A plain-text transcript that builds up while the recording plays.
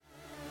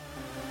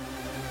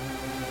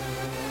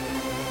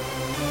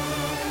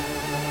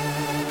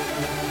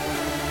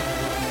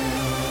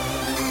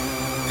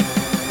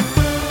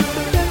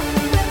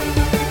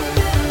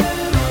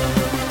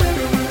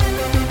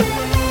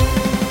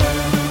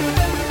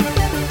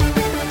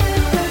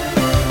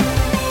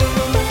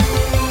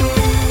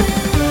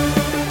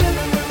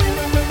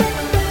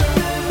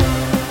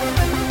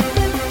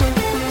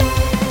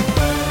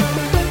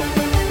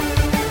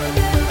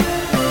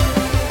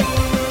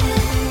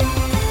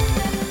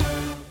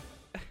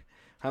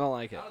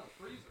like it.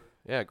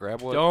 Yeah,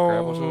 grab what's in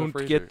the Don't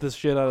freezer. get this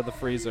shit out of the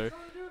freezer.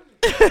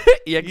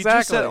 You Exactly.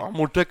 just said, I'm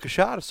going to take a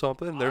shot of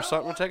something. There's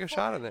something to take a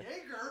shot in it.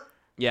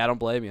 Yeah, I don't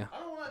blame you. I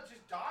don't want to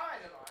just die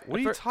tonight. What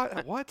are you talking?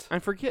 What? I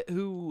forget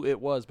who it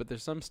was, but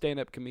there's some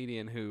stand-up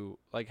comedian who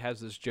like has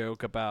this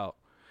joke about,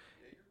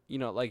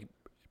 like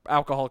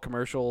alcohol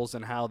commercials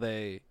and how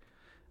they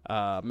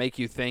make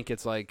you think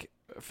it's like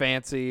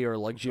fancy or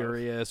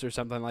luxurious or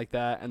something like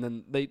that, and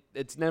then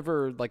it's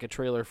never like a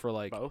trailer for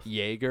like Both?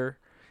 Jaeger,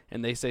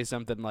 and they say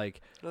something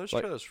like, No, there's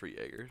Like- trailers for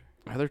Jaeger.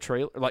 are there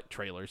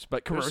trailers,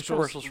 but There's commercials?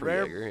 commercials for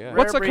Rare- Jaeger, yeah. Rare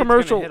What's a Breed's gonna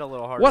commercial? hit a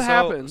little harder. What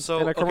happens in a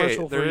okay,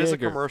 commercial there for is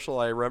Jaeger? a commercial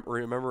I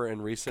remember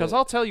in recent. Because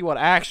I'll tell you what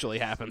actually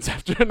happens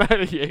after a night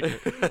of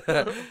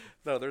Jaeger.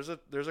 No, there's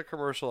a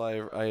commercial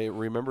I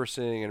remember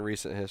seeing in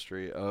recent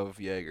history of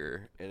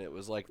Jaeger, and it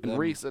was like In them-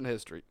 recent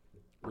history.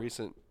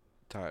 recent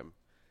time.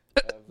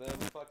 Of them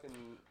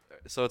fucking.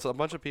 So it's a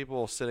bunch of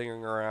people sitting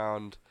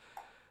around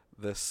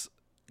this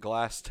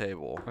glass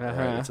table. Right?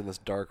 Uh-huh. It's in this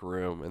dark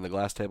room, and the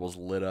glass table's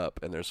lit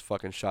up, and there's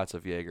fucking shots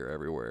of Jaeger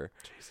everywhere.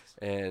 Jesus.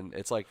 And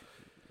it's like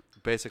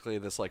basically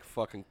this like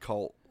fucking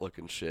cult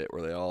looking shit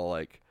where they all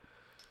like,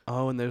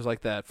 Oh, and there's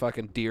like that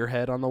fucking deer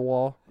head on the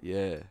wall.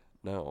 yeah,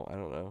 no, I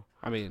don't know.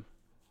 I mean,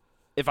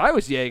 if I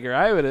was Jaeger,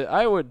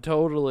 I would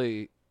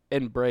totally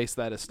embrace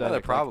that No, aesthetic.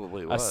 that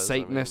probably like was a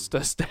Satanist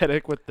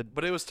aesthetic with the.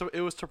 But it was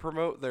to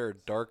promote their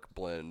dark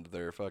blend,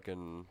 their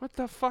fucking. What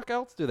the fuck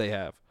else do they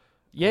have?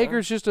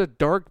 Jaeger's just a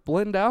dark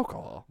blend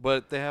alcohol.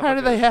 But they have. How like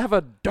do they have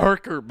a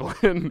darker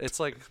blend? It's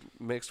like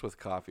mixed with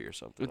coffee or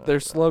something. I Their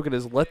don't know. slogan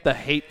is "Let the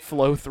hate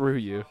flow through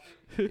you."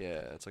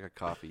 Yeah, it's like a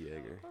coffee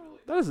Jaeger.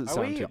 That doesn't Are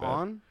sound we too bad.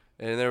 on?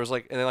 And there was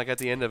like, and then like at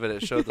the end of it,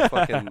 it showed the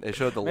fucking, it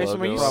showed the Mason,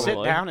 logo. when you Probably.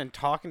 sit down and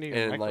talk into your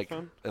and like,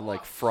 microphone? and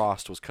like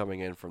frost was coming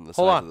in from the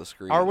Hold sides on. of the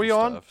screen. Are we and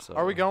on? stuff, so.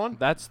 Are we going?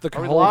 That's the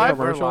Are we whole live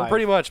or commercial. live?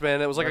 Pretty much,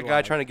 man. It was like We're a guy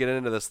live. trying to get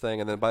into this thing,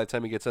 and then by the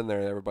time he gets in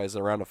there, everybody's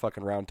around a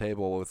fucking round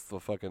table with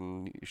the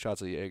fucking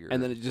shots of Jaeger.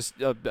 And then it just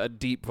a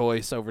deep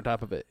voice over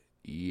top of it.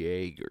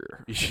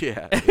 Jaeger.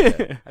 yeah, I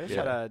just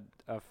yeah. had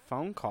a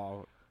phone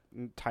call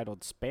titled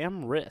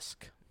Spam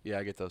Risk. Yeah,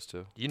 I get those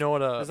too. You know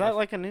what? Is that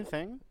like a new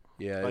thing?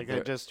 Yeah, Like they're-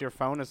 it just your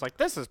phone is like,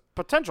 this is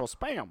potential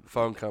spam.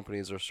 phone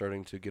companies are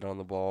starting to get on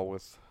the ball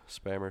with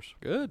spammers.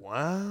 Good.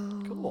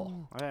 Wow.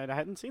 Cool. I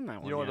hadn't seen that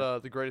one. You know yet.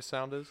 what the greatest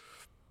sound is?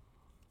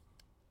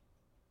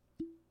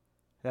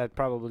 That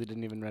probably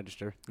didn't even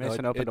register. No,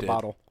 Mason it opened a did.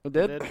 bottle. It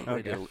did? It did? It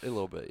Okay. did a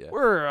little bit, yeah.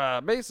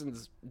 We're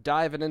Mason's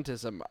diving into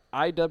some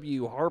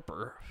I.W.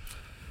 Harper.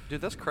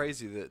 Dude, that's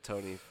crazy that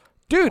Tony.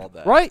 Dude, Called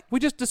that. right? We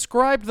just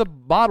described the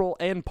bottle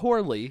and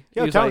poorly.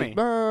 Yo, He was Tony.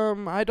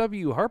 like,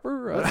 I.W.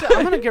 Harper?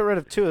 I'm gonna get rid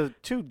of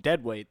two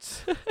dead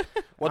weights.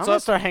 What's I'm gonna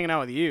up? start hanging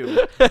out with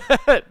you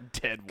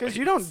Dead because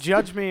you don't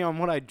judge me on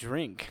what I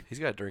drink. He's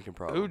got a drinking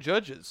problem. Who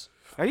judges?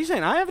 Are you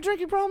saying I have a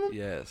drinking problem?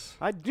 Yes.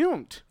 I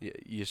don't. Yeah,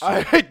 you should.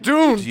 I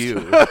don't.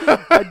 You.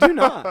 I do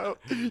not.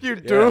 You Yeah.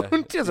 don't.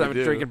 He doesn't have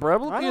You a do. drinking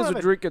problem. I He don't has a have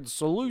a- drinking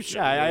solution.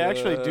 Yeah, I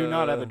actually do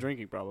not have a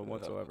drinking problem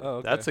whatsoever. Oh,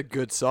 okay. That's a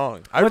good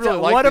song. I What's really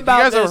that- like what it. about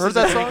You guys ever this heard is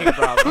that a song? drinking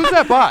problem? Who's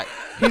that by?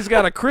 He's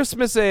got a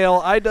Christmas ale,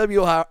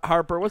 I.W.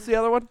 Harper. What's the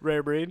other one?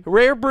 Rare breed.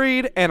 Rare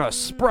Breed and a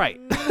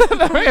Sprite.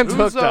 The man's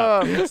Who's hooked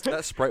up.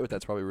 that Sprite with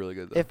that's probably really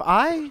good though. If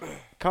I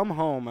come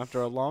home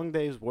after a long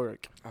day's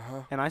work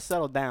and I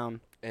settle down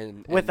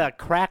and with and a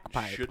crack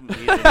pipe, shouldn't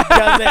eat it.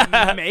 does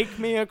it make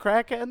me a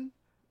crackhead?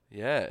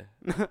 Yeah.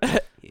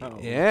 Oh,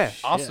 Yeah.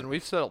 shit. Austin,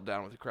 we've settled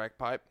down with the crack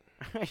pipe.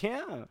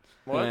 Yeah.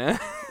 What? Yeah.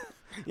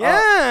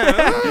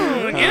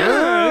 Yeah.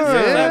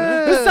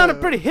 Yeah. This sounded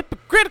pretty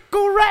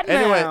hypocritical right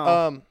Anyway,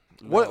 now.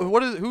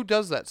 who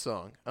does that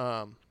song? What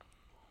are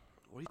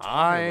you talking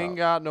I ain't about?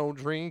 got no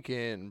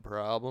drinking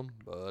problem,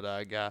 but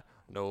I got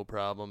no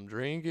problem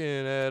drinking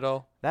at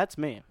all. That's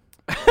me.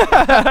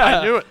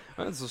 I knew it.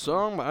 That's the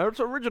song. It's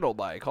original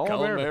by Colin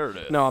Colin Meredith.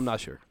 Meredith. No, I'm not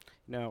sure.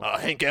 No.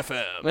 Hank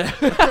FM.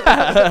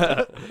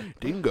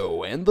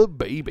 Dingo and the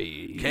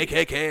Baby.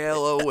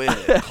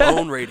 KKKLON,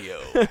 Clone Radio.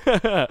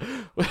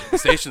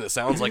 Station that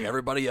sounds like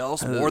everybody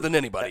else more than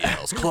anybody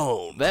else.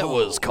 Clone. That Clone.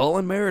 was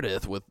Colin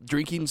Meredith with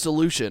Drinking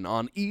Solution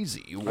on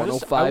Easy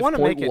 105.1. I want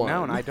to make it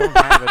known I don't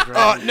have a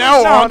drink.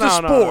 Now on to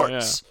no,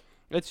 sports.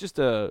 It's just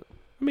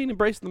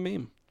embrace the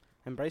meme.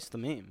 Embrace the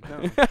meme.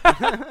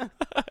 No.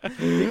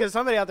 Because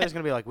somebody out there is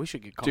going to be like, we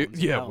should get Colin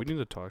some help. need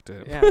to talk to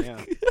him. Yeah,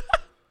 yeah.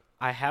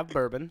 I have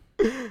bourbon.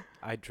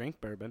 I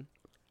drink bourbon.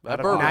 That Out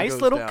of bourbon nice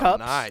goes little down cups.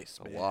 Nice,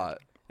 a man. lot.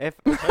 If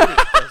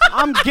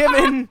I'm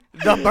giving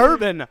the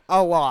bourbon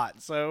a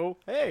lot, so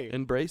hey,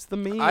 Embrace the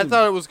meme. I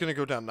thought it was gonna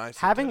go down nice.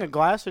 having a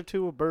glass or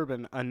two of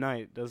bourbon a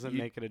night doesn't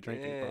make it a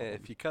drinking Yeah, problem.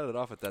 if you cut it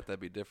off at that, that'd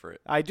be different.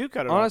 I do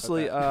cut it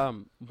honestly, off at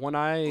that. when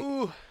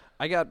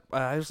I got,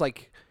 it was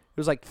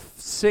like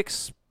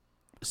 6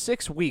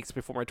 weeks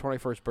before my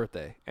 21st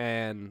birthday,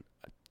 and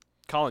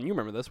Colin, you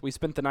remember this? We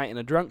spent the night in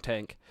a drunk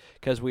tank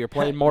because we were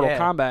playing Mortal Yeah,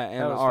 Kombat in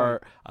that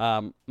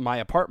was my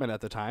apartment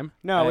at the time.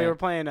 No, we And were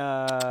playing.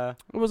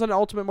 It was an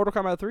Ultimate Mortal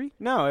Kombat 3.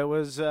 No, it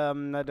was. I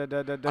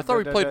thought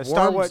we played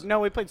Star Worms. Wars. No,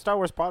 we played Star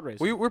Wars Pod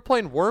Racing. We were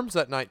playing Worms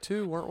that night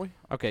too, weren't we?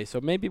 Okay,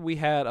 so maybe we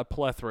had a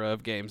plethora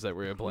of games that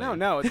we were playing.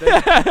 No.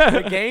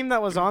 The game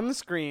that was on the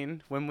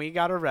screen when we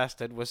got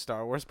arrested was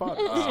Star Wars Pod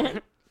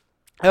Racing.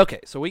 Okay,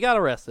 so we got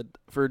arrested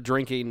for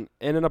drinking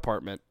in an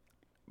apartment,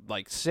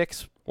 like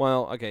 6.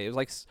 Well, okay, it was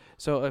like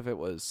so. If it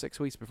was 6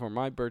 weeks before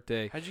my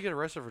birthday, How'd you get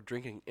arrested for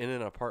drinking in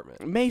an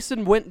apartment?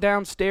 Mason went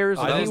downstairs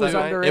Oh, and that he was was that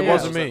night? underage. It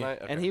wasn't That me. night?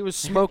 Okay. And he was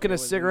smoking a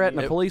wasn't cigarette, and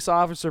me. a police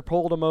officer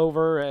pulled him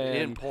over. He And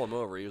didn't pull him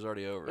over. He was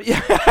already over.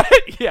 yeah,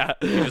 yeah,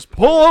 he just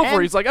pull over.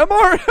 And- He's like, I'm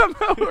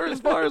over as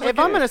far as I If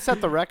I'm can." gonna set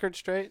the record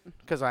straight,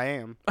 because I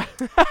am,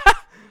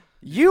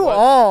 you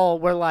all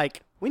were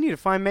like, "We need to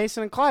find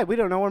Mason and Clyde. We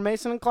don't know where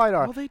Mason and Clyde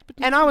are."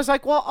 And I was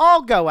like, "Well,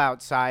 I'll go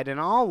outside and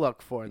I'll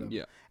look for them."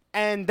 Yeah,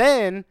 And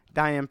then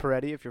Diane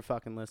Peretti, if you're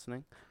fucking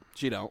listening,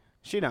 she don't.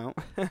 she don't.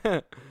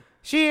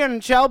 She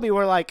and Shelby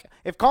were like,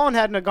 if Colin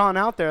hadn't have gone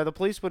out there, the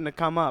police wouldn't have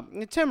come up.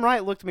 And Tim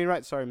Wright looked me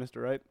right. Sorry,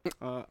 Mr. Wright.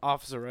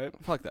 Officer Wright.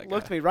 Fuck that guy.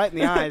 Looked me right in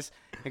the eyes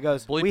and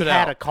goes, Bleep we it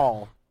had out. a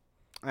call.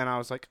 And I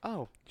was like,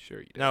 oh. Sure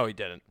you did. No, he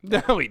didn't.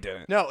 No, he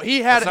didn't. No,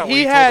 he had. That's not what he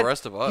he told had. the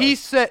rest of us. He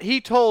said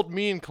he told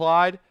me and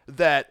Clyde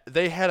that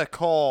they had a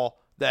call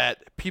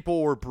that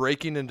people were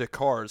breaking into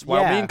cars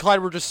while me Yeah. and Clyde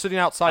were just sitting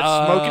outside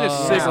smoking a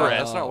Oh. cigarette,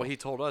 That's not what he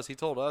told us. He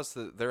told us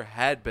that there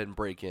had been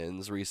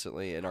break-ins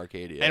recently in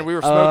Arcadia. and we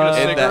were smoking a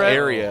in in cigarette. that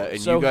area,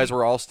 and So you guys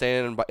were all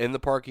standing in the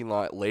parking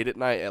lot late at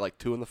night at like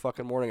 2 in the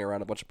fucking morning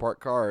around a bunch of parked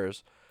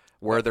cars,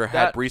 where there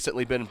had That-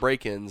 recently been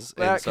break-ins.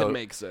 And That so could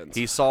make sense.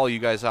 he saw you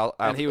guys out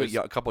And he was-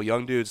 a couple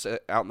young dudes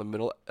out in the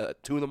middle,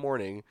 2 in the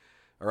morning,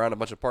 around a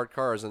bunch of parked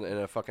cars in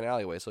a fucking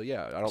alleyway. So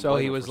yeah, I don't. So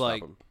blame he him was for like,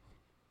 stopping.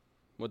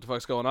 What the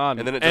fuck's going on?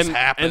 And then it just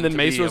happened And then to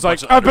Mason be a was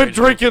like, bunch of I've been underage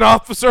drinking,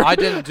 officer. I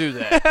didn't do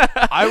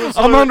that. I was.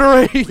 I'm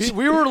literally- underage.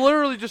 We were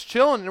literally just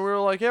chilling, and we were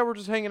like, "Yeah, we're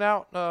just hanging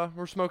out.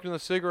 We're smoking a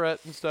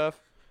cigarette and stuff."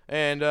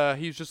 And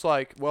he was just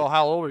like, "Well,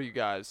 how old are you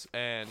guys?"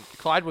 And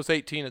Clyde was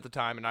 18 at the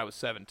time, and I was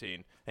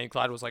 17. And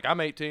Clyde was like, "I'm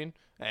 18,"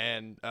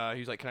 and he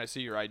was like, "Can I see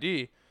your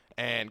ID?"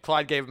 And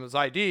Clyde gave him his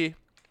ID,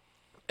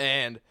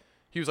 and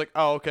he was like,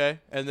 "Oh, okay."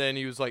 And then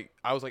he was like,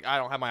 "I was like, I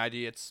don't have my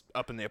ID. It's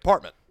up in the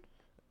apartment."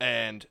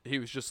 And he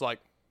was just like,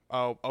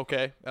 "Oh,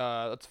 okay,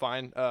 that's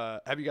fine.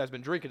 Have you guys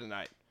been drinking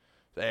tonight?"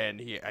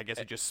 And I guess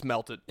he just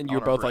smelt it. And on you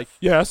were our both breath. like,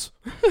 yes.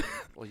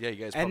 Well, yeah, you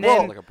guys And probably then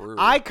sound like a brewery.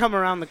 I come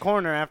around the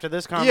corner after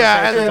this Yeah,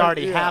 conversation's and then-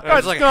 already yeah. happened. I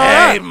was like,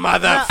 hey,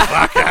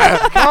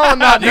 motherfucker, Colin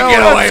not you knowing get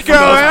away what's from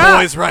going those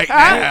on. boys right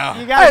now.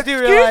 You guys do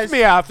realize, Excuse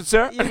me,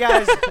 officer. you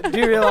guys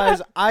do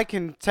realize I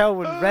can tell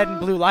when red and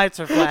blue lights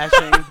are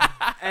flashing.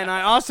 And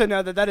I also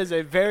know that that is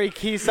a very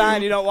key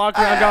sign. You don't walk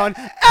around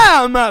going,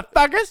 oh,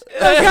 motherfuckers.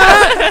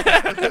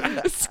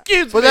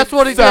 Excuse me, But that's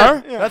what he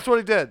sir. did. That's what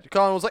he did.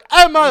 Colin was like,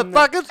 "Hey,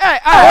 motherfuckers! Hey,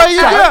 how are you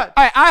doing?"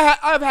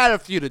 I've had a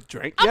few to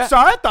drink. I'm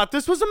sorry, I thought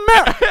this was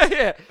America.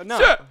 yeah. No.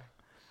 Sure.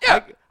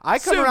 Yeah. I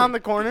come Sue around me.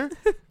 the corner,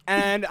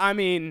 and I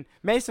mean,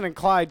 Mason and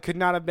Clyde could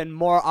not have been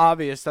more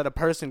obvious that a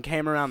person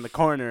came around the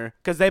corner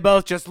because they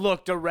both just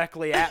looked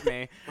directly at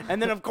me.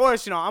 And then, of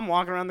course, you know, I'm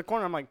walking around the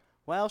corner. I'm like,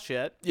 well,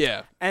 shit.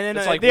 Yeah. And then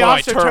It's like, the what, I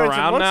officer turn turns and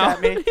around looks now?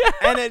 at me,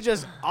 and it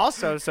just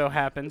also so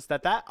happens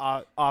that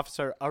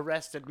officer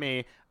arrested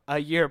me a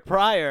year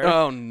prior.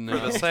 Oh no.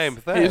 For the same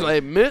thing. He's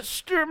like,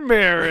 Mr.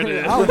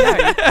 Meredith. Oh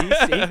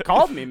yeah, he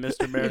called me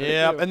Mr. Meredith.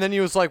 Yeah, too. and then he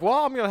was like, "Well,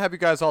 I'm gonna have you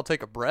guys all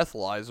take a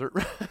breathalyzer."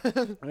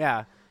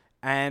 Yeah,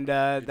 and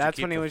that's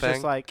keep when he the was thing?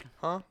 just like,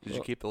 Huh? Did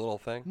you keep the little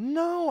thing?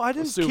 No, I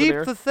didn't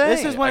souvenir? keep the thing.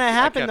 this is when I it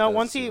happened kept though. it as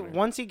Once a he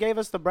souvenir. gave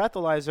us the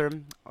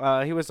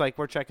breathalyzer, he was like,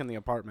 we're checking the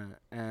apartment,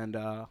 and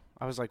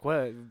I was like,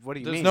 what do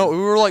you There's mean? no.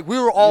 We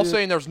were all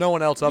saying there's no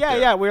one else up yeah,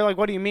 there. yeah. We were like,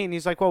 what do you mean?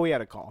 He's like, well, we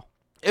had a call.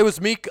 It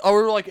was me. We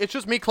were like, it's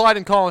just me, Clyde,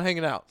 and Colin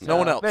hanging out. No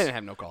one else. They didn't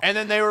have no call. And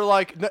then they were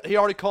like, he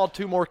already called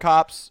 2 more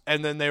cops,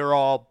 and then they were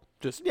all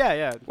just. Yeah,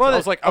 yeah. I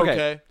was like,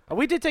 okay.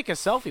 We did take a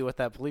selfie with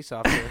that police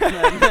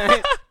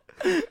officer.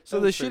 So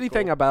the shitty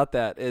thing about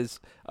that is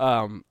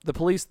the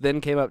police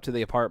then came up to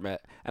the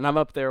apartment, and I'm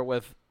up there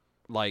with,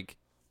 like,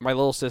 my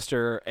little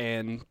sister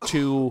and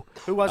 2...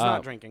 Who was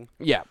not drinking?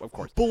 Yeah, of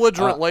course.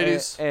 Belligerent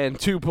ladies. And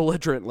 2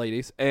 belligerent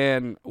ladies.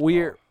 And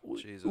we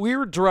Jesus.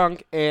 were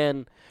drunk,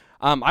 and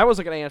I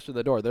wasn't going to answer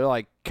the door. They're,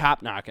 like,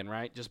 cop knocking,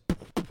 right? Just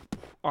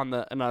on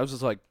the... And I was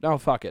just like, no,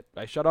 fuck it.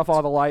 I shut off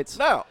all the lights.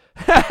 No.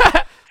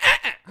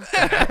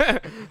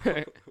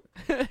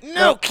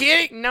 No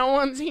kidding, no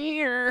one's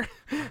here.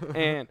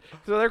 And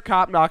so they're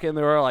cop knocking.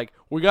 They were like,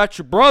 "We got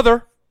your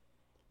brother.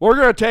 We're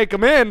gonna take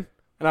him in."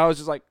 And I was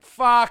just like,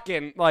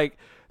 "Fucking like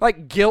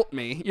guilt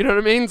me." You know what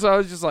I mean? So I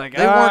was just like,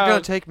 They weren't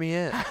gonna take me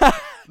in.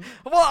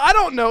 Well, I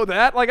don't know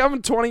that. Like, I'm a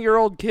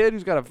 20-year-old kid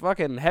who's got a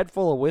fucking head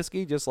full of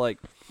whiskey. Just like,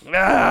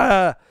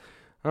 all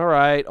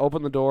right,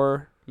 open the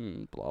door.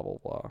 Blah blah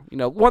blah. You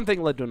know, one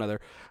thing led to another.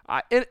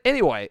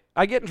 Anyway,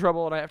 I get in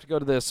trouble and I have to go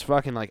to this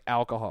fucking like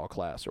alcohol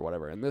class or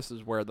whatever. And this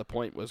is where the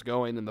point was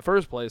going in the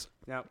first place.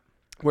 Yep.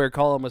 where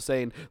Colin was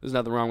saying there's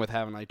nothing wrong with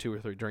having like 2 or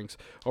 3 drinks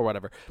or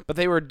whatever. But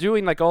they were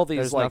doing like all these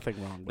There's like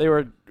nothing wrong with they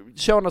were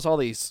showing us all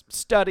these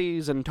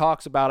studies and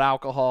talks about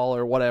alcohol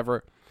or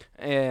whatever.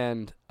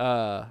 And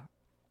there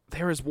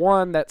was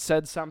one that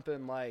said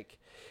something like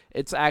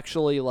it's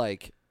actually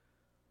like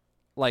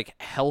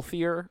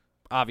healthier,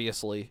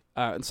 obviously,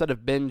 instead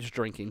of binge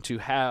drinking, to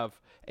have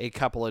a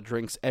couple of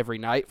drinks every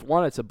night.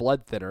 One, it's a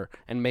blood thinner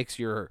and makes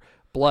your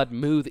blood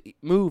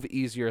move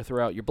easier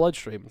throughout your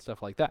bloodstream and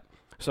stuff like that.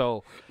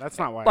 So, That's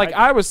not why. like,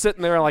 I was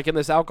sitting there, like, in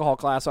this alcohol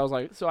class, I was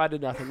like, so I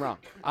did nothing wrong.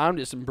 I'm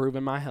just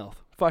improving my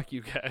health. Fuck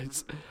you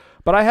guys.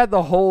 But I had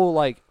the whole,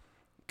 like,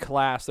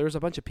 class. There was a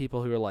bunch of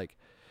people who were, like,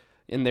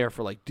 in there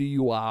for, like,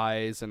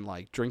 DUIs and,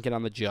 like, drinking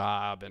on the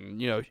job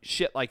and, you know,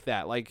 shit like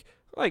that. Like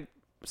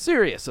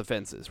serious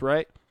offenses,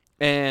 right?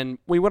 And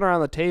we went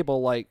around the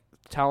table, like,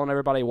 telling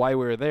everybody why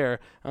we were there.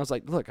 I was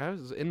like, look, I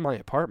was in my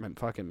apartment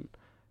fucking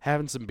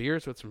having some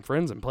beers with some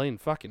friends and playing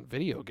fucking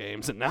video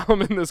games, and now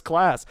I'm in this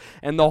class.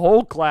 And the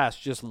whole class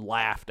just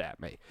laughed at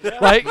me.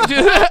 Like,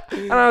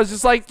 and I was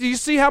just like, do you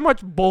see how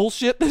much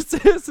bullshit this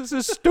is? This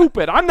is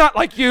stupid. I'm not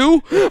like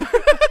you.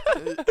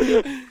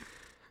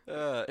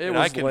 And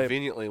I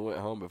conveniently went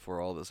home before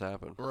all this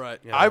happened. Right.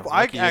 Yeah, I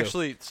lucky you.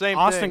 actually same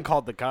Austin thing.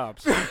 called the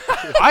cops.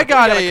 I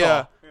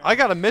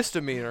got a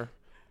misdemeanor,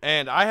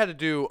 and I had to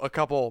do a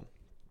couple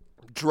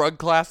drug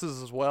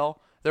classes as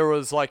well. There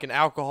was like an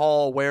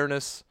alcohol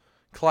awareness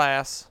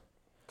class,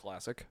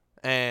 Classic.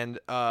 and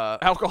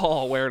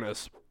Alcohol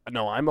awareness.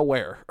 No, I'm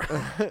aware.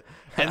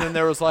 and then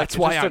there was like That's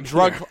why just a I'm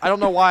drug. here. I don't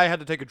know why I had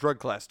to take a drug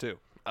class too.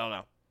 I don't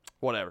know.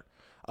 Whatever.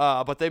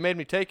 But they made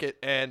me take it,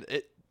 and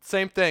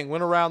same thing.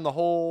 Went around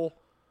all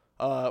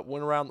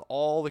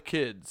the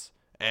kids,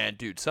 and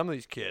dude, some of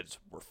these kids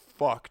were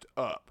fucked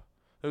up.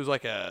 There was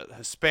like a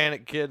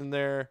Hispanic kid in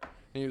there.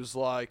 And he was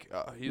like,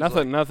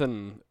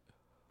 Nothing.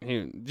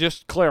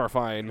 Just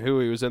clarifying who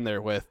he was in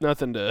there with.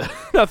 Nothing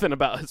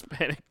about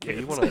Hispanic Yeah, kids.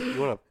 you want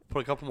to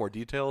put a couple more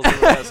details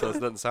in that so it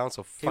doesn't sound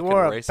so He fucking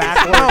wore a racist?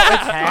 backwards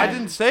I hat.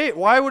 didn't say it.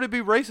 Why would it be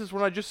racist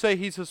when I just say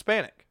he's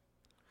Hispanic?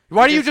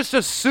 Why do you just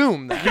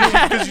assume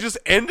that? Because you just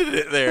ended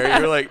it there.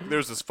 You're like,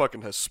 there's this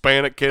fucking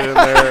Hispanic kid in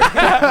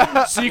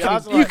there. So you Yeah, I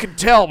was can you like- can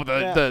tell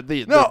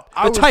the No,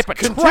 I the was type of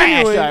trash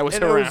continuing, I was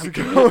and it around.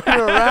 going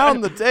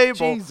around the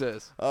table.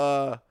 Jesus.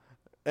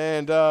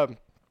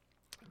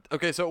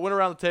 Okay, so it went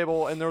around the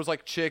table, and there was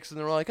like chicks, and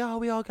they were like, "Oh,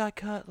 we all got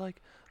caught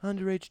like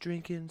underage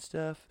drinking and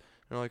stuff."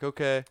 And we're like,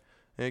 "Okay,"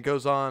 and it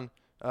goes on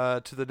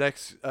to the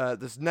next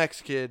this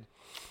next kid,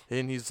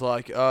 and he's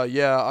like,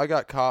 "Yeah, I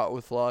got caught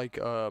with like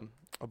a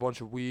bunch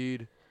of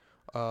weed,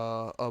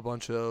 a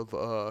bunch of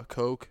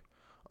coke,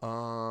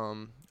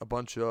 a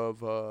bunch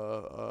of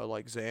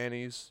like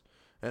Xannies,"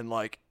 and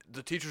like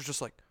the teacher's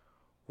just like,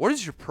 "What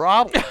is your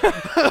problem?"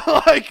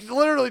 Like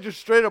literally just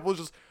straight up was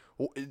just,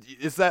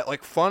 "Is that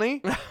like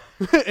funny?"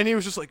 And he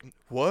was just like,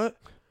 "What?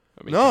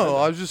 No,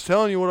 I was just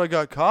telling you what I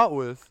got caught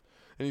with."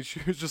 And she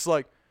was just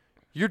like,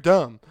 "You're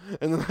dumb."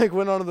 And then like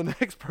went on to the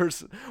next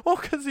person. Well,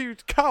 because he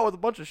was caught with a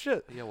bunch of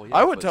shit. Yeah, well,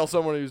 I would but tell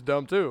someone he was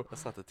dumb too.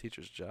 That's not the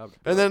teacher's job.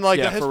 And then like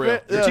Yeah, the for real.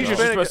 Hispa- The yeah, teacher's just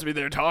Hispanic- supposed to be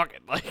there talking.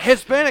 Like,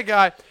 Hispanic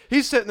guy,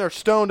 he's sitting there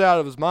stoned out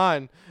of his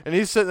mind, and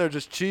he's sitting there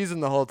just cheesing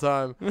the whole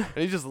time, and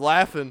he's just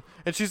laughing.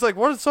 And she's like,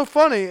 "What is so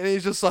funny?" And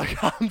he's just like,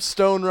 "I'm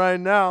stoned right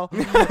now."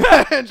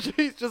 And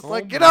she's just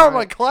like, "Get out of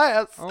my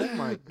class." oh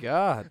my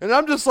god. And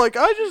I'm just like,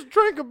 "I just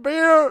drank a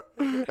beer,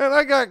 and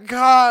I got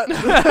caught."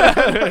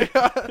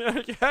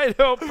 I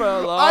don't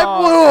belong. I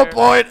blew a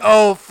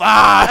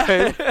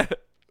 .05.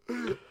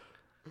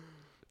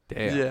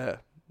 Damn. Yeah,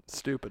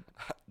 stupid.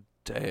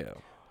 Damn.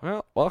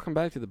 Well, welcome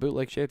back to the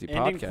Bootleg Shanty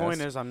Ending podcast.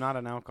 point is I'm not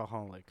an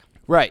alcoholic.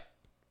 Right.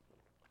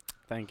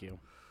 Thank you.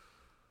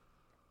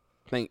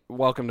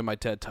 Welcome to my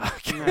TED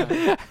Talk.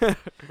 The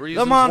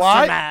Reasons Monster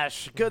why?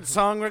 Mash. Good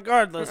song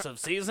regardless of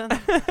season.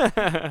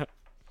 Welcome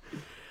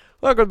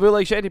to the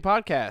Bootleg Shanty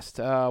podcast.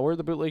 We're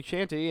the Bootleg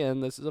Shanty,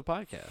 and this is a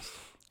podcast.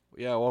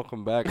 Yeah,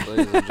 welcome back,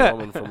 ladies and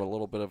gentlemen, from a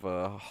little bit of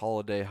a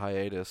holiday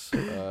hiatus.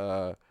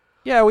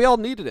 Yeah, we all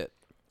needed it.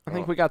 I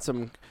think Oh. we got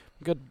some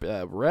good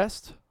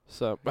rest.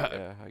 So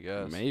Yeah, I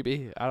guess.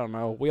 maybe, I don't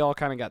know. We all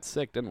kind of got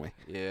sick, didn't we?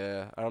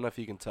 Yeah, I don't know if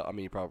you can tell. I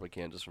mean, you probably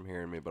can just from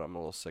hearing me, but I'm a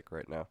little sick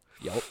right now.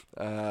 Yup.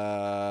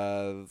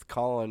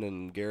 Colin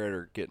and Garrett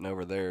are getting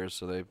over theirs,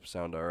 so they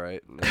sound all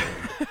right. And then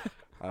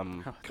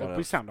I'm kind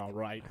We of sound all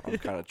right.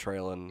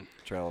 trailing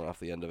off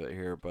the end of it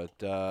here, but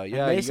And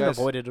yeah, you Mason guys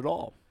avoided it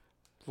all.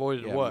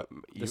 Avoided yeah, what?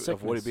 You The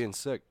avoided sickness. being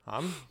sick.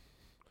 I'm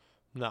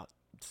not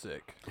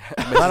sick.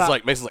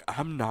 Mason's like,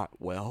 I'm not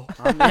well.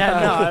 Yeah,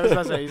 no, I was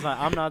about to say, he's like,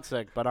 I'm not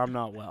sick, but I'm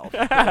not well.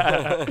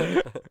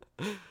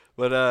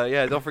 But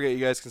yeah, don't forget you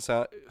guys can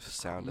sound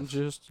us.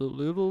 Just a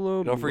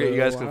little. Don't forget you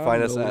guys can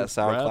find us at right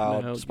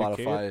SoundCloud, now, you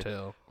Spotify, can't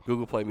tell.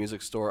 Google Play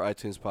Music Store,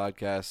 iTunes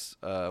Podcasts,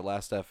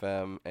 Last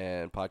FM,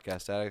 and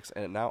Podcast Addicts,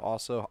 and now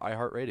also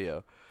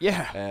iHeartRadio.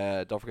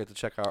 Yeah. Don't forget to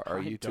check out our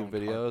I YouTube don't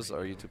videos,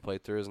 heart our YouTube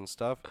playthroughs and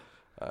stuff.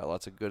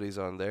 Lots of goodies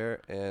on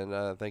there.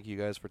 And thank you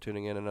guys for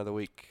tuning in another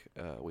week.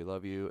 We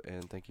love you,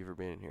 and thank you for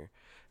being here.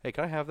 Hey,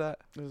 can I have that?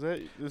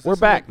 We're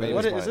back, baby.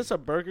 What It's is mine. this, a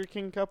Burger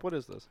King cup? What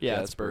is this?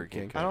 Yeah, it's Burger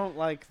King. I don't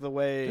like the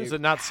way. Does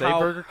it not say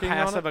how Burger King on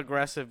it? passive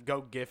aggressive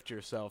 "go gift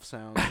yourself"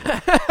 sounds.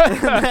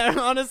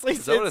 Honestly,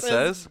 Is that what it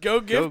says? Go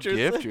gift Go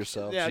yourself. gift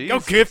yourself. Yeah, go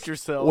Jesus. gift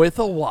yourself. With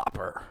a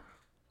Whopper.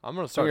 I'm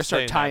gonna So start, we're gonna start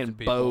saying that tying to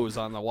people. bows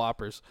on the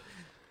Whoppers.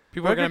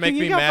 People are Burger gonna make King,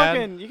 me you got mad.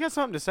 fucking- you got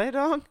something to say,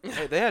 dog?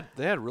 Hey,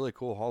 they had really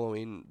cool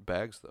Halloween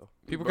bags though.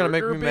 People are gonna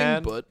make Burger me Bing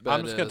mad. butt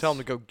I'm just gonna tell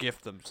them badass. to go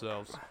gift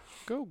themselves.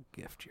 Go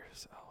gift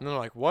yourself. And they're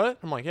like, "What?"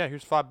 I'm like, "Yeah,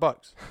 here's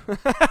 $5."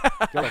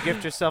 Go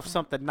gift yourself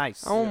something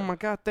nice. Oh my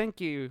God!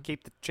 Thank you.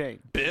 Keep the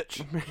change. Bitch.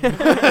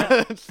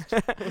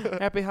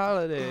 Happy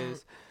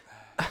holidays.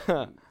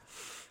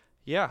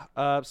 Yeah.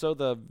 So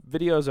the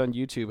videos on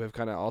YouTube have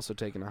kind of also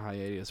taken a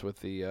hiatus with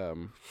the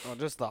Oh,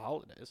 just the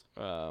holidays.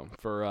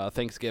 for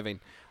Thanksgiving.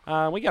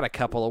 We got a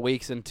couple of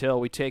weeks until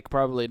we take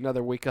probably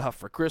another week off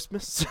for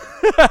Christmas.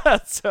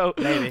 So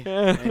Maybe.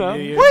 New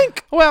Year.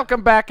 wink.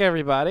 Welcome back,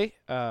 everybody.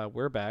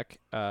 We're back.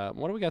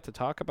 What do we got to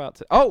talk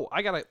about?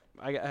 I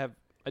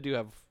do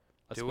have.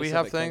 A Do we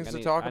have specific thing things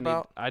to talk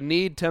about? I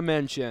need to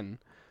mention.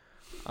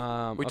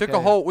 We took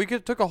a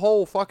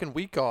whole fucking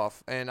week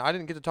off, and I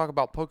didn't get to talk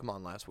about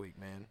Pokemon last week,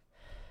 man.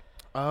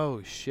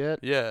 Oh shit!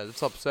 Yeah,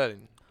 it's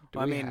upsetting. Do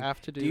I we mean,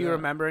 have to do? Do you that?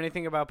 remember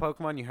anything about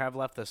Pokemon? You have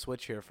left the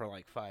Switch here for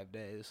like 5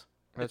 days.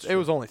 It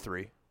was only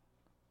 3.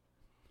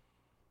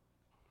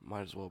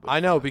 Might as well be. I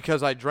know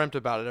because I dreamt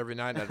about it every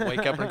night. And I'd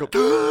wake up and go,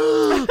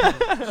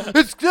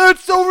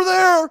 "It's over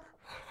there."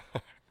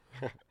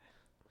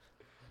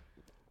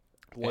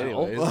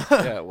 Anyways,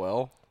 yeah,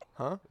 well.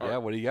 Huh? Yeah,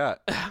 what do you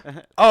got?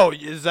 Oh,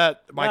 is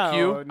that my No,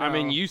 cue? no, I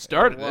mean, you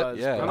started it. was,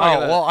 Yeah. but- Oh,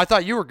 well, I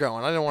thought you were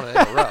going. I didn't want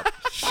to interrupt.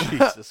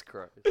 Jesus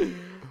Christ.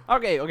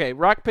 Okay.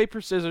 Rock,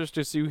 paper, scissors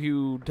to see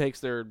who takes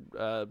their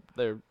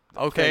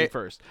Okay. thing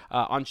first.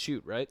 On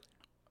shoot, right?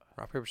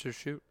 Rock, paper, scissors,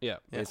 shoot. Yeah.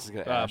 This is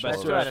gonna Uh, ash best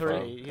all two over out the of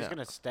phone. three. He's Yeah.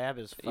 gonna stab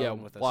his phone Yeah.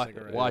 with a Watch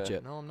cigarette.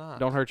 it. No, I'm not.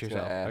 Don't hurt It's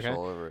gonna yourself. ash Okay.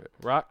 all over it.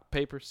 Rock,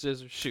 paper,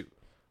 scissors, shoot.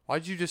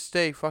 Why'd you just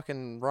stay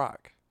fucking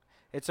rock?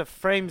 It's a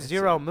frame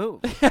zero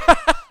move.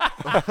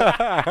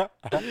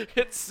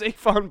 It's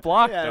safe on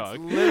block, Yeah, dog.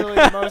 it's literally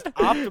the most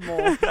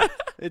optimal.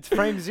 It's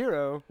frame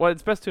zero. Well,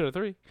 it's best 2 out of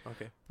 3.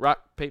 Okay.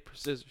 Rock, paper,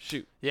 scissors,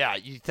 shoot. Yeah,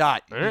 you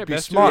thought All you'd right, be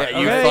best two. smart. Yeah,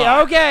 you okay,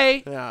 thought.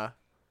 okay. Yeah.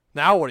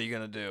 Now what are you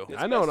gonna do?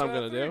 I know what I'm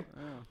gonna do.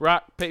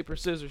 Rock, paper,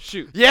 scissors,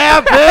 shoot.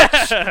 Yeah,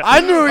 bitch. I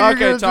knew what you were Okay,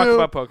 gonna talk do.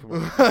 about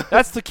Pokemon.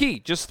 That's the key.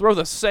 Just throw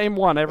the same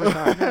one every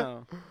time.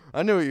 No.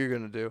 I knew what you were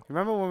gonna do.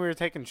 Remember when we were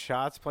taking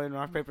shots playing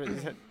rock paper?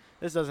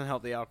 This doesn't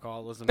help the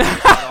alcoholism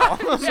at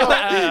all.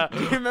 So,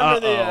 do you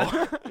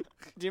remember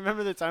do you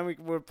remember the time we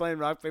were playing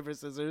rock paper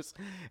scissors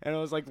and it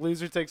was like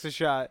loser takes a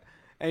shot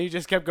and you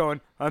just kept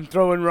going, I'm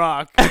throwing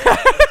rock.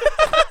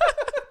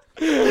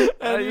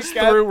 I you just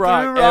kept threw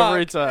rock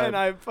every time. And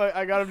I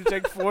got him to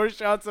take 4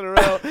 shots in a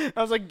row.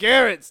 I was like,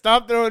 Garrett,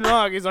 stop throwing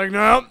rock. He's like,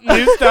 no,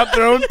 you stop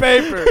throwing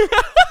paper.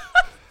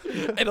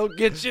 It'll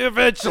get you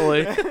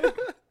eventually.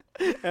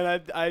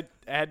 And I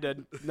had to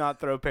not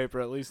throw paper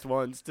at least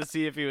once to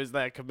see if he was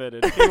that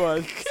committed. He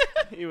was.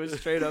 He was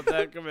straight up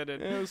that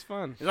committed. It was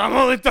fun. He's like, I'm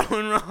only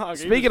throwing rock. He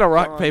Speaking was of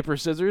rock, gone. paper,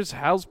 scissors,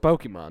 how's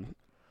Pokemon?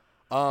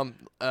 I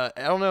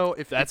don't know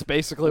if That's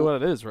basically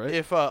what it is, right?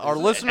 if our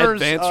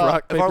listeners Advanced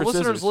rock, if our paper,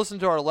 listeners scissors. listened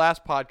to our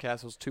last podcast,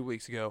 it was 2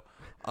 weeks ago.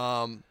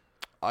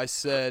 I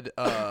said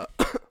the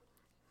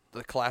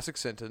classic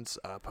sentence: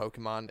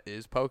 "Pokemon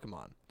is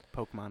Pokemon."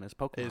 Pokemon is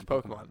Pokemon. Is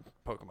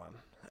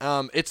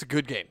Pokemon. It's a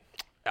good game.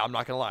 I'm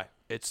not gonna lie.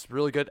 It's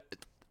really good.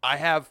 I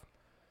have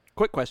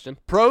Quick question.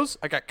 pros.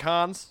 I got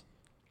cons.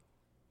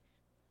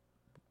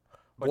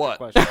 What's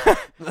What? your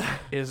question?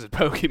 Is it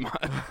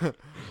Pokemon?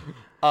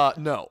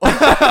 No.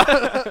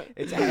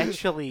 It's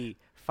actually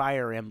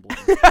Fire Emblem.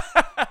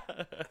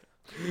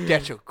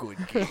 That's a good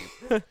game.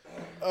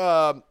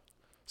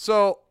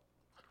 So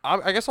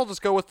I guess I'll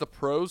just go with the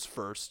pros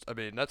first. I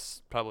mean,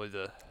 that's probably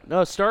the.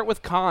 No, start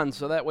with cons,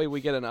 so that way we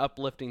get an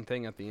uplifting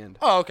thing at the end.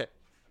 Oh, okay.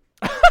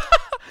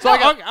 So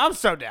I'm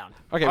so down.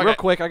 Okay, Okay. real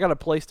quick, I got a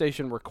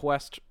PlayStation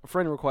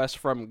friend request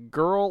from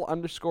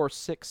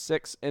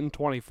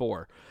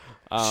girl_66N24.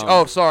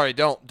 Oh, sorry.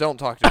 Don't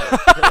talk to me.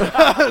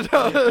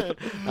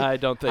 I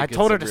don't think I it's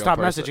told a her to real stop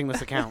person. messaging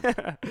this account.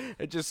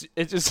 It just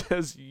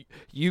says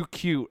you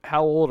cute.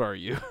 How old are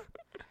you?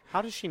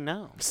 How does she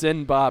know?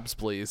 Send Bob's,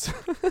 please.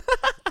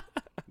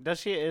 Does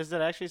she? Is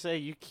it actually say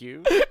you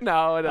cute?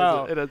 No, it doesn't.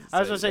 Oh, It doesn't I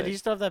was gonna say, anything. do you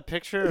still have that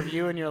picture of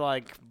you and your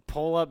like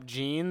pull-up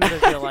jeans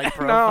as your like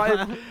No,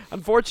 profile?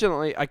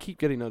 unfortunately, I keep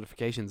getting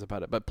notifications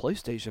about it, but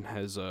PlayStation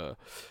has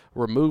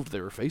removed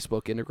their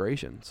Facebook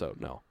integration, so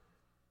no.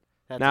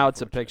 That's Now it's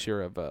a unfortunate.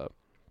 picture of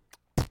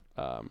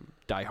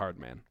Die Hard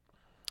Man.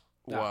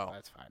 No, Wow.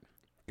 that's fine.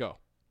 Go.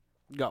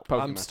 Go.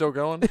 Pokemon. I'm still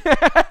going.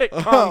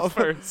 Cons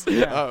first.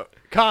 Yeah.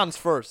 Cons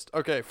first.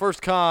 Okay,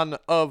 first con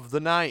of the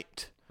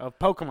night. Of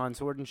Pokemon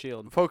Sword and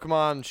Shield.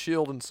 Pokemon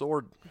Shield and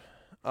Sword.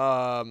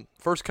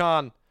 First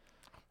con.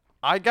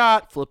 I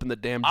got. Flipping the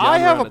damn genre I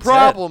have on a its head.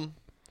 problem.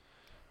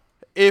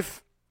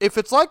 If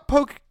it's like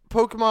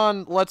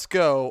Pokemon Let's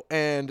Go,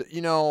 and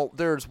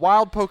there's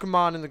wild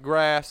Pokemon in the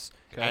grass,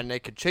 Okay. and they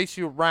can chase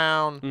you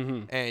around,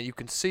 Mm-hmm. and you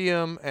can see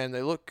them, and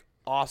they look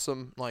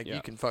awesome. Like Yeah.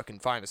 you can fucking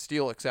find a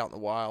Steelix out in the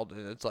wild,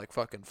 and it's like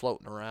fucking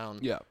floating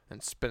around, Yeah.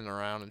 and spinning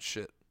around and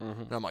shit.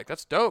 Mm-hmm. And I'm like,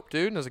 that's dope,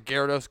 dude. And there's a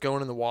Gyarados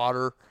going in the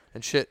water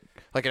and shit,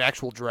 like an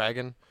actual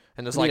dragon.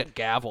 And there's Like like, a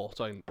gavel,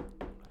 so I can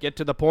get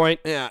to the point.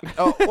 yeah.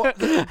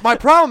 My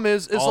problem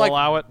is I'll like,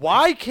 allow it.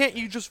 why can't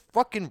you just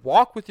fucking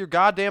walk with your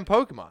goddamn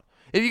Pokemon?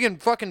 If you can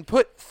fucking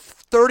put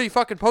 30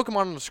 fucking Pokemon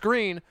on the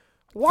screen,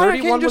 why can't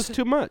 31 you was just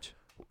too much.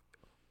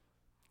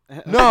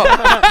 no, know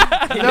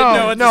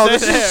what to no, say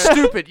this is there.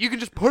 stupid. You can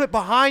just put it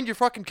behind your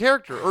fucking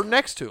character or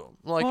next to him.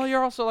 Like, Well,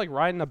 you're also like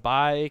riding a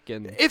bike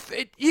and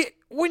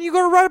when you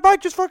go to ride a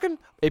bike, just fucking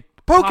it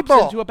pops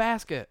Pokeball. into a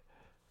basket.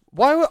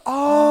 why would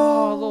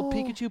Oh, a little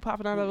Pikachu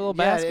popping out of a little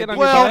Yeah, basket. it'd on be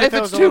your well, better bike. if it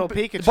it's was a too little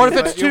b- Pikachu, but if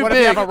it's too what if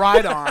you have big- a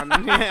ride on?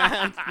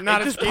 Yeah,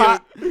 not it as just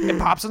cute. it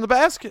pops in the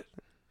basket.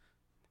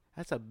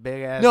 That's a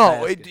big ass.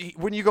 No, basket.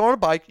 when you go on a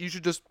bike, you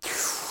should just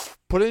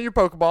put it in your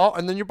Pokeball,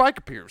 and then your bike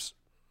appears.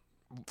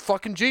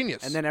 Fucking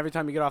genius. And then every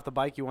time you get off the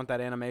bike, you want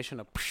that animation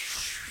of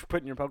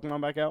putting your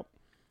Pokemon back out.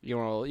 You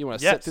want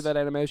to Yes. sit through that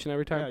animation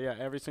every Yeah, time? yeah,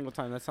 every single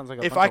time. That sounds like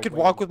a if bunch I of could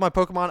waiting. walk with my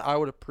Pokemon, I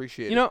would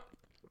appreciate You know,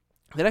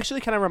 that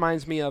actually kind of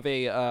reminds me of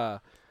a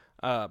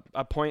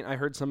point I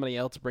heard somebody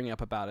else bring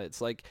up about it.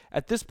 It's like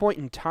at this point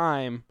in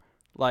time,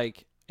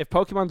 like if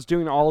Pokemon's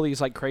doing all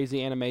these like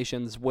crazy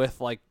animations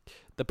with like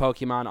the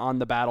Pokemon on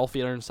the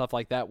battlefield and stuff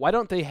like that, why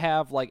don't they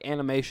have like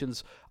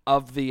animations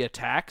of the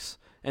attacks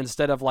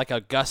instead of like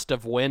a gust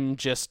of wind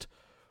just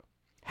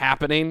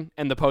happening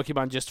and the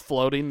Pokemon just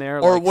floating there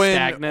or like when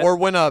stagnant? or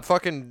when a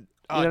fucking You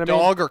know what I mean?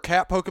 dog or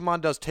cat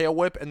Pokemon does tail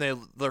whip, and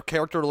their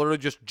character literally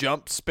just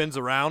jumps, spins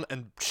around,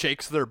 and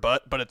shakes their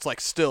butt, but it's like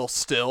still,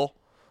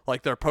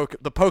 like the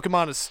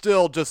Pokemon is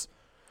still just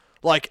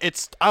like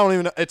it's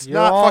it's You're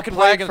not all fucking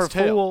played wagging for its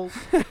tail.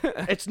 fools.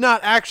 It's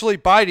not actually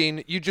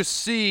biting. You just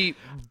see,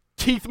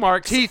 teeth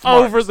marks Teeth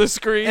over marks. the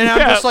screen. and I'm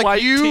Yeah, just like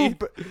white you.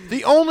 teeth.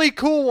 The only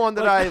cool one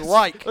that I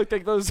like. Look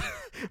like those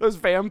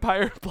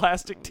vampire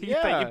plastic teeth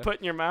that you Yeah. put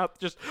in your mouth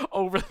just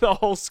over the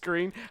whole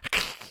screen.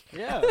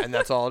 Yeah. And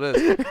that's all it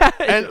is.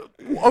 And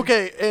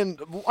okay, and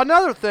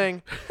another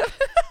thing,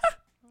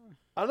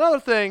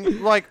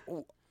 like,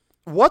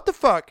 what the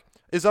fuck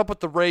is up with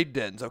the raid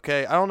dens?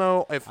 Okay, I don't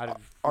know if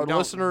our No,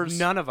 listeners.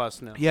 None of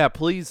us know. Yeah,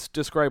 please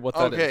describe what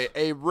that is. Okay,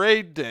 a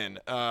raid den.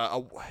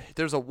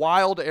 There's a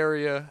wild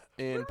area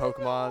in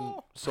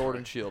Pokemon Sword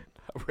and Shield.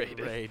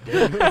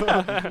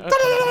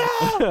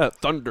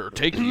 Thunder,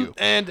 take you.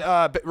 And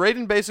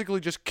Raiden basically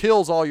just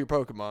kills all your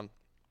Pokemon.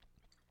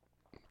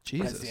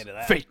 Jesus. the end of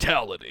that.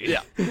 Fatality.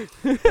 Yeah.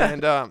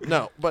 And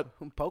no, but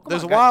Pokemon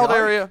there's a got wild dark.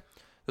 area.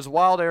 There's a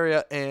wild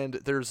area, and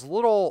there's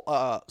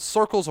little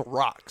circles of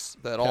rocks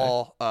that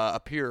all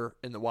appear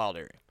in the wild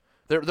area.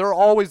 They're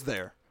always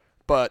there,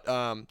 but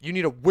you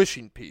need a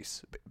wishing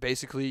piece.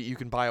 Basically, you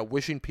can buy a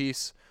wishing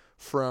piece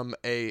from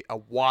a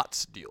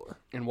Watts dealer.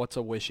 And what's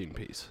a wishing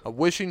piece? A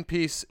wishing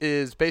piece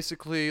is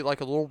basically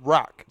like a little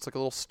rock. It's like a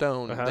little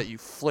stone Uh-huh. that you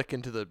flick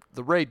into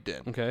the raid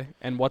den. Okay.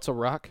 And what's a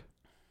rock?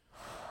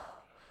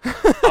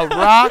 A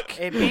rock.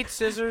 It beats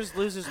scissors,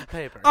 loses the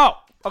paper. Oh,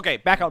 okay.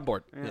 Back on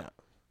board. Yeah.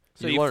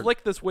 So You you learn.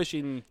 flick this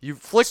wishing. You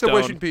flick the Stone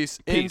wishing piece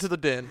into the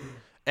den,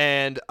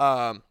 and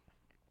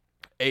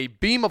a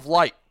beam of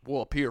light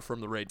will appear from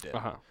the raid den.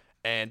 Uh-huh.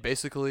 And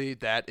basically,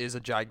 that is a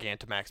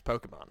Gigantamax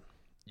Pokemon.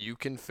 You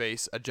can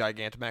face a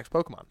Gigantamax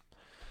Pokemon.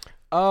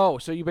 Oh,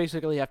 so you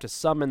basically have to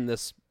summon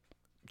this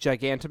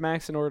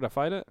Gigantamax in order to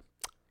fight it?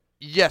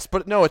 Yes,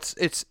 but no,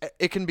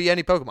 it can be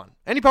any Pokemon.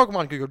 Any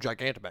Pokemon can go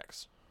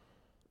Gigantamax,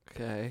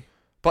 Okay.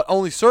 but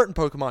only certain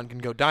Pokemon can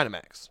go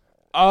Dynamax.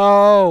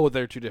 Oh,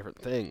 they're two different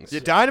things.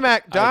 Yeah,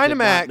 Dynamax. I did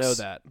not know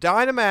that.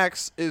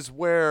 Dynamax is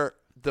where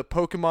the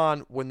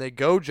Pokemon, when they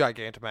go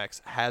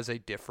Gigantamax, has a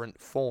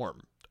different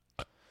form.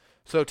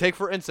 So take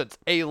for instance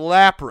a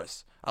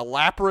Lapras. A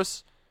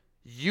Lapras,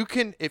 you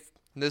can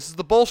this is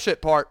the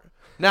bullshit part.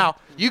 Now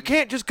you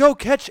can't just go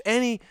catch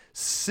any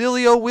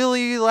silly o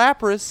willy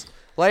Lapras,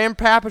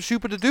 Lampapa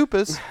Shupa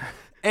Dupus,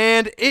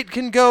 and it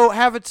can go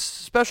have its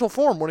special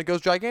form when it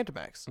goes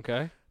Gigantamax.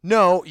 Okay.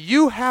 No,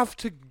 you have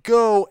to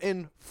go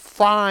and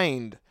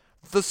find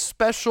the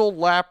special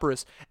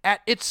Lapras at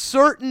its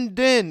certain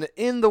den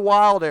in the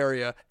wild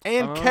area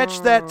and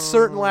catch that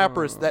certain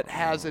Lapras that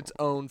has its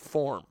own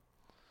form.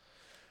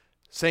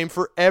 Same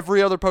for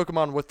every other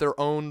Pokemon with their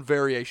own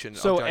variation.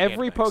 So of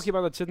every Gigantamax.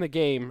 Pokemon that's in the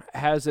game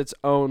has its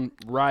own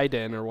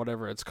Raiden or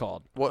whatever it's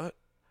called. What?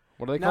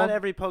 What are they Not called?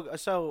 every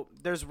So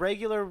there's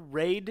regular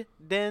raid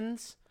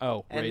dens,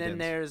 Oh, and then Raidens.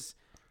 there's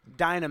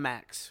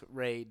Dynamax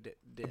raid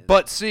dens.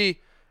 But see,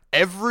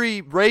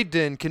 every raid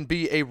den can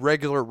be a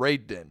regular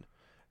raid den.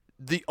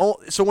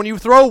 So when you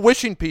throw a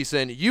wishing piece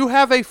in, you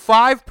have a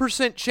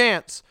 5%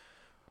 chance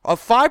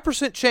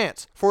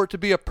for it to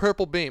be a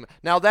purple beam.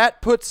 Now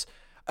that puts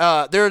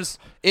There's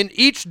in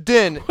each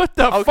den. What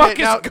the okay, fuck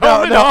now, is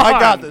going no, on? I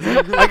got this.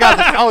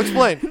 I'll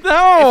explain.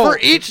 No. For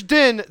each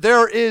den,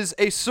 there is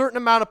a certain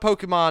amount of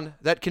Pokemon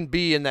that can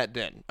be in that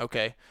den.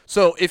 Okay.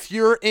 So if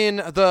you're in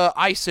the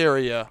ice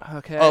area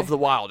Okay. of the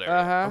wild area,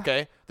 Uh-huh.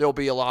 okay, there'll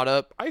be a lot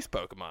of ice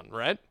Pokemon,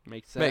 right?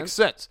 Makes Makes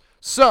sense.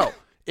 So,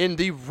 in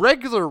the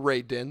regular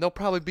raid den, there'll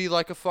probably be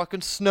like a fucking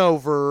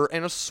Snover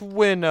and a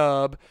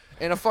Swinub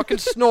and a fucking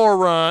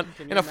Snorunt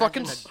and a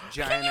fucking.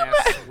 giant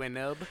ass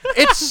Swinub.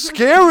 It's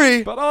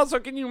scary. But also,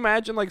 can you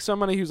imagine like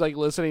somebody who's like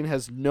listening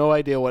has no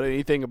idea what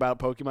anything about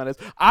Pokemon is?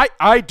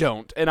 I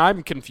don't, and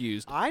I'm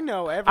confused. I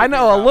know everything. I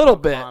know a about little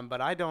Pokemon,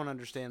 but I don't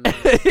understand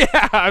that.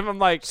 Yeah, I'm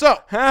like So,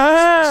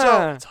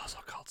 ah. It's also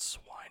called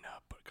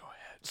Swinub, but go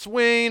ahead.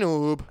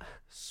 Swinub.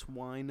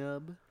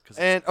 Swinub.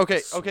 And okay.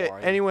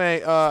 Swine.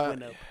 Anyway,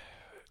 Swinub.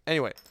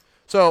 anyway,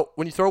 so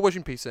when you throw a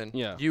wishing piece in,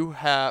 Yeah. you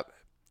have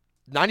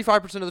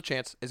 95% of the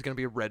chance is going to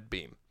be a red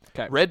beam.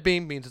 'Kay. Red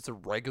beam means it's a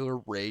regular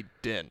raid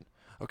den.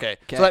 Okay.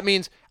 'Kay. So that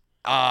means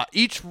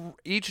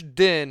each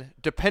den,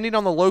 depending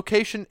on the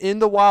location in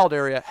the wild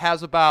area,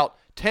 has about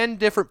 10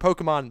 different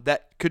Pokemon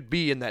that could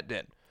be in that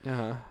den,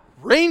 Uh-huh.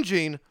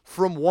 ranging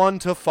from 1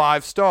 to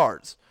 5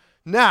 stars.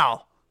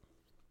 Now,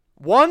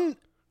 1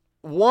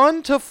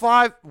 to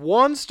 5,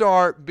 1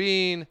 star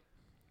being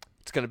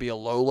it's going to be a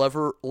low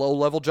level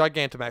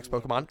Gigantamax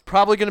Pokemon.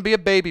 Probably going to be a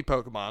baby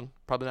Pokemon.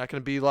 Probably not going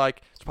to be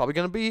like it's probably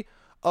going to be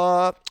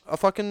a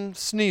fucking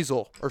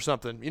Sneasel or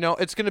something. You know,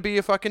 it's going to be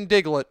a fucking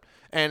Diglett,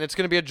 and it's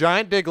going to be a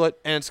giant Diglett,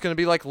 and it's going to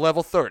be like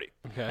level 30.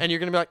 Okay. And you're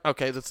going to be like,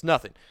 okay, that's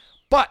nothing.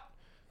 But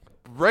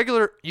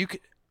regular, you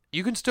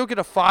can still get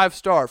a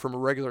 5-star from a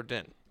regular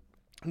den.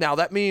 Now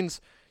that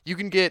means you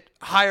can get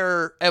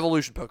higher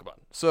evolution Pokemon.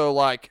 So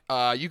like,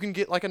 you can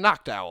get like a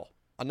Noctowl.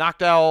 A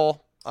Noctowl,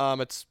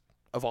 it's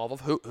evolve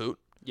of Hoot Hoot.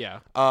 Yeah.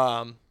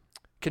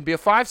 Can be a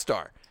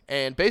 5-star.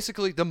 And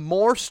basically, the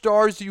more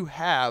stars you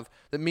have,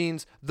 that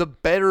means the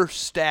better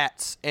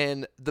stats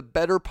and the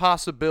better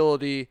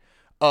possibility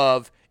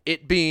of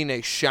it being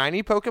a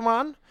shiny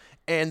Pokemon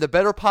and the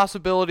better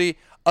possibility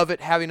of it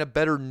having a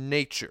better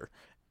nature.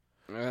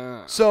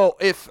 So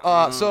if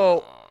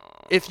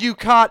you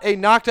caught a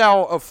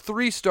Noctowl of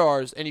 3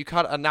 stars and you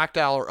caught a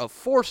Noctowl of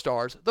 4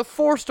 stars, the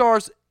 4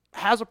 stars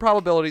has a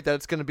probability that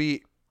it's going to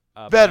be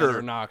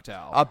better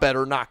Noctowl. a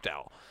better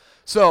Noctowl.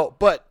 So,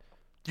 but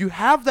you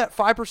have that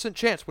 5%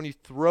 chance when you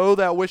throw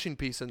that wishing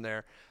piece in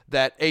there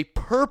that a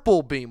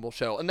purple beam will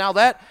show. And now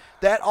that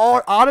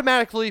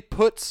automatically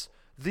puts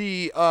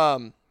the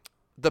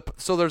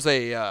so there's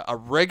a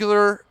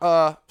regular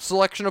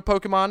selection of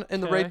Pokemon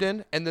in the Okay. raid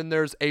den, and then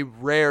there's a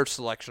rare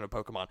selection of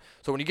Pokemon.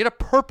 So when you get a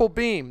purple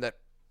beam that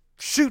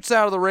shoots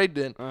out of the raid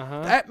den,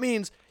 Uh-huh. that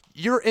means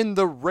you're in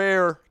the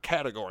rare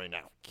category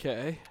now.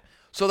 Okay.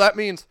 So that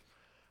means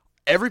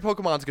every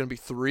Pokemon's going to be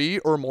 3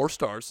 or more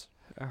stars.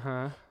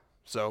 Uh-huh.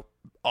 So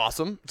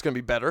awesome. It's going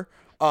to be better.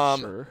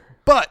 Sure.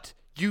 But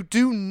you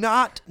do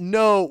not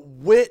know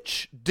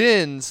which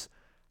dens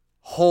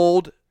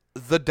hold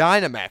the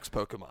Dynamax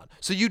Pokemon.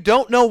 So you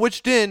don't know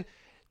which den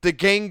the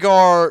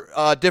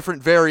Gengar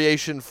different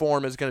variation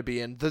form is going to be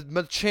in. The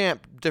Machamp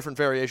different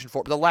variation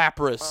form. The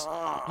Lapras.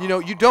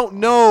 You don't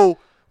know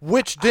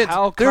which dens.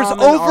 How There's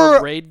common are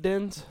over raid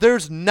dens?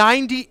 there's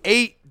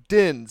 98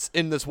 dens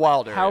in this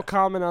wild area. How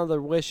common are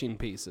the wishing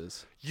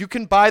pieces? You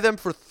can buy them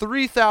for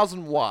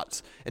 3,000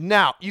 watts. And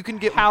now you can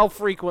get How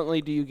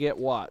frequently do you get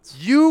watts?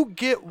 you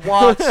get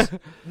watts.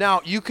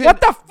 Now you can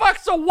What the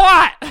fuck's a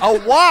watt? a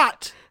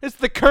watt. It's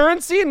the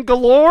currency in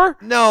galore?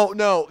 No.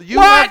 You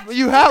What?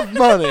 have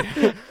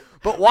money.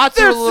 But watts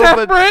are They're a little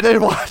separate?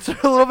 bit watts are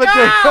a little bit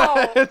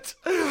No!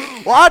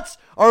 different. Watts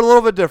are a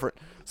little bit different.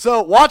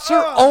 So watts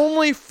are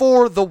only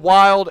for the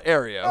wild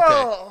area,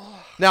 okay?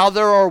 Now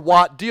there are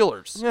watt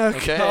dealers.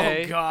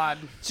 Okay. Oh God.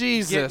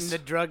 Jesus. Getting the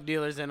drug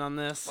dealers in on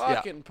this.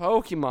 Fucking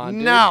Pokemon,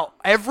 dude. Now,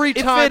 every if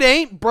time it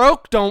ain't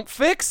broke, don't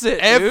fix it.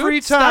 Every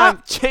dude.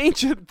 time- Stop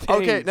changing things.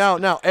 Okay,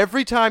 now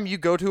every time you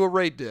go to a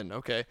raid den,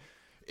 okay,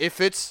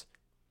 if it's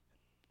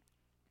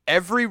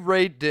every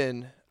raid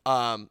den,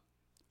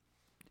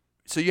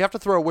 so you have to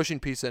throw a wishing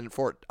piece in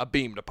for a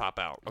beam to pop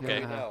out,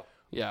 okay? Uh-huh.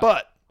 Yeah.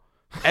 But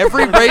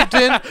every raid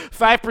den,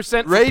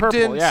 5% for raid purple,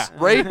 dens, yeah.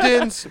 raid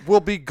dens will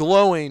be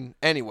glowing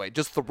anyway.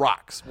 Just the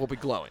rocks will be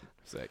glowing.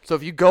 Sick. So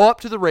if you go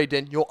up to the raid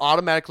den, you'll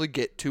automatically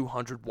get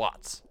 200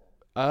 watts.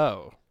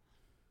 Oh.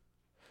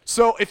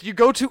 So if you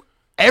go to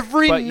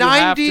every But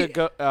 90, you have to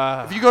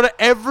go, if you go to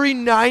every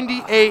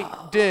 98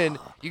 den,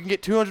 you can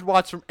get 200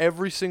 watts from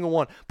every single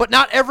one. But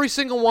not every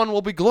single one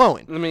will be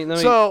glowing. let me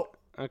So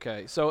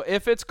okay, so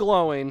if it's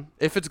glowing,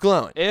 if it's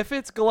glowing,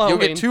 you'll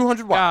get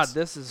 200 watts. God,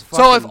 this is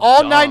so if fucking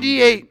all dumb,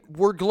 98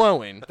 were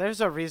glowing,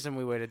 There's a reason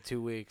we waited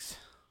 2 weeks.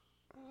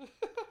 dude.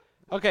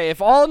 Okay, if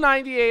all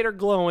 98 are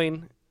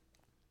glowing,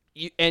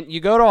 you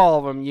go to all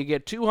of them, you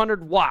get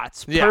 200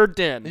 watts Yeah. per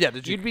den. Yeah,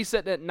 did you- You'd be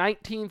sitting at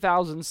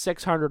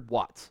 19,600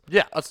 watts.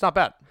 yeah, that's not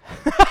bad.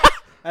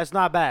 That's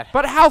not bad.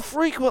 But how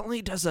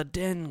frequently does a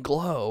den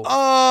glow?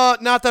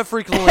 Not that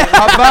frequently.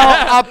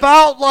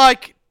 about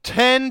like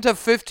 10 to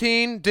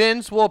 15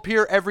 dens will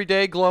appear every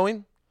day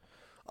glowing.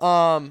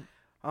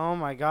 Oh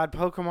my God!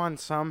 Pokemon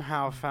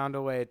somehow found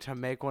a way to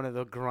make one of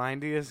the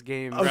grindiest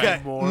games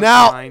Okay, more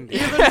now grindy.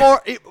 even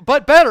more,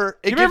 but better.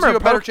 It gives remember you a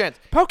better chance.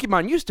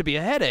 Pokemon used to be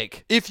a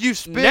headache. If you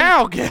spin,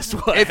 Now guess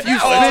what? if you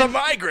Oh, it's a spin,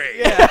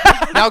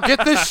 migraine. now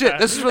get this shit.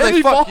 This is where It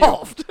they fuck you.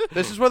 evolved.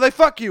 This is where they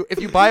fuck you.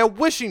 If you buy a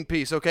wishing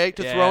piece, okay,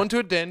 to Yeah. throw into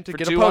a den to for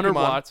get a 200 Pokemon.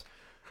 watts.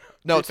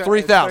 No, it's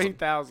 3,000.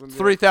 3,000.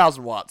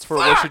 3,000 watts for a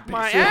wishing piece.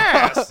 my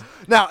ass.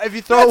 Now, if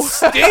you throw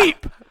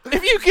Steep.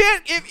 If you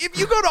can't, if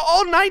you go to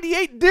all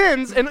 98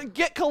 dens and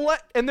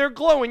and they're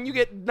glowing, you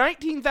get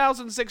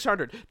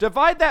 19,600.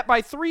 Divide that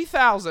by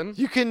 3,000.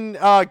 you can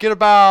get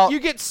about You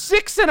get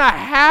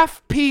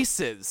 6.5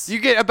 pieces. you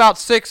get about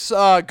 6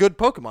 good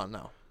Pokemon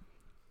now.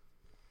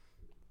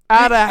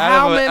 out of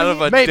how out many?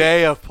 of a Maybe.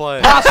 day of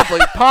play.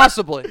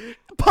 Possibly.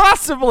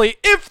 Possibly,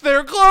 if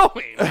they're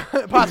glowing.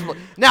 Possibly.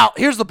 Now,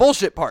 here's the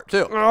bullshit part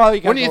too. Oh,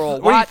 you got When the you little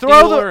when you Watt throw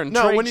dealer the and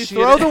no trade when you shit.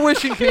 throw the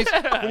wishing piece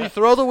when you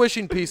throw the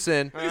wishing piece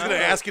in. He's gonna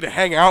ask you to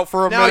hang out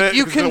for a Now, minute.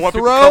 you 'cause can they want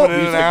people throw- coming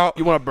in and out.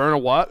 You want to burn a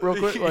watt real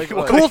quick? Like,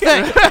 what? Cool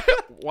thing,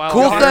 Wow.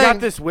 cool What thing. about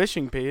this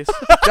wishing piece?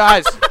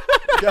 guys.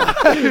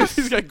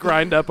 He's got to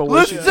grind up a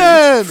wishing.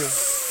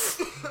 Listen.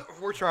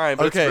 We're trying,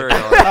 but Okay. it's very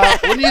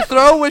hard. When you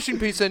throw a wishing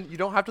piece in, you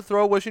don't have to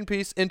throw a wishing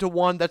piece into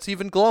one that's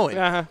even glowing.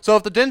 Uh-huh. So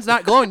if the den's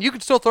not glowing, you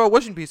can still throw a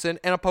wishing piece in,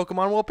 and a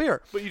Pokemon will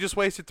appear. But you just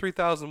wasted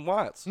 3,000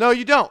 watts. No,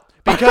 you don't,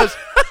 because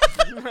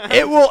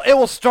it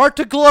will start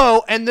to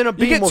glow, and then a You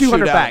beam get will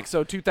 200 shoot out. back,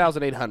 so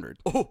 2,800.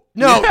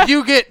 No,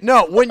 you get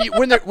when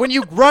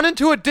you run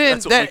into a den.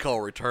 That's what we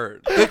call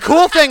return. The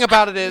cool thing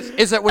about it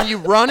is that when you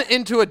run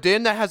into a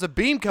den that has a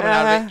beam coming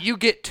out of it, you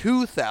get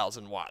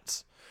 2,000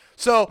 watts.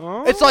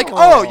 So it's like,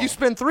 you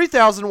spend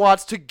 3,000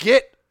 watts to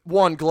get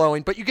one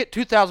glowing, but you get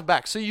 2,000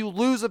 back. So you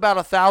lose about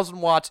 1,000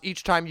 watts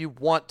each time you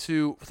want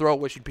to throw a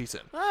wishing piece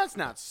in. That's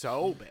not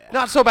so bad.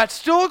 Not so bad.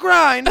 Still a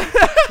grind,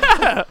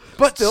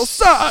 but still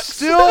sucks.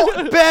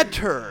 Still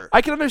better.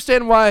 I can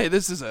understand why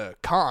this is a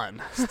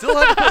con. Still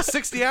have to put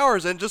 60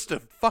 hours in just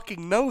to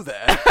fucking know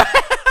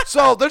that.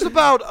 So there's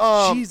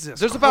about Jesus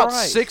there's about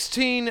Christ.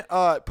 16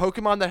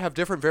 Pokemon that have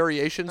different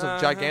variations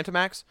of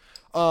Gigantamax.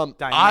 Dynamax.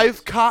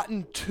 I've caught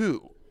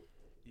 2.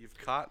 You've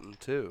cotton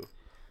too.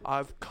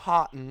 I've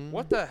caught.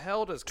 What the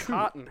hell does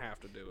cotton have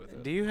to do with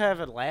it? Do you have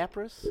a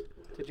Lapras?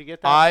 Did you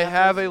get that? I Lapras?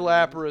 have a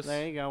Lapras.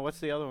 There you go. What's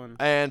the other one?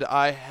 And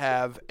I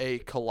have a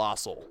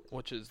Colossal,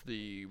 which is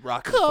the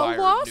Rock and Fire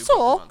new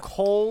Pokemon.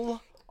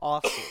 Cole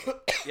Awesome.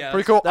 Yeah,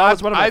 Pretty cool. That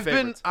was one of my I've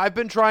favorites. I've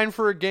been trying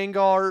for a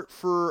Gengar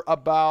for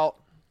about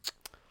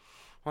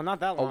Well, not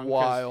that long. 'cause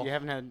while. You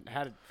haven't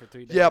had it for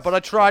 3 days. yeah, but I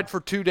tried for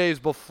 2 days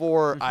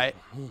before I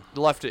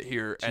left it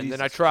here, and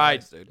then I Jesus tried.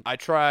 Christ, dude. I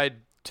tried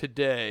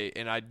today,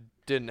 and I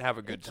didn't have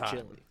a good time.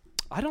 chilly.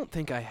 I don't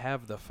think I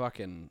have the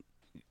fucking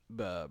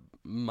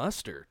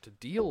muster to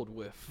deal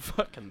with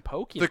fucking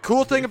Pokemon. The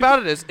cool thing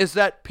about it is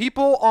that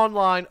people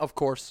online, of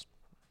course,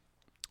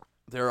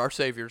 there are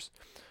saviors.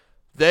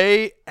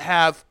 They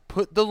have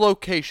put the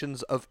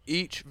locations of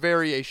each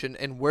variation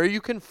and where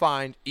you can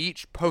find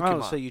each Pokemon.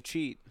 Oh, so you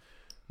cheat.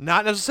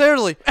 Not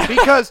necessarily,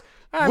 because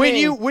when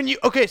mean- you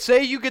okay,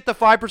 say you get the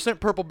 5%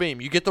 purple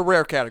beam, you get the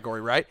rare category,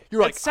 right?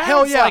 You're like, it sounds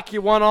hell yeah. like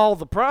you won all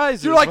the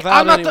prizes You're like,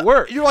 without I'm at any the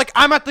work. You're like,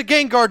 I'm at the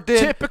Gengar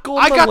den. Typical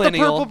I got the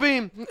millennial. purple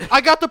beam.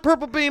 I got the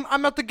purple beam.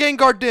 I'm at the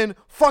Gengar den.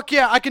 Fuck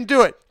yeah, I can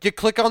do it. You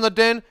click on the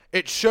den,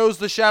 it shows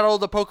the shadow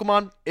of the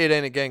Pokemon. It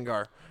ain't a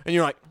Gengar, and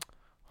you're like,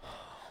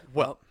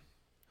 well,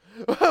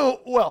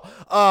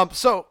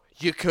 so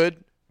you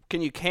could.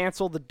 Can you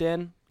cancel the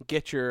den?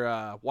 Get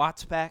your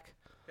watts back?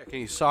 Can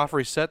you soft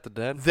reset the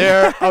den?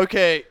 There,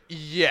 okay,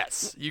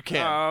 yes, you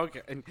can. Oh,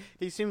 okay. And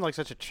he seemed like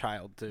such a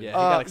child too. Yeah, he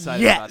got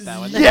excited yes, about that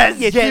one. yes,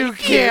 you can. You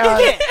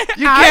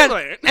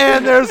can.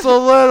 And there's a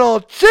little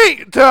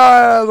cheat to it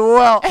as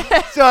well.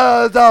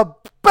 So the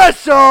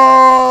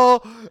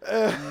special.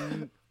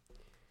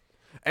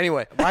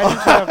 Anyway,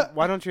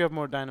 Why don't you have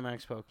more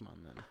Dynamax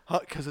Pokemon then?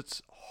 because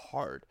it's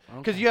hard.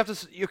 Because you have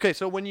to. Okay,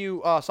 so when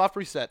you soft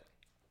reset,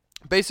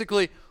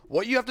 basically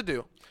what you have to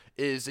do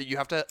is that you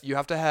have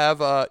to have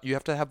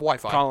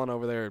Wi-Fi. Colin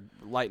over there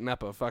lighting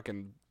up a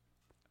fucking,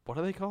 what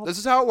are they called? This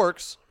is how it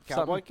works.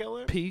 Cowboy Something-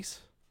 Killer? Piece.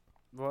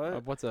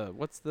 What?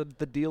 What's the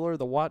dealer,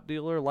 the watt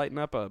dealer lighting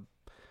up a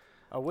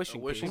A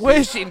wishing piece.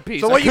 wishing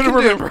piece? So I what you couldn't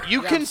can remember. do,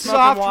 you Yeah, can I'm smoking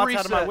soft watts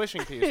out of my reset.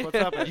 wishing piece. What's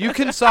up? You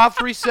can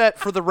soft reset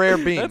for the rare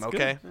beam, That's good.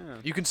 okay? Yeah.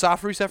 You can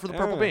soft reset for the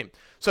purple Yeah. beam.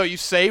 So you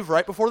save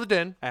right before the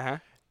den. Uh-huh.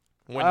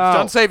 When it's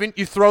done Oh. saving,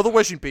 you throw the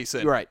wishing piece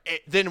in. You're right.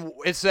 Then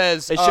it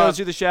says It shows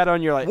you the shadow,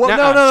 and you're like, Well,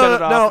 "Nuh-uh, shut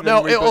it off," and then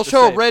no. reboot It'll the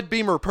show a save. red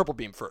beam or a purple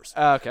beam first.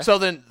 Okay. So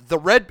then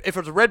if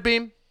it's a red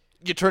beam,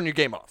 you turn your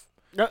game off.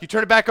 Yep. You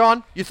turn it back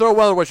on. You throw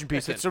another wishing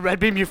piece in. It's a red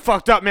beam. You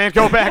fucked up, man.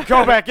 Go back.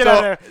 Go back. Get out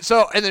of there.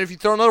 So and then if you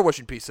throw another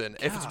wishing piece in,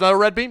 if it's another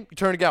red beam, you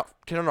turn it out,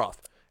 turn it off.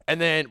 And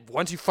then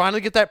once you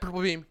finally get that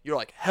purple beam, you're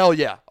like, hell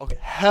yeah, okay,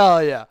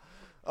 hell yeah.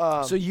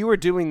 So you were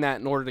doing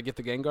that in order to get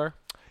the Gengar?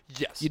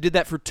 Yes. You did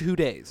that for 2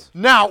 days.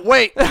 Now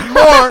wait,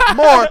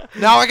 more.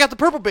 Now I got the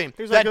purple beam.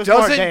 He's That like, "There's more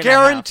day doesn't and a half."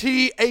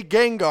 guarantee a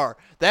Gengar.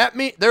 That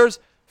means there's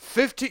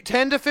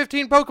 10 to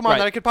 15 Pokemon Right.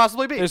 that I could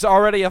possibly beat. There's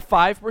already a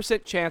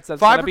 5% chance that's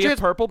going to be a 5%?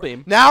 purple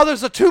beam. Now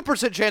there's a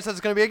 2% chance that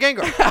it's going to be a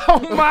Gengar. Oh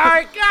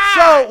my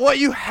god! So what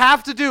you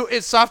have to do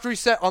is soft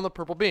reset on the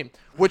purple beam,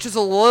 which is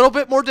a little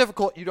bit more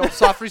difficult. You don't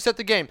soft reset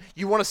the game.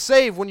 You want to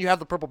save when you have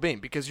the purple beam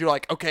because you're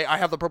like, okay, I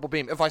have the purple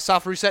beam. If I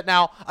soft reset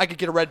now, I could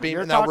get a red beam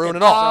You're and that'll ruin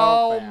talking it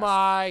all. so Oh fast.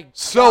 my.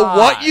 So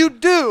what you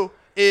do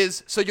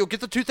is, so you'll get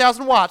the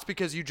 2,000 watts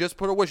because you just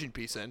put a wishing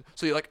piece in.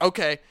 So you're like,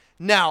 okay,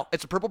 now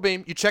it's a purple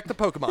beam. You check the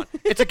Pokemon.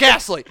 It's a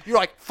Ghastly. You're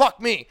like,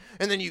 fuck me.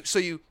 And then you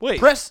Wait,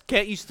 press.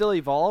 can't you still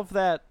evolve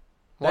that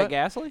What?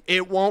 Ghastly?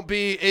 It won't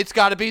be. It's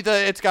got to be the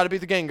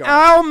Gengar.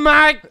 Oh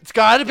my! It's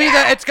got to be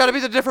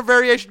the different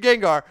variation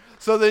Gengar.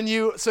 So then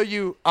you press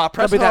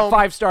That'll be that home.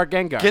 5-star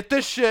Gengar. Get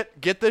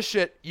this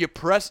shit. You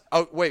press.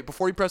 Oh wait,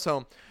 before you press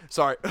home.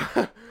 Sorry,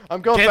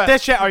 I'm going Get fast.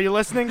 this shit. Are you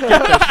listening?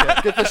 Get this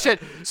shit. Get this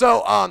shit.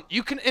 So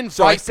you can invite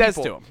So he says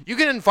people. to him. You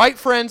can invite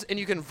friends and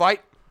you can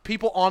invite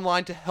people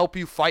online to help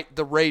you fight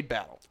the raid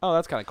battle. Oh,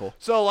 that's kind of cool.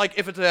 So like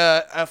if it's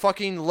a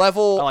fucking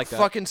level I like that.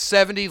 fucking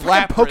 70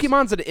 Fucking Lapras.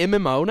 Pokemon's an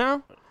MMO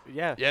now.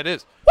 Yeah. Yeah, it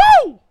is.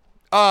 Woo!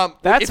 if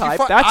That's you hype.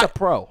 fi- That's I- a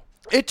pro.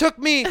 It took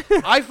me.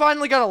 I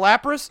finally got a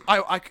Lapras.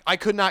 I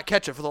could not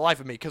catch it for the life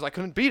of me because I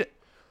couldn't beat it.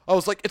 I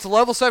was like, it's a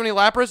level 70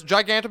 Lapras,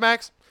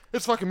 Gigantamax.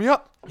 It's fucking me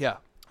up. Yeah.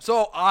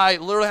 So I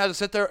literally had to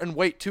sit there and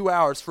wait 2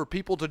 hours for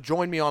people to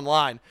join me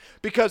online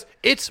because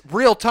it's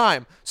real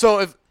time. So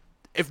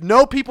if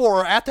no people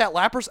are at that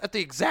Lapras at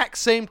the exact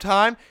same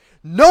time,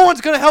 no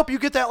one's gonna help you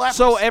get that Lapras.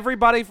 So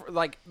everybody,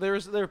 like, there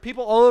are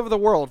people all over the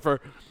world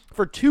for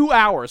 2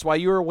 hours while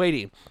you were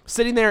waiting,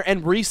 sitting there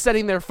and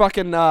resetting their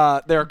fucking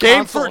their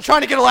game consoles. for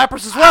trying to get a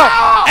Lapras as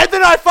well. And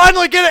then I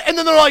finally get it, and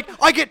then they're like,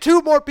 I get 2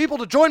 more people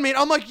to join me, and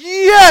I'm like,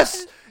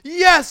 yes,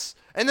 yes.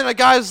 And then a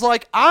guy's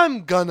like,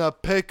 I'm gonna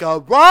pick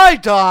a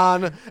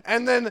Rhydon,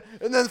 and then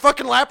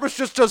fucking Lapras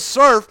just does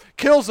surf,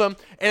 kills him,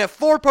 and if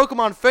 4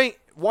 Pokemon faint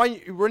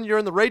when you're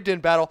in the raid den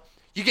battle,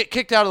 you get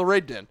kicked out of the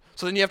raid den.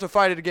 So then you have to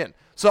fight it again.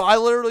 So I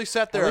literally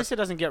sat At there. least it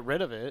doesn't get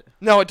rid of it.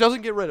 No, it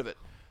doesn't get rid of it.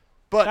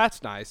 But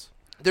That's nice.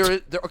 there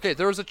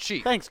was a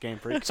cheat. Thanks, Game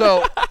Freak.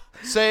 So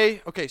so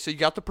you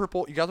got the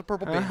purple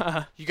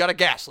beam. You got a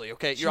Ghastly,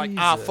 okay? You're like,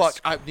 Jesus fuck,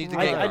 I need the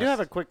Gengar. I do have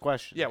a quick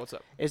question. Yeah, what's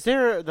up? Is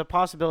there the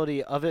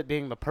possibility of it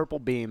being the purple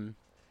beam,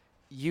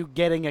 you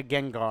getting a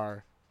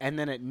Gengar, and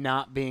then it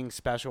not being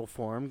special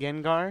form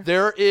Gengar?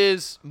 There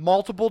is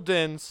multiple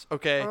dens,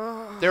 okay?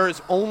 There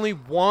is only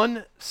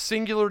one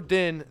singular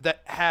den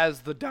that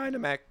has the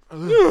Dynamax. the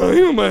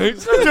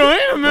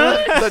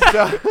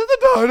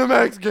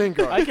Dynamax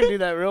Gengar. I can do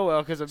that real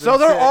well because So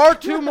there are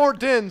 2 more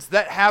dens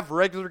that have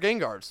regular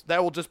Gengars.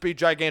 That will just be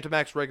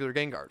Gigantamax regular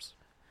Gengars.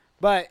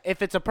 But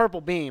if it's a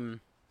purple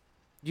beam,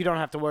 you don't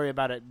have to worry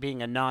about it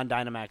being a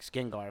non-Dynamax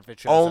Gengar if it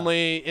shows up.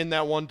 Only in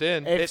that one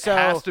den. If It so-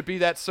 has to be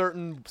that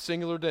certain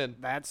singular den.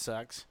 That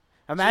sucks.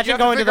 you Imagine have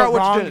to going to figure the out which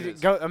wrong. den it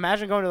is.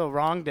 Imagine going to the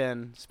wrong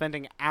den,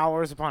 spending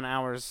hours upon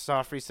hours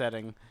soft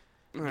resetting,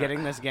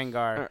 getting this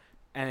Gengar,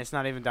 and it's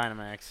not even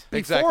Dynamax. Before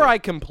Exactly. I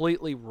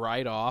completely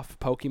write off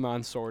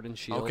Pokemon Sword and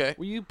Shield, Okay.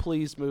 will you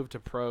please move to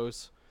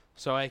pros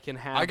so I can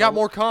have? I got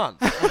more cons.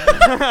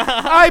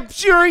 I'm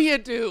sure you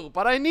do,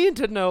 but I need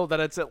to know that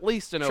it's at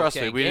least an Trust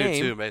okay me, we game.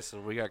 do too,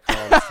 Mason. We got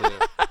cons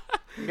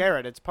too.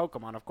 Garrett, it's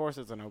Pokemon. Of course,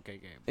 it's an okay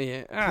game.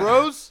 Yeah.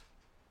 Bros,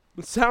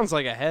 It sounds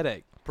like a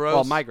headache. Bros.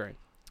 Well, migraine.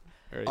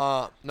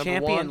 number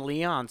Champion 1.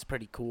 Leon's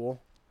pretty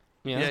cool.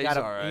 Yeah. Yeah, He's got, he's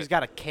alright. he's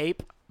got a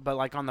cape, but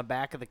like on the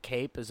back of the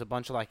cape is a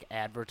bunch of like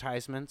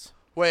advertisements.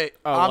 Wait,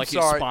 Oh, I'm like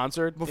sorry. he's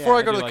sponsored. Before Yeah,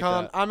 I go I to do the like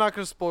con, that. I'm not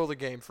going to spoil the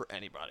game for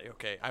anybody,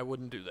 okay? I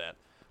wouldn't do that.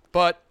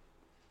 But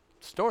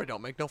story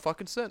don't make no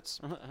fucking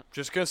sense.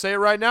 Just going to say it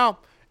right now.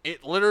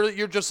 It literally,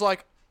 you're just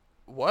like,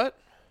 what?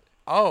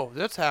 Oh,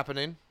 that's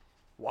happening.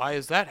 Why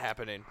is that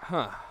happening?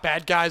 Huh.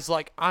 Bad guy's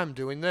like, I'm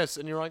doing this.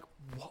 And you're like,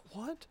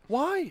 what?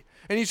 Why?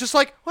 And he's just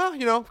like, well,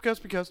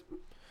 because.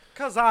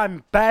 Cause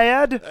I'm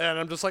bad. And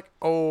I'm just like,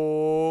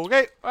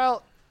 okay.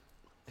 Well,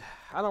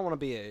 I don't want to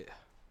be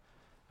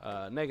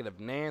a negative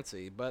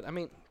Nancy, but I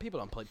mean, people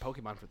don't play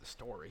Pokemon for the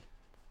story.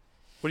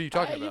 What are you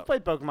talking You about?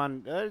 played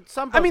Pokemon.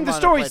 Some Pokemon I mean, the I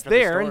story's played for the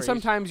there, and stories.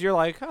 sometimes you're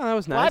like, oh, that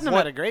was nice. Platinum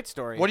had a great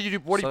story. What do you do?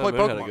 What do you Sun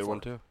play and Moon Pokemon had a good for? one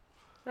too.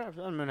 Yeah,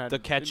 Sun and Moon had The a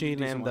catching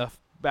decent and one. the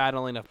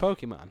battling of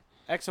Pokemon.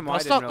 X and Y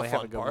That's didn't not really the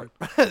have a fun good part.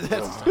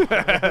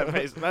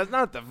 one. That's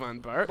not the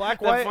fun part. Black,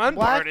 the White- fun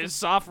Black- part is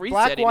soft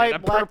Black, resetting White,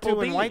 and a Black purple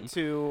 2, and beam. White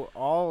 2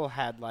 all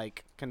had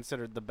like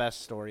considered the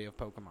best story of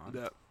Pokemon.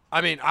 Yeah.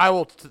 I mean, I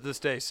will to this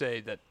day say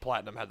that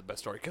Platinum had the best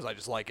story because I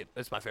just like it.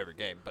 It's my favorite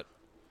game. But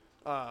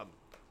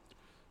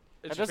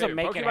It's That your doesn't favorite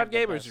make it Pokemon have the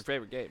game, or is best. your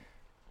favorite game?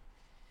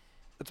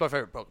 it's my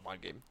favorite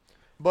Pokemon game.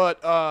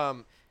 But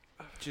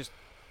Just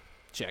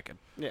checking.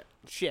 Yeah,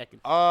 check it.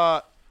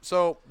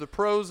 so the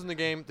pros in the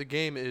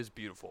game is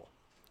beautiful.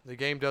 The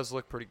game does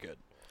look pretty good.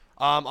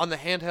 On the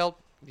handheld,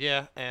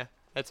 yeah,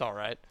 it's all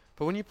right.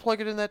 But when you plug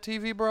it in that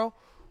TV, bro,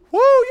 woo,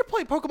 you're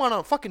playing Pokemon on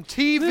a fucking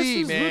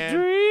TV, man.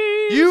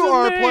 You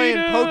are playing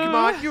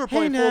Pokemon. You are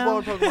playing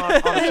full-blown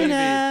Pokemon on a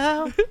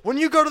TV. When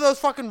you go to those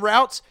fucking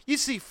routes, you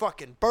see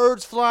fucking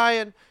birds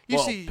flying. You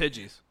Well, see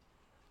Pidgeys.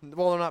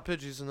 Well, they're not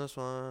Pidgeys in this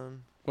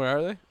one. Where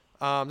are they?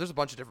 There's a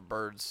bunch of different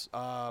birds.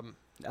 A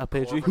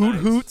Pidgey. Hoot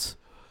hoots.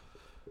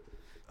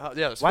 Yeah.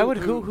 there's Why would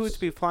hoot hoots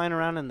be flying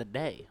around in the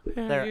day?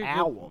 They're you go.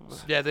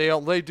 owls. Yeah,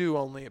 they do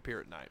only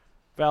appear at night.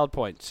 Valid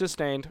point.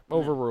 Sustained.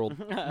 Overruled.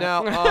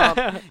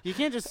 Now, You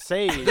can't just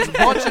say. there's a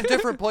bunch of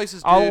different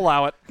places. Dude. I'll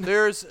allow it.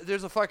 There's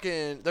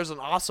an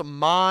awesome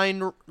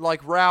mine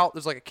like route.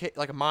 There's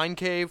like a mine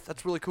cave.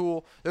 That's really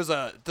cool. There's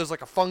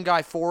like a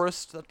fungi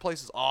forest. That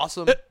place is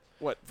awesome.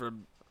 What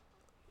from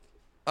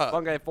Uh,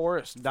 Fungi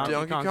Forest? Donkey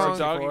Donkey Kong Kong. Country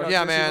Donkey Forest. Kong. Yeah,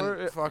 Country man.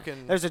 Forest.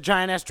 Fucking. There's a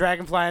giant ass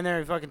dragonfly in there.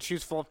 He fucking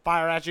shoots full of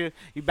fire at you.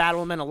 You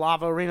battle him in a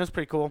lava arena. It's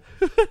pretty cool.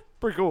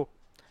 Pretty cool.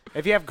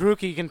 If you have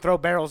Grookey, you can throw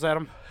barrels at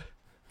him.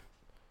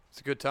 It's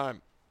a good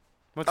time.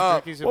 What's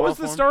Grookey's What was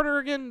the evolved form? starter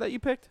again that you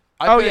picked?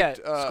 I yeah,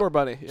 picked, Score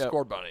Bunny. Yep.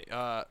 Score Bunny.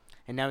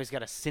 And now he's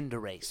got a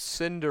Cinderace.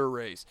 Cinder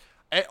Race.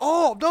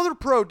 Another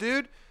pro,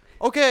 dude.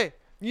 Okay,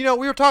 we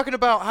were talking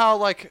about how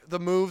like the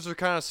moves are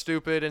kind of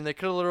stupid, and they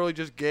could have literally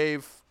just they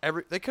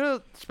could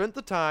have spent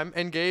the time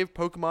and gave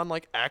Pokemon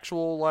like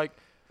actual like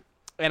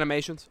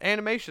Animations.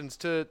 animations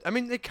to. I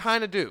mean, they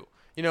kind of do.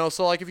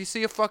 So like if you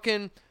see a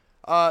fucking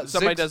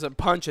Somebody Ziggs- does a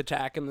punch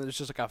attack, and there's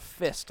just like a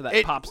fist that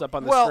it pops up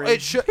on the well,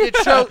 screen. it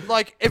shows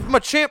like if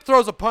Machamp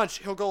throws a punch,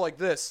 he'll go like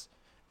this,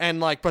 and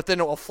like but then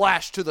it will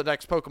flash to the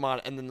next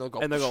Pokemon, and then they'll go.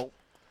 and they go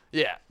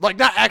Yeah, like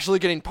not actually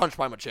getting punched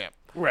by Machamp.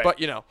 Right. But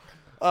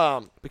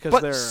because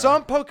but they're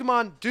some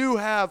Pokemon do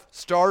have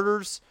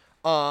starters,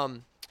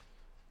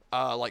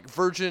 like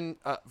Virgin.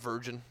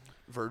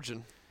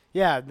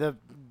 Yeah, the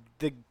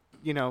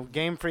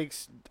Game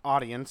Freak's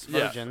audience,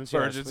 Yeah, virgins.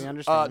 virgins. Yes, we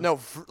understand. No,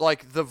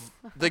 like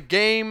the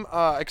game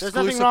nothing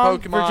exclusive wrong.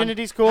 Pokemon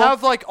Virginity's cool.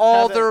 have like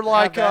all Have it- their have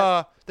like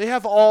that. they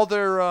have all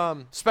their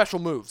special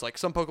moves. Like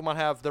some Pokemon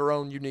have their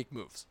own unique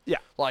moves. Yeah.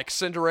 Like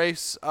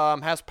Cinderace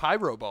has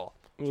Pyro Ball.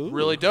 Ooh.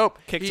 Really dope.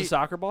 kicks He- a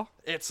soccer ball.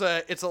 It's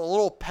a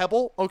little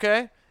pebble,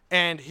 okay?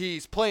 And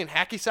he's playing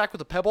hacky sack with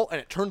the pebble, and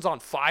it turns on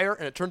fire,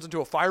 and it turns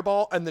into a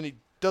fireball, and then he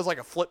does like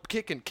a flip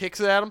kick and kicks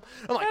it at him.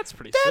 I'm like, That's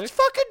pretty that's sick.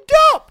 fucking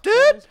dope, dude.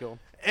 That's cool.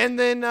 And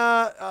then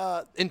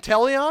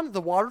Inteleon,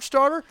 the water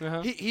starter,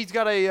 Uh-huh. he's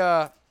got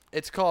a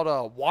it's called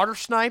a water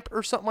snipe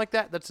or something like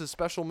that. That's his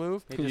special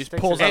move. He He just just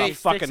sticks pulls his- out a he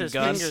sticks fucking his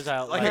gun. fingers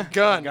out Like a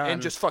gun,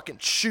 and just fucking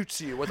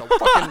shoots you with a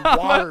fucking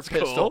water That's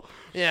pistol. cool.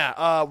 Yeah,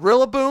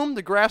 Rillaboom,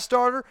 the grass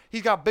starter,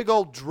 he's got a big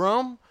old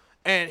drum,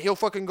 and he'll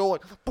fucking go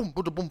like boom,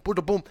 boom, boom,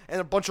 boom, boom,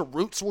 and a bunch of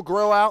roots will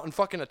grow out and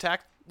fucking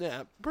attack.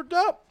 Yeah, pretty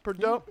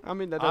dope. I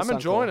mean, that I'm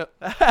enjoying it.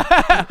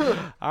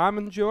 I'm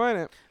enjoying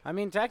it. I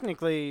mean,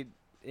 technically,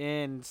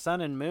 in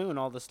Sun and Moon,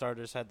 all the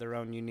starters had their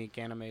own unique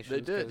animations.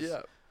 They did, 'cause,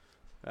 yeah.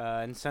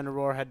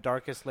 Incineroar had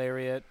Darkest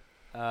Lariat.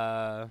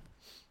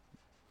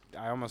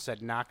 I almost said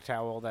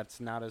Noctowl. That's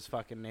not his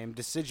fucking name.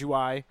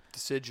 Decidueye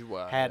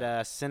Decidueye had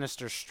a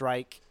Sinister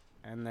Strike,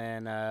 and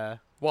then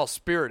well,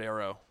 Spirit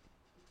Arrow.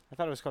 I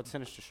thought it was called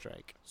Sinister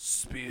Strike.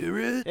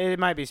 Spirit. It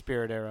might be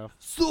Spirit Arrow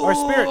or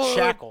Spirit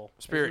Shackle.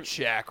 Spirit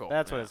Shackle.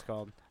 That's yeah. what it's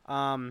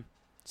called.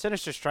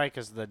 Sinister Strike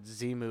is the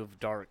Z move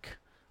Dark.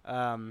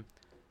 And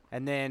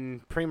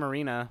then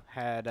Primarina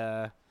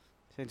had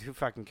who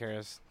fucking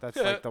cares? That's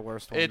like the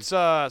worst one. It's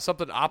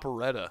something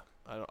operetta.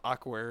 I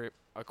don't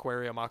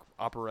aquarium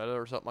operetta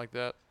or something like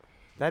that.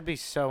 That'd be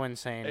so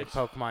insane if It's-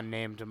 Pokemon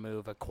named a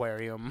move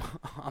Aquarium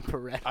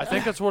Operetta. I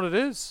think that's what it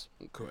is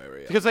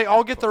Aquarium. because they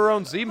all get their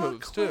own Z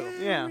moves too.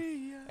 Yeah.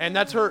 And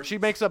that's her. She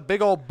makes a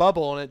big old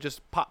bubble and it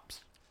just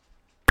pops.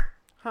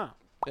 Huh.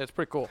 Yeah, it's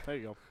pretty cool. There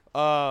you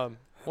What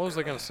was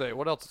I gonna say?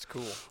 What else is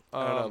cool?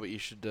 I don't know, but you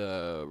should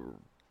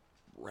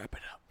wrap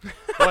it up.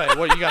 Wait,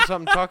 what? You got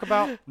something to talk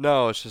about?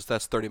 No, it's just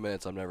that's 30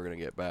 minutes I'm never gonna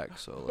get back.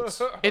 So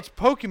let's. It's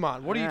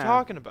Pokemon. What are you Yeah.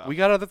 talking about? We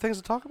got other things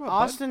to talk about.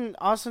 bud.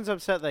 Austin's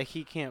upset that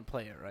he can't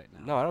play it right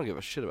now. No, I don't give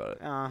a shit about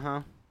it.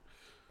 Uh-huh.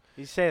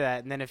 You say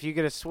that, and then if you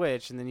get a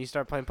Switch and then you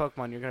start playing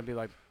Pokemon, you're going to be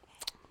like,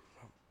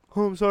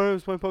 oh, I'm sorry, I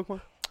was playing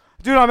Pokemon.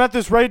 Dude, I'm at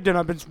this raid den.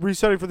 I've been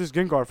resetting for this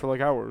Gengar for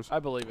like hours. I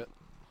believe it.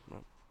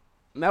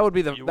 And that would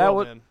be the You that will,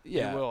 would man.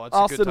 yeah. You will. It's a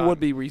good Austin time. would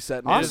be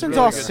resetting. It is Austin's really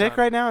all good sick time.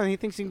 right now, and he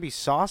thinks he can be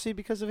saucy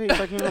because of it. He's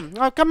like,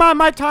 oh, come on,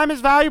 my time is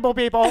valuable,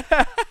 people.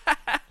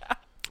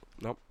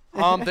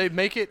 They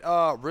make it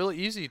really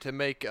easy to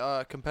make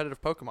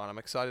competitive Pokemon. I'm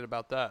excited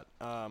about that.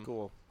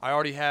 Cool. I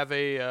already have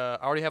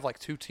like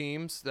 2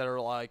 teams that are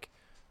like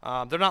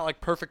they're not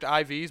like perfect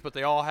IVs, but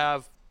they all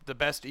have the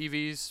best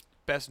EVs,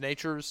 best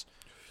natures.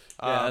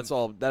 Yeah, that's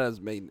all. That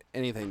doesn't mean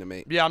anything to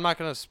me. Yeah, I'm not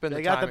gonna spend They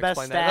the got time the best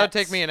explaining that. That'd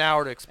take stats. me an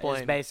hour to Is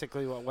explain.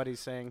 basically what he's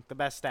saying. The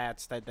best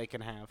stats that they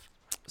can have.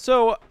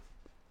 So,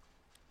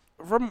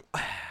 from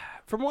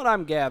what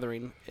I'm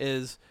gathering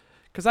is,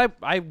 because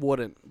I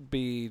wouldn't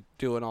be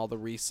doing all the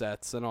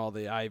resets and all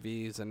the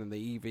IVs and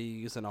the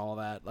EVs and all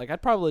that. Like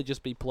I'd probably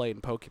just be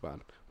playing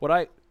Pokemon. Would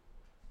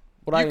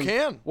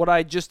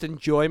I just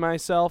enjoy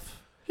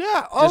myself?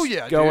 Yeah. Oh Just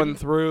yeah. going dude.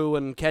 through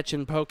and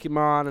catching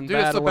Pokemon and Dude,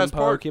 it's the battling best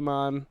part.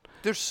 Pokemon.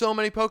 There's so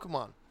many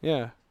Pokemon.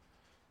 Yeah.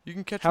 You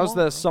can catch. How's them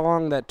all, the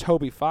song that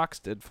Toby Fox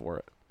did for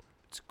it?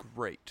 It's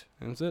great.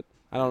 Is it?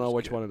 I don't know It's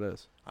which good. one it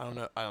is. I don't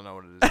know. I don't know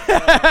what it is.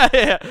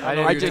 Yeah. I I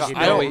didn't just know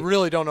I don't we-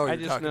 really don't know what I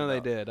you're just talking know they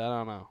about. did. I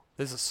don't know.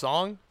 This is a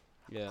song.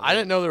 Yeah. I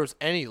didn't know there was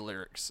any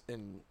lyrics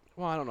in.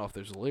 Well, I don't know if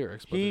there's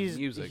lyrics, but there's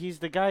music. He's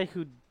the guy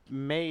who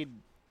made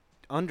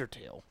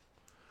Undertale.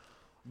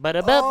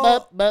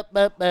 Oh,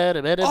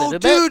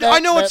 dude, I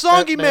know what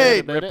song he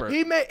made. Ripper.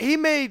 He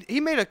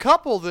made a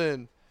couple.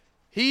 Then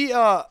he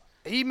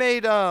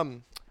made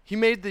the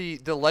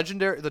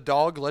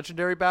dog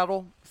legendary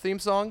battle theme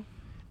song,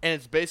 and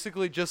it's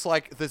basically just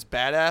like this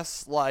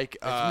badass like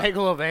It's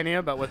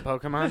Megalovania, but with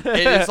Pokemon.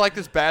 it's like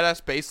this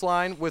badass bass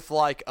line with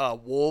like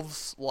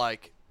wolves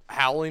like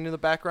howling in the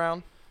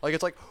background. Like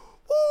it's like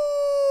woo.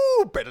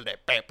 That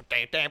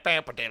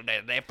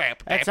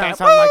sounds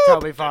something like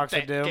Toby Fox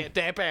would do. He's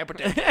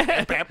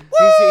the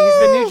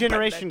new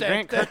generation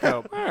Grant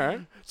Kirkhope. All right.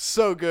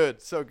 So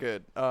good, so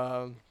good.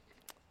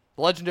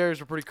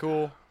 Legendaries are pretty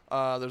cool.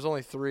 There's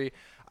only 3.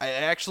 I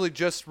actually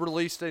just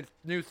released a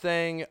new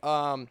thing.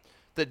 The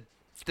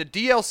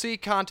DLC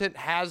content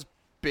has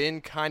been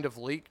kind of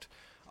leaked.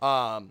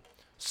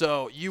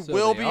 So you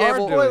will be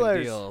able doing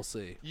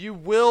DLC. you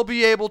will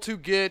be able to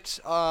get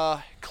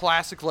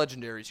classic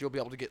legendaries. You'll be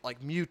able to get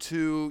like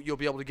Mewtwo. You'll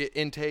be able to get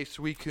Entei,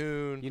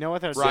 Suicune, You know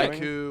what they're doing?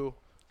 Raikou.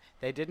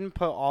 They didn't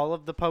put all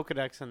of the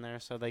Pokedex in there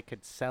so they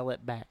could sell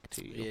it back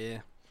to you. Yeah.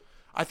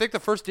 I think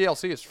the first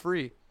DLC is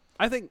free,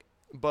 I think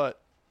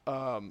but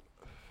all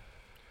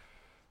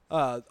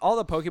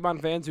the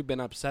Pokemon fans who've been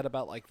upset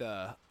about like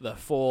the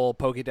full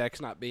Pokédex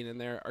not being in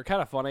there are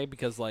kind of funny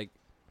because like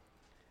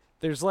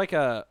there's like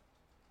a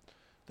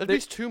that'd be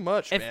too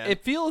much, man.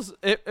 it feels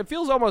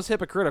almost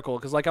hypocritical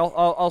because like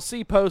I'll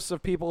see posts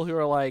of people who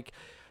are like,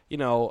 you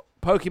know,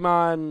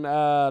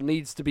 Pokemon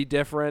needs to be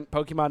different.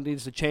 Pokemon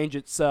needs to change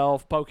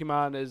itself.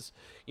 Pokemon is,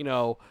 you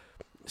know,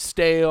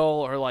 stale,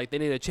 or like they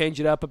need to change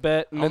it up a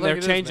bit, and I then don't they're think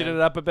it is, changing man.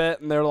 it up a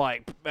bit, and they're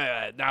like,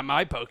 not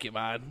my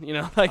Pokemon, you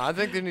know, like I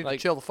think they need like-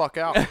 to chill the fuck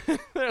out.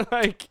 they're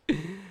like,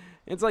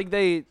 it's like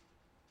they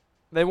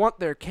want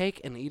their cake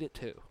and eat it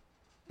too.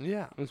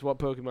 Yeah. Is what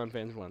Pokemon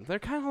fans want. They're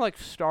kind of like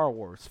Star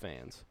Wars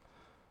fans.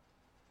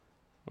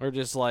 We're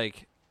just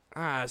like,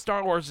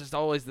 Star Wars is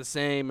always the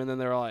same, and then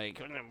they're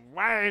like,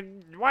 why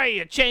are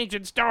you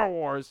changing Star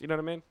Wars? You know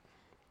what I mean?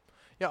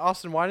 Yeah,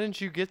 Austin, why didn't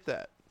you get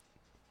that?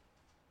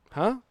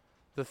 Huh?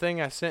 The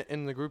thing I sent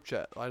in the group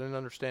chat. I didn't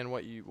understand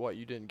what you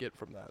didn't get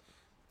from that.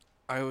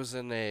 I was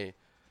in a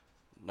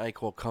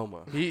NyQuil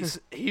coma. He's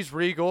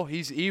regal,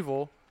 he's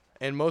evil,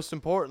 and most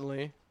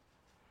importantly,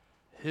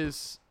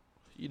 his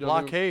You don't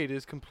even- blockade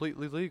is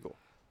completely legal.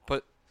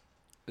 But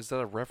is that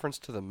a reference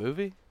to the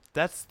movie?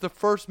 That's the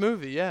first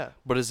movie, yeah.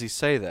 But does he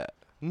say that?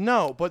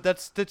 No, but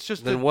that's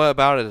just Then what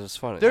about it is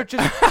funny? they're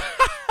just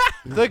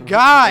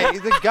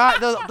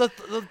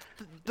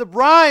the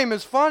rhyme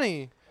is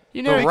funny.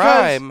 You the know,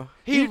 because rhyme.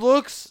 He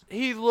looks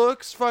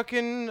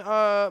fucking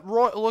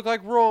look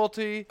like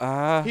royalty.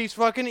 He's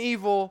fucking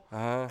evil,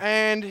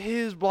 and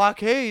his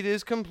blockade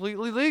is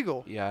completely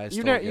legal. Yeah, I you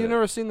still never get it.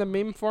 never seen the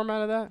meme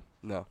format of that?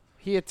 No.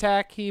 He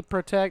attack, he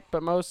protect,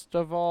 but most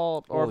of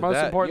all, or Well, most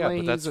that- importantly,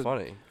 yeah, but that's he's a,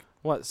 funny.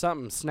 what,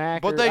 something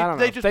snack, But or, they I don't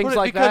know, just things put it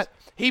like because that.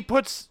 he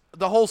puts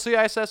the whole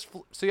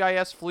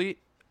CIS fleet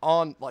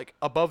on like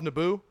above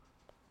Naboo.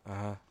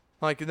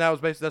 Like, and that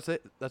was basically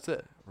that's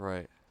it.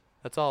 Right.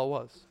 That's all it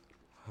was.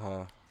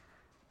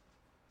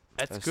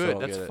 That's I good. still don't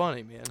That's get it.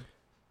 funny, man.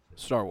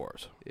 Star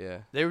Wars. Yeah.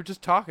 They were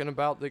just talking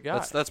about the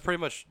guy. That's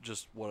pretty much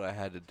just what I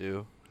had to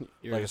do.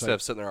 You're Like just instead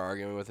of sitting there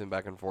arguing with him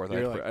back and forth,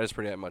 You're like- I just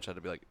pretty much had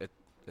to be like, it's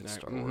Like,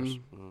 Star Wars.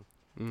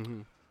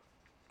 mm-hmm.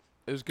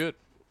 It was good.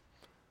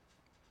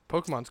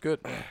 Pokemon's good.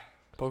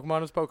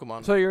 Pokemon is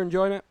Pokemon. So you're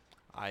enjoying it?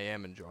 I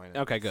am enjoying it.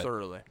 Okay, good.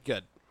 Thoroughly.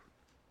 Good.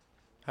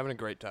 Having a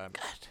great time.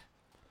 Good.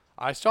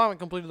 I still haven't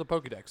completed the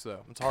Pokedex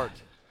though. It's hard.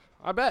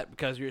 I bet,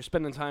 because you're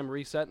spending time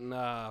resetting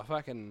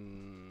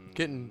fucking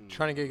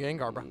Trying to get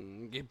Gengar, bro.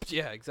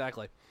 Yeah,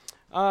 exactly.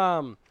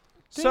 So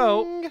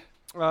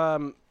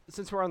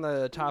since we're on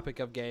the topic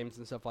of games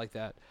and stuff like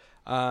that,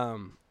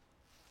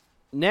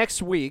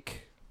 next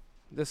week,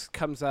 this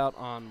comes out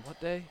on what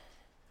day?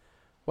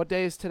 What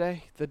day is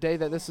today? The day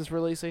that this is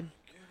releasing?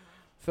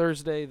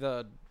 Thursday,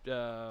 the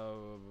 5th.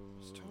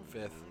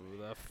 The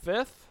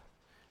 5th.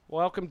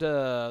 Welcome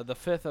to the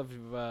 5th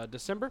of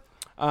December.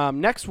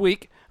 Next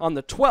week, on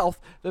the 12th,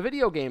 the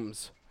Video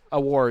Games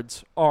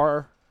Awards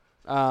are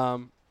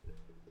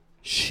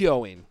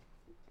showing.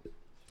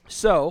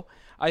 So,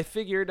 I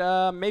figured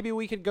maybe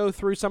we could go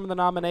through some of the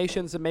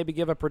nominations and maybe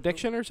give a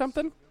prediction or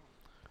something.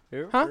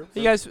 Huh?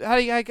 You guys, how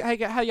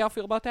y'all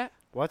feel about that?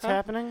 What's Huh?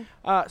 happening?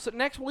 So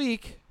next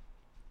week,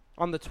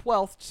 on the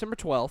 12th, December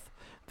 12th,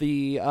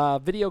 the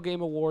Video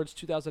Game Awards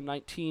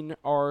 2019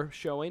 are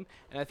showing,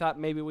 and I thought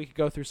maybe we could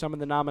go through some of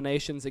the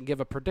nominations and give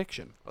a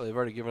prediction. Oh, they've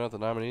already given out the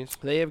nominees?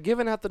 They have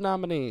given out the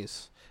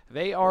nominees.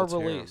 They are Let's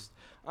hear 'em. released.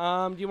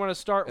 Do you want to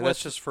start And with...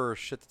 that's just for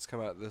shit that's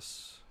come out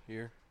this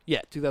year?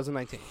 Yeah,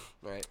 2019.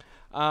 Right.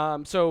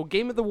 So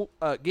Game of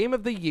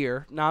the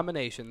Year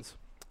nominations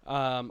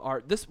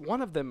are this.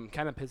 One of them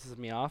kind of pisses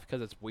me off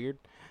because it's weird.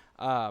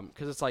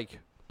 Because it's like,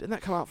 didn't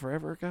that come out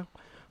forever ago?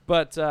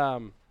 But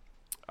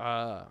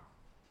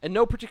in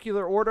no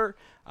particular order,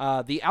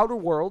 The Outer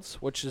Worlds,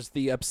 which is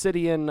the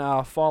Obsidian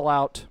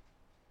Fallout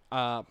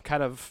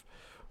kind of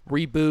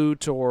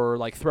reboot or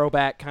like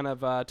throwback kind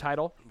of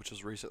title. Which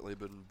has recently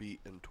been beat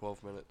in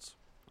 12 minutes.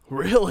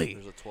 Really?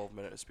 There's a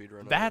 12-minute speedrun.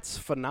 of it. That's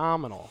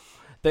phenomenal.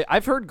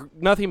 I've heard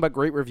nothing but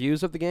great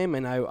reviews of the game,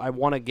 and I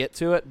want to get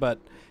to it. But,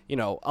 you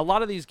know, a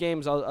lot of these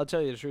games, I'll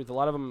tell you the truth, a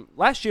lot of them,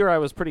 last year I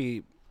was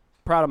pretty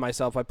proud of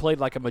myself. I played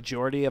like a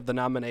majority of the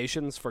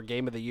nominations for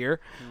Game of the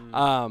Year.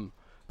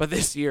 But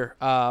this year,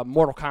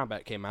 Mortal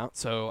Kombat came out,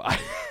 so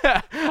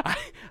I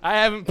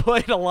haven't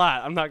played a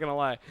lot. I'm not going to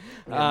lie.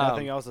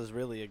 Nothing else has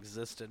really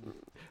existed.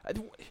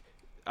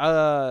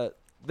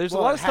 There's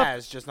Well, a lot it of stuff.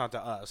 has, just not to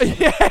us.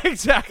 Yeah,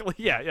 exactly.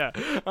 Yeah,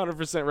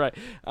 100%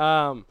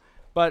 right.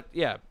 But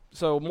yeah,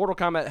 so Mortal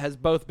Kombat has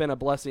both been a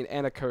blessing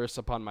and a curse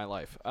upon my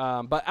life.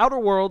 But Outer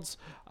Worlds,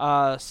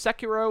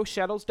 Sekiro: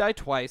 Shadows Die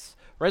Twice,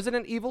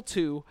 Resident Evil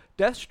 2,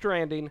 Death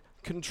Stranding,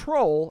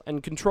 Control,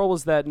 and Control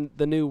is the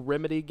new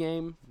Remedy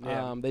game.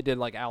 Yeah. They did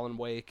like Alan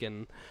Wake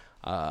and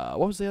what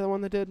was the other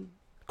one they did?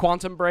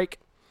 Quantum Break,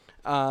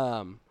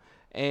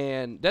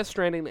 and Death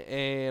Stranding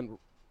and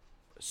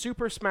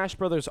Super Smash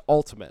Bros.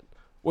 Ultimate,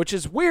 which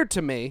is weird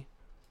to me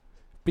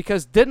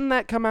because didn't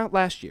that come out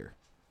last year?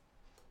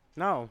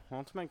 No,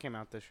 Ultimate came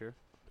out this year.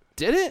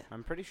 Did it?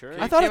 I'm pretty sure.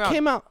 I thought it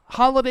came out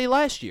holiday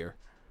last year,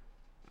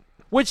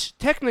 which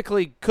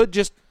technically could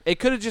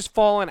have just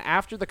fallen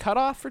after the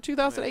cutoff for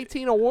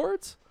 2018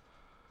 awards.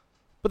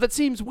 But that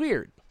seems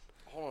weird.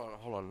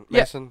 Hold on.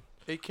 Yeah. Mason,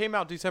 It came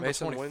out December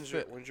Mason,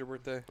 25th. when's your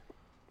birthday?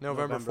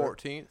 November November.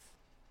 14th.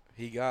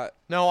 He got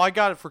No, I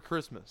got it for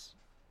Christmas.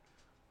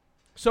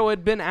 So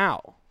it'd been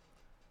out.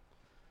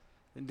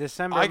 In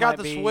December. I got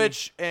might the be-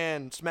 Switch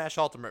and Smash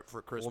Ultimate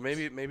for Christmas.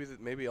 well,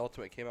 maybe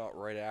Ultimate came out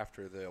right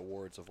after the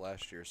awards of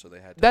last year, so they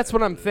had. To That's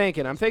what I'm edit it.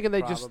 thinking. I'm thinking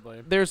they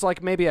Probably. there's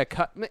like maybe a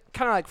cut,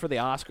 kind of like for the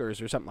Oscars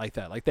or something like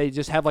that. Like they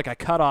just have like a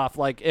cutoff,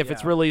 like if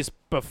it's Yeah. released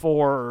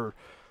before.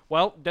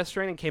 Well, Death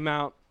Stranding came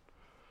out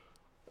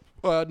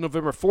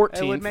November 14th.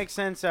 It would make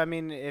sense. I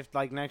mean, if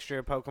like next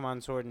year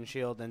Pokemon Sword and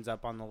Shield ends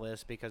up on the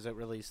list because it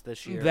released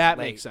this year. that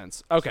late. makes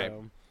sense. Okay,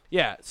 So,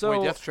 yeah. So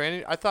Wait, Death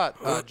Stranding? I thought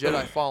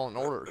Jedi Fallen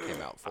Order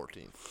came out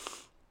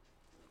 14th.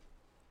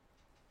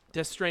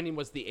 Death Stranding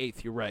was the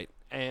 8th. You're right,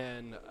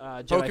 and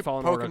Jedi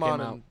Fallen Order Pokemon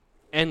came out.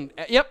 And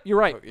yep, you're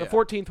right. The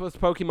 14th was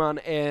Pokemon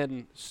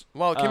and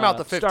Well, it came out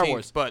the 15th, Star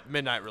Wars. but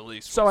midnight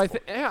release. So was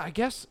I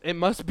guess it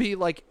must be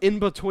like in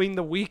between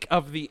the week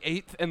of the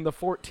 8th and the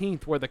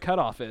 14th where the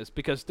cutoff is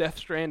because Death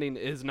Stranding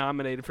is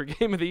nominated for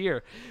Game of the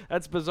Year.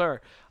 That's bizarre.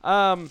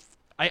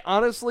 I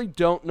honestly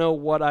don't know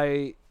what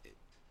I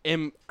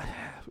am.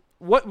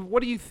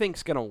 What do you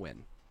think's gonna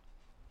win?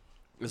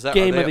 Is that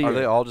Game are of they, the are year.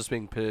 they all just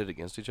being pitted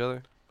against each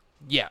other?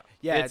 Yeah,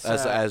 Yeah, it's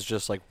it's, As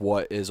just like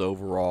what is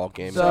overall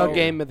game? the of the year?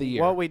 Game of the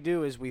Year. what we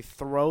do is we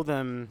throw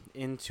them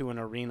into an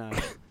arena,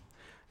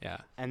 Yeah,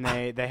 and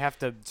they have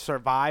to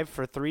survive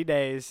for 3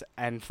 days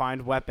and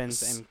find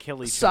weapons and kill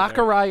each other.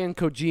 Sakurai and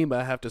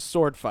Kojima have to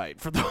sword fight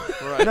for the.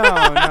 Right. No,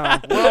 no.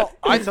 Well,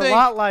 I It's a think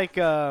lot like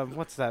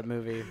what's that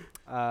movie?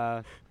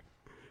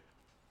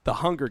 The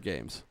Hunger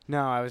Games.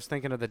 No, I was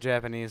thinking of the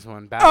Japanese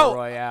one, Battle Oh!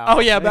 Royale. Oh,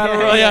 yeah, Battle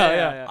Royale,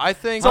 yeah. I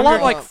think It's a lot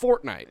Hunger- like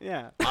Fortnite.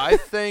 Yeah. I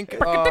think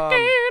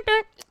I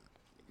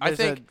There's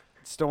think a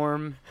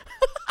storm.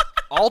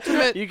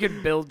 Ultimate You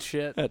can build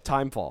shit.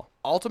 Timefall.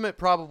 Ultimate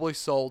probably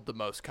sold the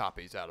most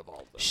copies out of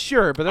all of them.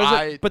 Sure, but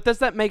I- but does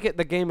that make it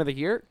the Game of the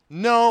Year?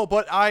 No,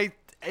 but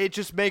it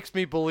just makes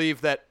me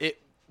believe that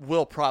it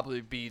will probably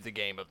be the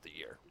game of the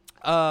year.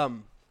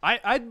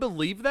 I'd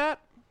believe that.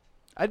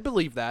 I'd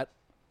believe that.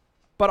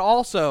 But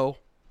also,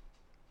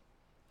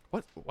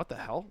 what the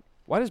hell?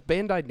 Why does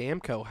Bandai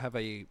Namco have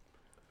a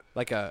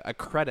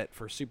credit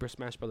for Super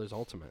Smash Bros.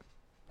 Ultimate?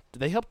 Did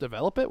they help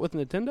develop it with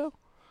Nintendo?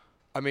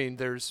 I mean,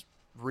 there's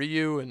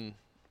Ryu and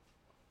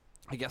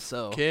I guess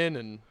so. Ken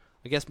and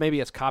I guess maybe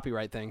it's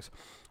copyright things.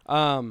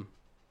 I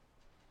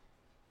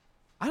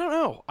don't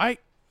know. I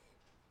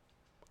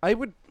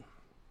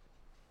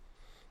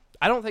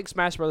don't think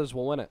Smash Bros.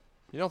 Will win it.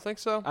 you don't think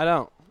so? I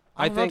don't.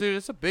 I don't know, think dude,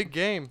 it's a big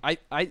game.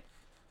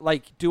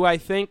 do I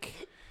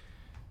think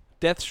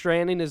Death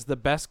Stranding is the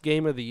best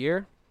game of the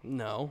year?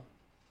 No.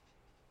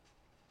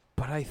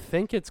 But I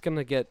think it's going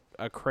to get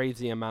a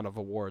crazy amount of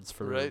awards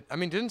for Right? I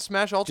mean, didn't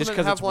Smash Ultimate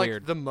 'cause have it's like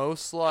weird. the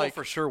most Will like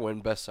for sure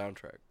win best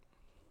soundtrack.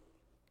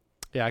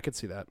 Yeah, I could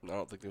see that. I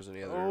don't think there's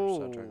any other Oh,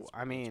 soundtracks.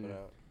 I mean, that's been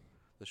out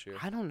this year.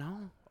 I don't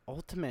know.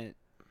 Ultimate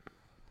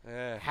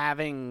Eh.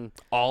 having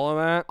All of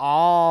that?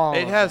 all.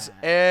 it of has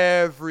that.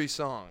 every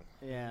song,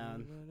 Yeah.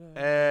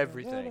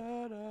 everything.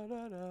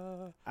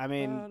 I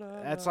mean,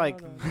 that's like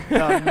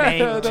the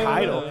main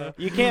title.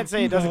 You can't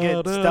say it doesn't get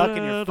stuck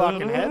in your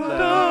fucking head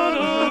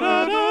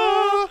though.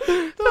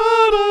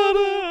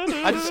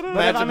 I just But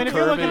imagine I mean, if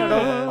you're looking at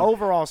Kirby.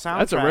 overall soundtrack,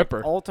 That's a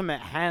ripper.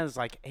 Ultimate has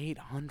like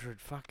 800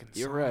 fucking songs.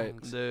 You're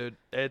right. Dude,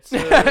 It's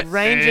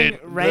ranging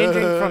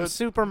from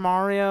Super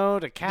Mario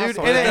to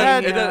Castle. and it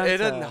had- Castlevania It to-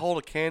 doesn't hold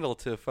a candle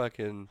to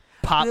fucking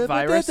Pop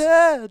virus.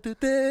 not to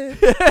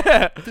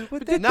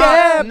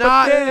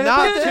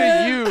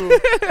you.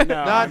 No,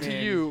 Not I to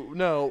mean, you.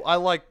 No, I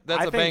like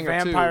that's I a think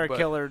banger Vampire too. but-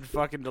 Killer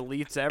fucking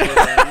deletes everything.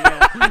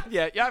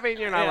 Yeah. Yeah, I mean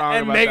you're not And, wrong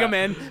and about Mega that.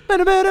 Man. They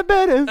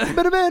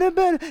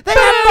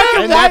have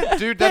fucking And that-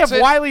 dude, they that's have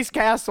it. Wily's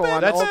Castle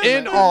on That's Ultimate.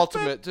 in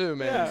Ultimate too,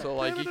 man. Yeah. So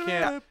like you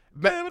can't.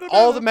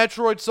 All the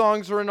Metroid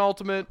songs are in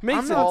Ultimate.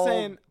 I'm not all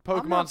saying Pokemon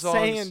I'm not songs.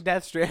 saying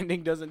Death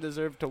Stranding doesn't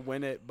deserve to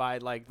win it by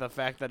like the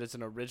fact that it's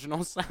an original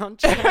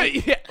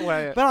soundtrack. Yeah,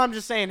 well, But I'm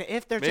just saying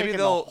if they're maybe taking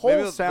they'll the whole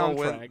maybe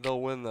soundtrack,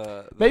 they'll win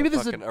the Maybe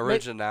there's a- fucking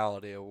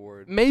originality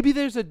award. maybe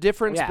there's a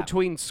difference Yeah.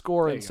 between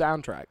score There and you go.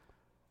 soundtrack.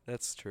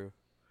 That's true.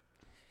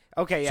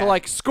 okay, yeah. So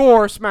like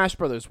score, Smash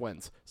Brothers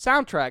wins.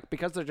 Soundtrack,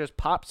 because they're just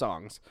pop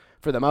songs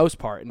for the most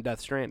part in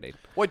Death Stranding.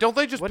 Wait, don't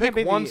they just Wouldn't it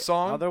pick be one the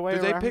song? other way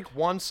Do they around? pick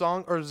one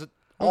song, or is it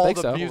I don't all think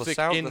the so. Well, music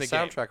the in the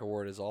soundtrack game?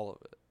 award is all of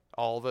it.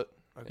 All of it.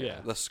 Okay. Yeah.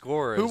 The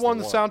score Who is won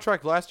the one.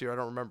 soundtrack last year? I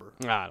don't remember.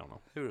 I don't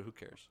know. Who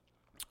cares?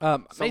 Mason,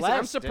 I'm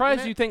Celeste, surprised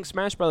didn't it? you think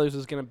Smash Brothers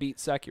is going to beat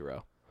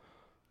Sekiro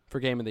for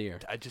Game of the Year.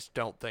 I just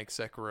don't think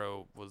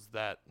Sekiro was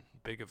that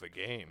big of a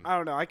game. I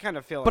don't know. I kind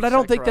of feel like But I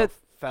don't think Sekiro that-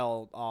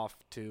 fell off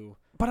too.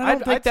 But I don't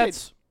think I'd say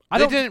that's. I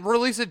They don't. didn't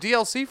release a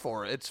DLC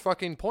for it. It's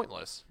fucking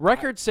pointless.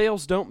 Record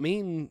sales don't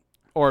mean,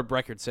 or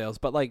record sales,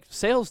 but like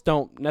sales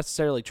don't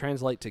necessarily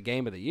translate to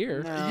Game of the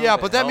Year. No. Yeah,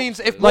 it but that helps means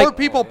with if it. more Like-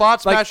 people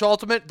bought like- Smash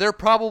Ultimate, they're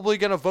probably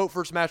gonna vote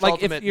for Smash Like,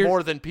 if Ultimate you're-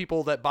 more than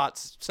people that bought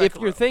Sekiro. If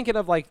you're thinking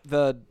of like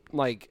the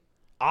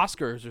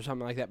Oscars or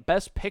something like that,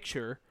 Best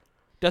Picture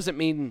doesn't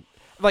mean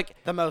like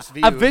The most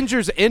viewed.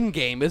 Avengers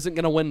Endgame isn't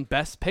going to win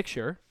Best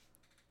Picture.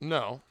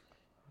 no,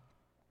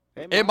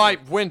 it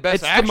might win Best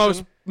It's Action.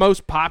 the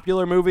most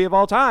popular movie of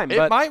all time. It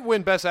but might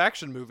win Best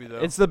Action movie though.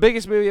 it's the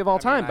biggest movie of all I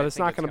mean, time, I but it's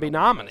think not going to be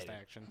gonna win Best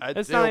nominated. Action.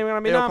 It's not even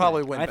gonna be It'll nominated.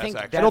 probably win I Best think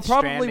Action. Death It'll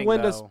probably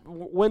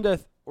Stranding,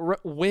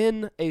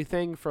 win a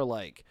thing for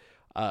like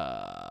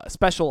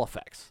special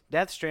effects.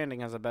 Death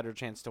Stranding has a better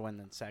chance to win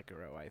than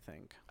Sekiro, I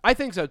think. I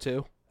think so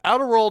too.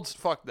 Outer Worlds,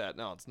 fuck that.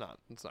 No, it's not.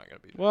 It's not gonna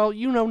be. Well,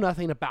 you know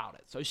nothing about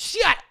it, so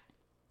shut.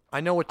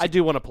 I know it's. I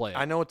do want to play it.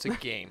 I know it's a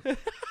game.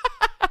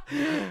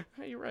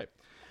 You're right.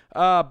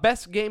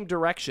 Best game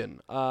direction.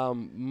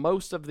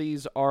 Most of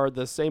these are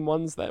the same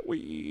ones that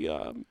we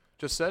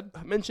Just said.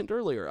 mentioned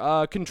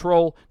earlier.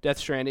 Control, Death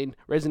Stranding,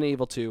 Resident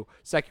Evil 2,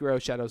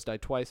 Sekiro, Shadows Die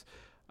Twice,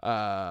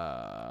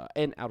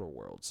 and Outer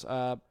Worlds.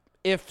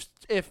 If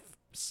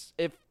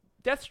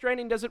Death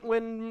Stranding doesn't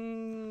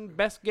win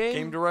best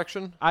Game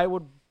direction. I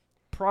would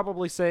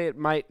probably say it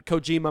might.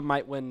 Kojima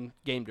might win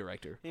game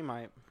director. He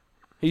might.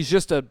 He's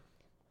just a.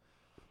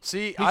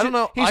 See, I don't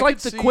know. He's I like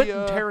could the see, Quentin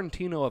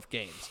Tarantino of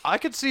games. I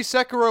could see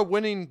Sekiro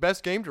winning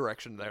best game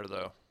direction there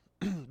though,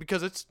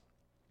 because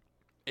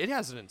it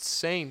has an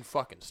insane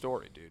fucking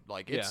story, dude.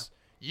 Like it's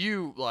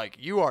you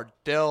are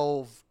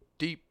delve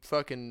deep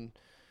fucking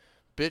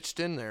bitched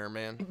in there,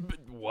 man.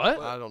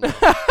 What? I don't know.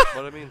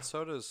 But I mean,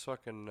 so does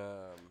fucking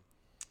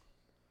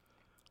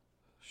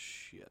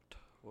shit.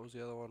 What was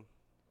the other one?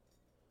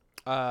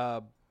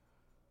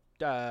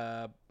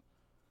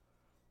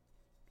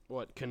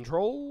 What?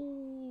 Control?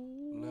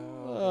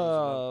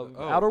 No, there's another-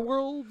 oh. Outer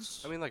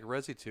Worlds? I mean, like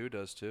Resi 2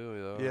 does too.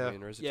 You know? Yeah. I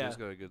mean, Resi Yeah. 2's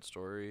got a good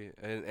story,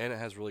 and it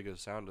has really good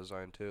sound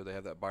design too. They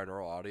have that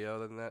binaural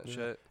audio and that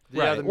shit.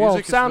 Yeah, Right. the Well,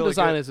 music sound is really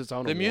design good. is its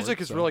own The award,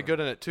 music is so. really good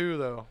in it too,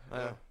 though.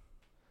 Yeah.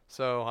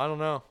 So I don't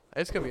know.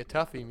 It's gonna be a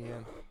toughie,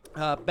 man.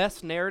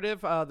 Best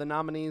narrative, the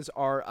nominees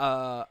are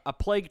A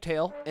Plague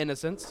Tale,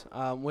 Innocence,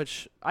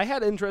 which I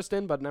had interest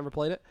in but never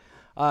played it.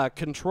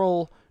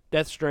 Control,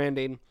 Death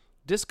Stranding,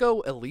 Disco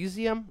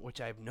Elysium,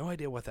 which I have no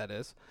idea what that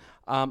is,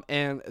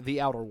 and The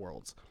Outer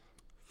Worlds.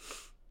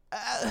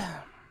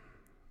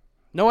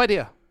 No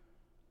idea.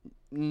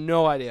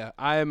 No idea.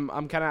 I'm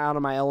kind of out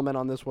of my element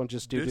on this one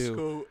just due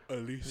to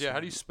Elysium. Yeah, how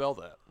do you spell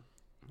that?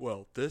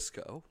 Well,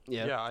 Disco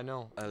Yeah, I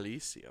know.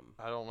 Elysium.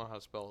 I don't know how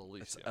to spell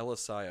It's Elysium.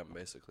 Elysium,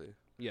 basically,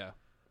 yeah.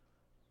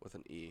 with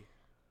an E.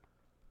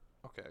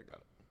 Okay, I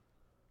got it.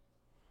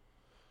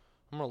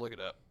 I'm gonna look it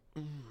up.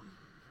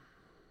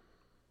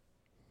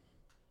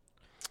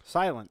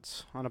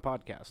 Silence on a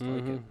podcast.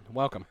 Like it.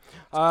 Welcome.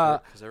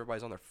 Because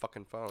everybody's on their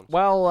fucking phones.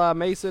 Well,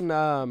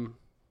 Mason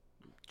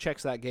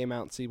checks that game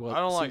out and see what. I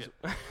don't like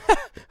sees-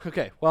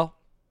 Okay, well,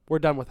 we're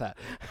done with that.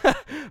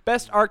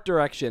 Best art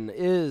direction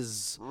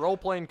is Role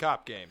playing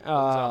cop game. Doesn't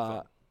sound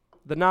fun.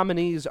 the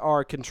nominees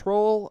are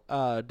Control,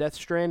 Death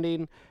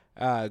Stranding,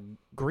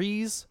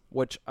 Grease,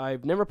 which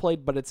I've never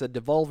played, but it's a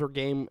Devolver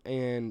game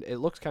and it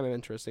looks kind of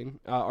interesting.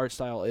 Art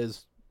style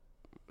is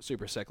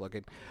super sick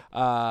looking.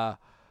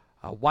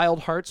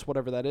 Wild Hearts,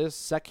 whatever that is,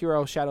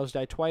 Sekiro, Shadows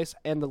Die Twice,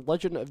 and The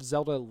Legend of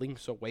Zelda: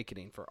 Link's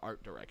Awakening for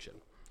art direction.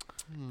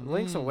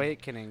 Link's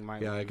Awakening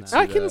might Yeah, I win can that. see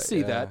I can that, see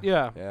yeah. that,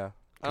 yeah. Yeah.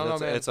 I don't know,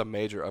 It's man. It's a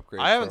major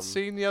upgrade. I haven't from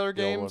seen the other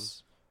the old one.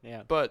 games,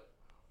 Yeah. but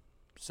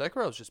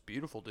Sekiro's just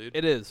beautiful, dude.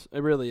 It is.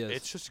 It really is.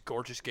 It's just a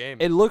gorgeous game.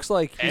 It looks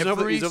like He's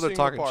over Every there single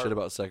talking part. shit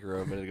about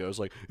Sekiro a minute ago. It's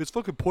like, it's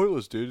fucking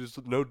pointless, dude. It's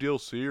no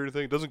DLC or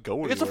anything. It doesn't go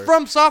anywhere. It's a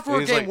From Software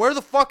And he's game. like- Where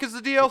the fuck is the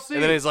DLC?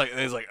 And then he's like,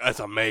 that's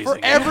amazing. For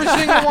every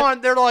single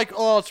one, they're like,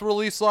 oh, it's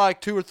released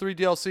like 2 or 3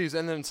 DLCs,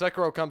 and then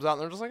Sekiro comes out,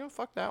 and they're just like, oh,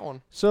 fuck that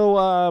one.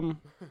 so.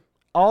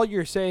 All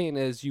you're saying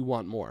is you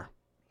want more.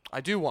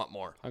 I do want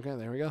more. Okay,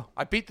 there we go.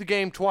 I beat the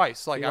game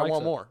twice. Like, He I likes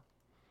want it. more.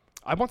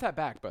 I want that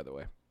back, by the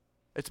way.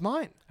 It's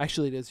mine.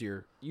 Actually, it is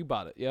you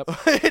bought it. Yep.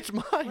 It's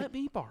mine. Let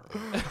me borrow.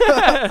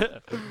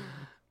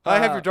 I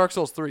have your Dark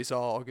Souls 3,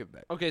 so I'll give it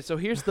back. Okay, so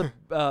here's the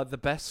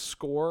best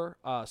score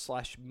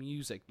 /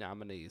 music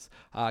nominees.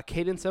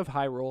 Cadence of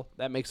Hyrule.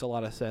 That makes a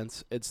lot of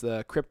sense. It's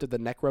the Crypt of the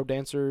Necro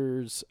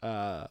Dancers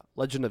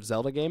Legend of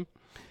Zelda game.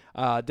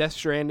 Death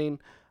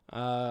Stranding.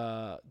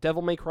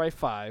 Devil May Cry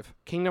 5.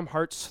 Kingdom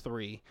Hearts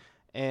 3.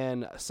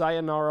 And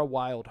Sayonara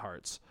Wild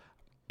Hearts.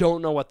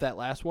 Don't know what that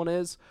last one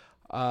is.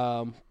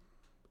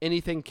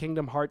 Anything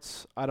Kingdom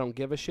Hearts, I don't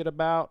give a shit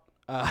about.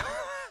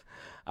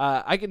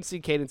 I can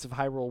see Cadence of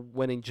Hyrule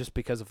winning just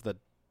because of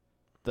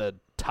the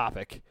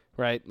topic,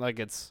 right? Like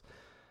it's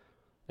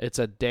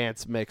a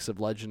dance mix of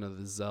Legend of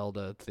the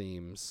Zelda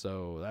themes,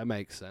 so that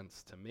makes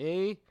sense to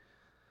me.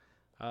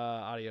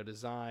 Audio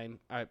design,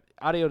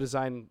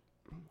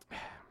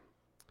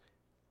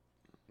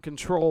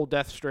 Control,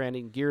 Death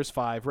Stranding, Gears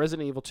 5,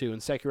 Resident Evil 2,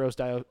 and Sekiro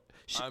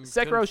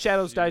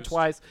Shadows Die confused.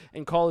 Twice,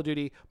 and Call of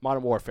Duty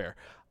Modern Warfare.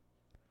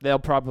 They'll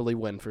probably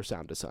win for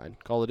sound design.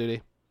 Call of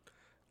Duty.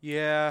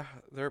 Yeah,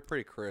 they're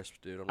pretty crisp,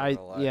 dude. I'm not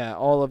gonna lie. Yeah,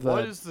 all of the.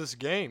 What is this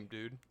game,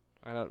 dude?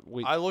 I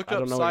looked I up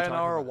don't know what you're talking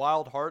Sayonara about.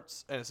 Wild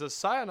Hearts, and it says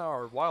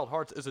Sayonara Wild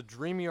Hearts is a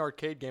dreamy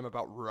arcade game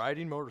about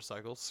riding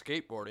motorcycles,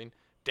 skateboarding,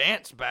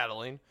 dance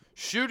battling,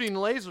 shooting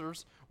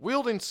lasers,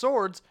 wielding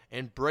swords,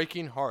 and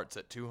breaking hearts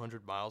at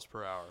 200 miles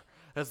per hour.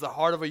 As the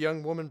heart of a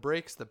young woman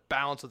breaks, the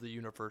balance of the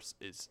universe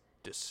is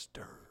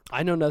disturbed.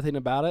 I know nothing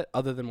about it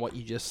other than what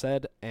you just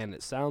said, and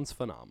it sounds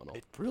phenomenal.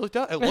 It really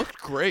does. It looked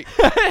great.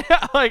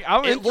 Like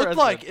I'm it looked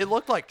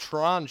interested. like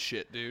Tron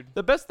shit, dude.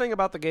 The best thing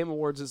about the Game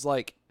Awards is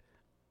like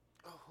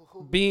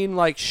being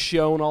like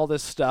shown all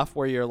this stuff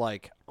where you're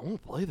like, I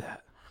want to play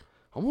that.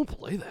 I want to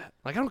play that.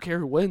 Like I don't care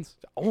who wins.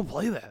 I want to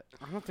play that.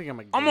 I don't think I'm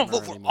a gamer I'm gonna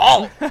vote for anymore.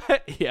 all.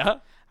 Yeah.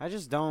 I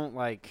just don't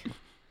like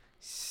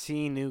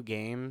see new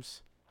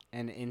games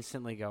and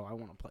instantly go, I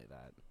want to play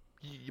that.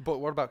 But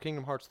what about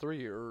Kingdom Hearts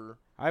 3 or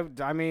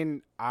I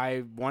mean,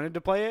 I wanted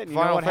to play it. And you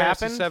know Final what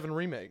Fantasy happened? VII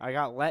Remake? I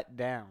got let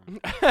down.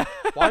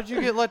 Why did you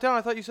get let down?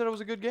 I thought you said it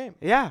was a good game.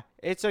 Yeah,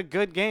 it's a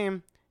good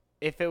game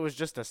if it was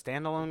just a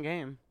standalone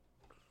game.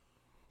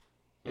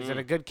 Is it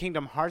a good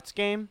Kingdom Hearts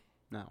game?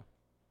 No.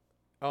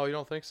 Oh, you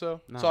don't think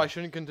so? No. So I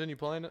shouldn't continue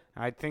playing it?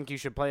 I think you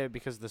should play it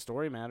because the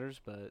story matters,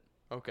 but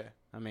Okay.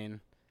 I mean,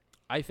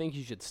 I think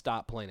you should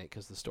stop playing it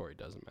because the story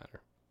doesn't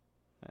matter.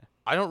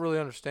 I don't really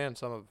understand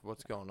some of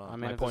what's going on. I mean,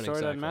 my if the point story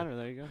exactly. doesn't matter,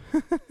 there you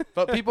go.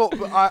 But people,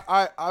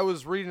 I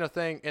was reading a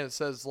thing and it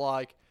says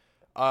like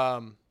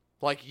from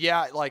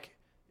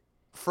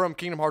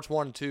Kingdom Hearts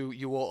 1 and 2,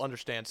 you will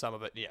understand some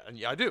of it. Yeah, and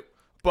yeah, I do.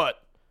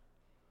 But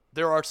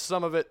there are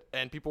some of it,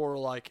 and people were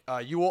like,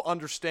 you will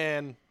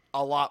understand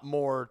a lot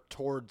more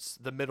towards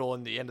the middle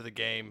and the end of the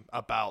game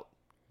about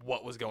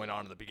what was going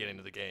on in the beginning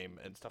of the game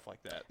and stuff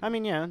like that. I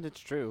mean, yeah, that's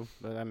true,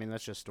 but I mean,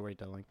 that's just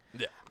storytelling.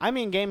 Yeah. I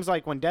mean, games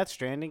like when Death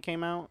Stranding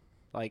came out,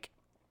 like,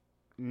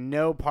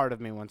 no part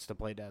of me wants to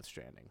play Death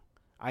Stranding.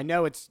 I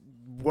know it's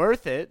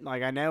worth it.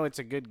 Like, I know it's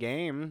a good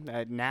game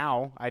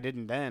now. I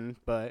didn't then,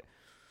 but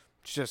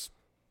it's just,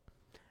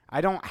 I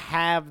don't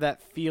have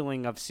that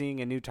feeling of seeing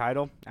a new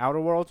title.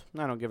 Outer World,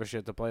 I don't give a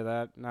shit to play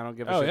that. I don't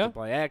give a Oh, shit yeah? to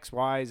play X,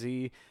 Y,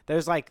 Z.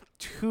 There's like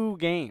 2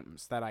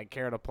 games that I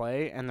care to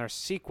play, and they're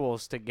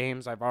sequels to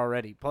games I've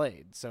already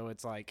played. So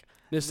it's like,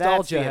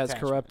 Nostalgia the has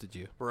attachment. corrupted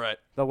you. Right.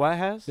 the what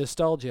has?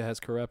 Nostalgia has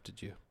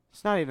corrupted you.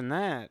 It's not even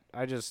that.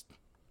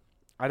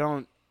 I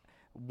don't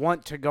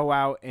want to go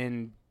out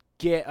and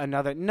get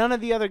another. None of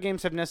the other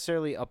games have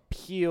necessarily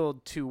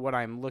appealed to what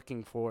I'm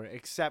looking for,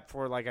 except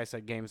for, like I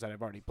said, games that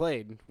I've already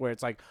played, where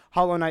it's like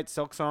Hollow Knight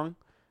Silksong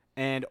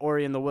and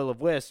Ori and the Will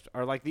of Wisp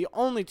are like the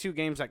only 2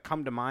 games that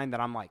come to mind that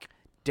I'm like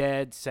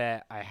dead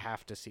set. I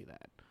have to see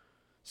that.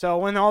 So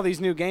when all these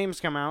new games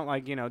come out,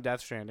 like, you know,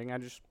 Death Stranding, I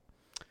just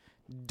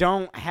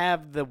don't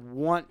have the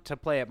want to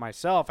play it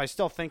myself. I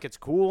still think it's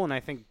cool, and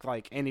I think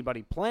like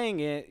anybody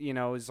playing it, you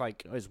know, is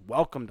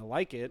welcome to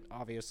like it.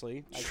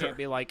 Obviously, I can't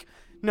be like,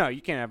 no,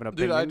 you can't have an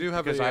Dude, opinion I do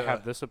have because a, I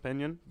have this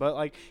opinion. But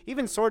like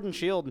even Sword and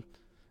Shield,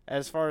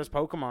 as far as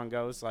Pokemon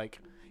goes, like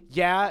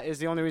yeah, is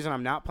the only reason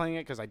I'm not playing it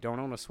because I don't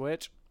own a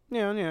Switch.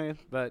 Yeah,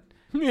 but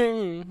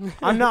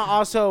I'm not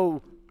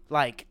also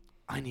like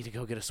I need to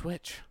go get a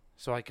Switch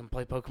so I can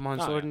play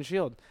Pokemon Oh, Sword yeah. and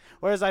Shield.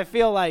 Whereas I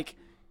feel like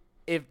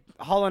if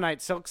Hollow Knight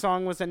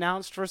Silksong was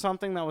announced for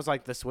something that was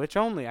like the Switch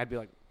only, I'd be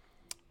like,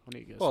 I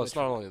need to get a Well, Switch. it's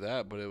not only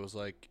that, but it was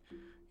like,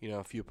 you know,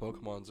 a few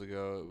Pokemons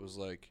ago, it was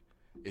like,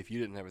 if you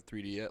didn't have a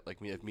 3DS, like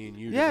me and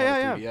you Yeah, didn't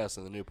have yeah, a 3DS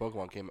and the new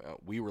Pokemon came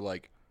out, we were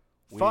like,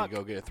 we Fuck. need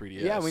to go get a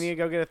 3DS. Yeah, we need to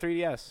go get a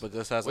 3DS. But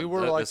this hasn't. We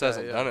were like this that,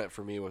 hasn't yeah. done it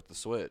for me with the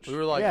Switch. We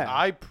were like, Yeah.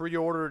 I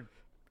pre-ordered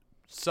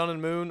Sun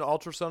and Moon,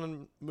 Ultra Sun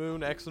and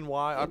Moon, X and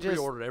Y. I It just-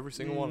 pre-ordered every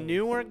single one.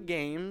 Newer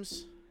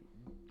games,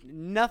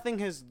 nothing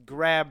has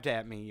grabbed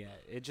at me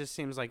yet. It just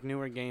seems like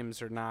newer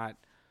games are not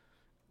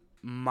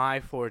my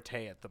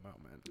forte at the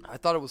moment. I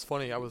thought it was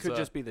funny. I was Could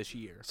just be this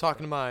year.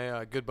 talking to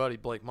my good buddy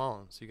Blake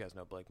Mullins. You guys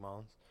know Blake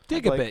Mullins.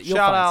 Dig a Like, bit. You'll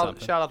shout find out,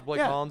 something. shout out to Blake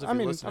yeah, Mullins if I you're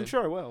mean, listening. I'm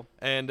sure I will.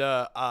 And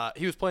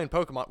he was playing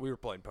Pokemon. We were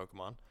playing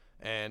Pokemon,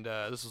 and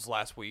this was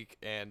last week.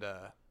 And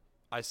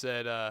I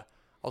said, I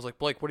was like,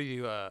 Blake, what do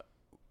you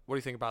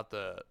think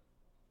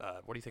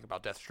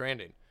about Death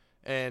Stranding?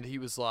 And he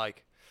was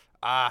like,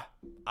 I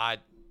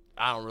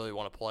don't really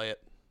want to play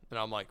it. And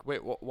I'm like, wait,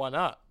 why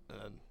not?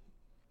 And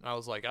I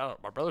was like, I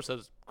don't. My brother says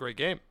it's a great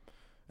game,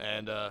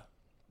 and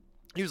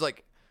he was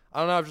like, I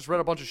don't know. I've just read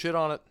a bunch of shit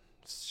on it.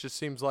 It just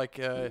seems like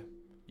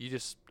you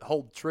just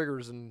hold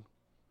triggers and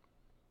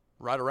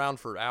ride around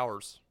for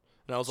hours.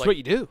 And I was That's like, what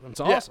you do. It's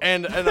yeah, awesome.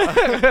 and and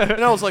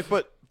I was like,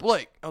 but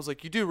Blake, I was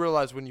like, you do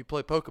realize when you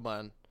play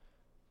Pokemon,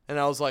 and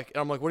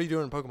I'm like, what are you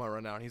doing in Pokemon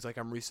right now? And he's like,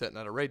 I'm resetting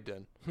at a raid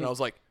den. And I was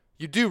like,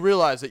 you do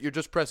realize that you're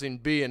just pressing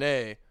B and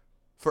A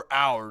for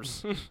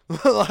hours,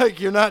 like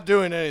you're not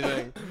doing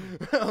anything.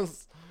 I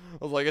was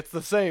like, it's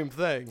the same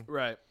thing.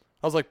 Right.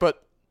 I was like,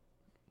 but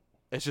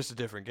it's just a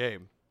different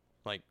game.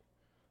 Like,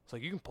 it's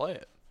like you can play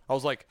it. I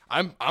was like,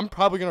 I'm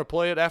probably gonna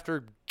play it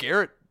after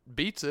Garrett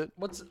beats it.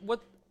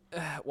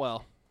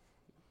 Well,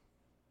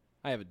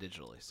 I have it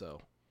digitally,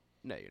 so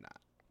no, you're not.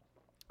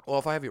 Well,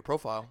 if I have your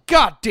profile.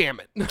 God damn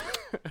it!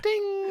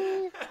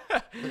 Ding.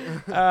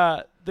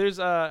 There's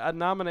a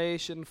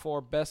nomination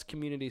for Best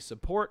Community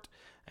Support,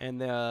 and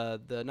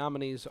the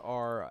nominees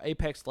are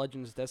Apex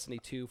Legends, Destiny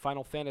 2,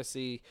 Final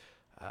Fantasy,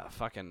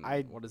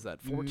 what is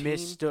that? 14.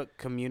 Mistook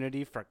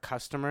community for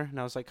customer, and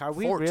I was like, are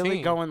we 14.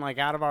 really going like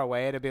out of our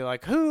way to be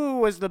like, who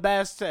was the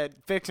best at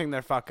fixing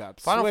their fuck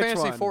ups? Final Which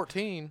Fantasy one?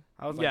 14.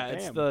 I was like, Yeah,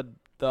 it's damn.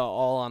 the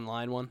all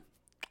online one,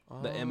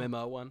 the Oh.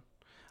 MMO one.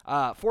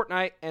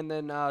 Fortnite, and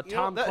then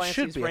Tom that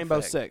should Clancy's be a Rainbow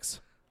thing. Six.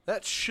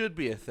 That should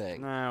be a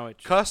thing. No,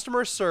 it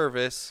Customer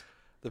service.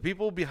 The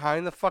people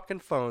behind the fucking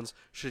phones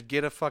should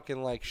get a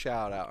fucking like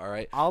shout out. All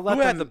right. I'll let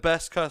Who had them- the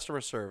best customer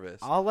service?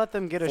 I'll let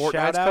them get a Fortnite's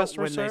shout out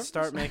customer when service? they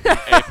start making.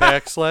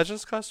 Apex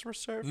Legends customer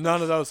service.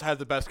 None of those had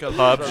the best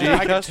customer PUBG service. I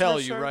can customer tell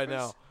you right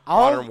service? now.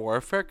 Modern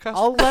Warfare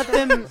customer.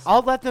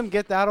 I'll let them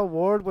get that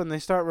award when they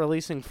start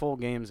releasing full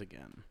games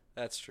again.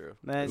 That's true.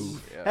 That's, Ooh,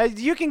 yeah.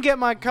 you can get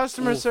my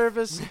customer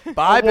service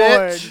Bye, award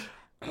bitch.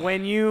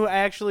 when you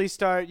actually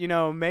start,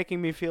 making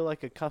me feel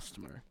like a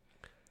customer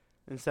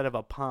instead of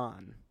a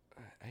pawn.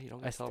 Hey,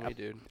 don't I tell me,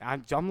 dude.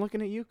 I'm looking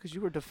at you because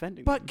you were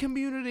defending. But them.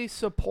 community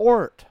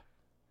support.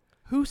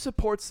 Who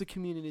supports the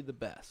community the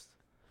best?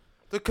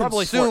 The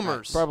Probably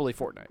consumers. Fortnite. Probably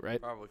Fortnite, right?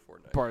 Probably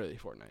Fortnite. Probably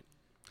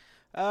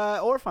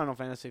Fortnite. Or Final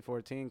Fantasy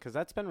 14 because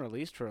that's been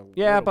released for a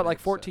Yeah, little but like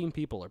bit, so- 14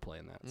 people are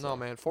playing that. No, so.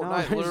 man. No,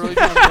 Fortnite it's literally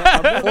not just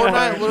that.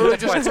 Fortnite literally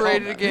That's why just it's called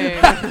created a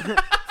game.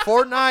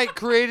 Fortnite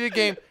created a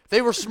game.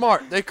 They were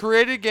smart. They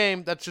created a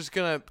game that's just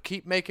gonna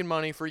keep making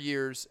money for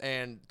years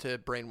and to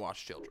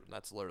brainwash children.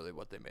 That's literally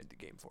what they made the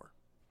game for.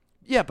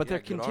 Yeah, but Yeah, they're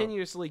good on 'em.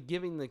 continuously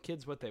giving the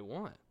kids what they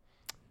want.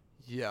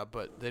 Yeah,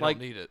 but they Like-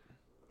 don't need it.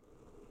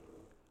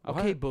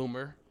 Okay,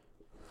 boomer.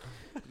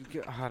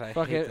 God, I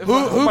Fucking- hate that. Who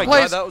Oh my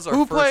plays? God, that was our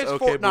who first plays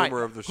okay Fortnite?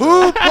 boomer of the Who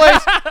show.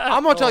 plays?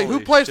 I'm gonna tell you who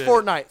Holy plays shit.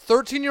 Fortnite.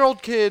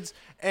 13-year-old kids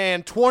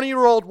and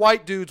 20-year-old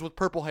white dudes with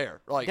purple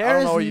hair. Like I There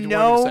don't is know what you want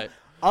no me to say.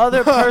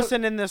 other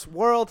person in this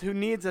world who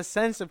needs a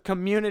sense of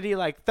community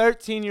like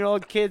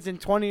 13-year-old kids and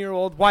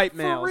 20-year-old white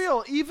males. For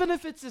real, even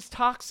if it's as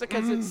toxic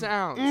as it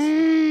sounds,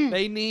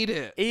 they need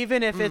it.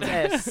 Even if it's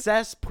a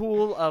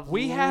cesspool of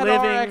We had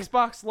living. our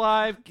Xbox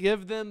Live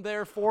give them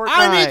their Fortnite.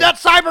 I need that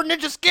Cyber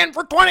Ninja skin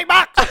for $20.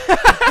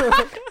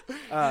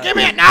 Give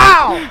me it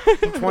now.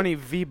 20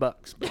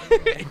 V-Bucks.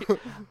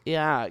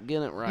 Yeah,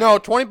 get it right. No,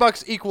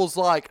 $20 equals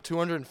like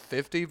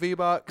 250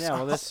 V-Bucks. Yeah,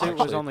 well, this suit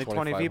was Actually, only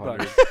 20 $2,500.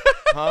 V-Bucks.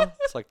 Huh?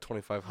 It's like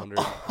 2,500.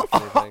 if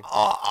anything.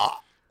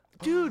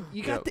 dude,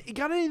 you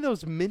got any of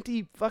those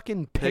minty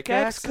fucking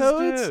Pickaxes, pickaxe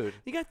codes? dude.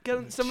 You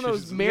got some of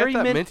those Jesus, you got Merry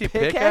that Mint minty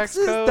pickaxe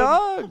pickaxes, code?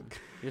 dog.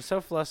 You're so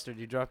flustered,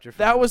 you dropped your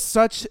phone. That was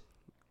such.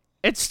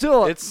 It's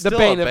still It's the still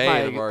bane a of my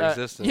bane of our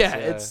existence, Yeah,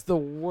 yeah. it's the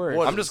worst.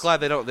 I'm just glad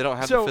they don't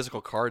have So, the physical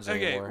cards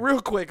Okay, anymore.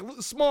 real quick,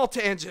 small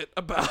tangent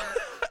about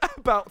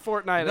about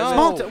Fortnite. No.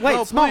 Small wait,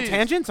 no, small please.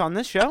 tangents on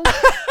this show?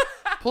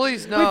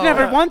 Please no. We've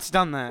never once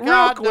done that. Real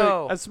God, quick,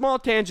 no. a small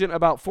tangent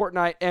about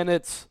Fortnite and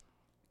its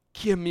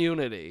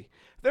community.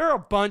 They're a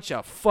bunch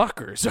of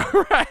fuckers,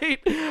 all right?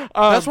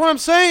 That's what I'm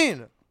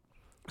saying.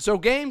 So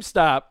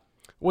GameStop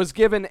was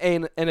given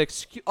an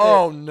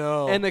Oh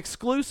no. an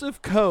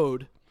exclusive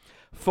code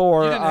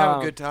for you didn't have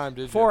a good time,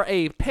 did you? for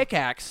a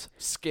pickaxe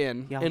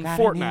skin Y'all in got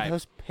any of Fortnite.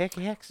 those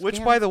pickaxe Which,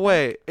 skins? by the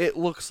way, it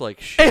looks like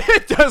shit.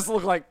 It does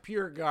look like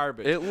pure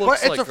garbage. It But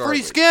looks it's like a free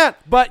garbage. skin.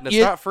 but And it's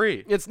you- not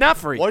free. It's not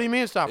free. What do you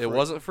mean it's not free? It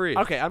wasn't free.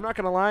 Okay, I'm not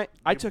gonna lie.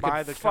 I You took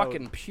buy the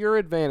fucking code. pure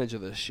advantage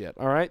of this shit.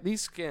 All right,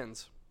 these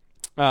skins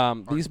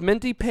These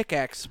minty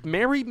pickaxe,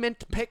 Merry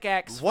Mint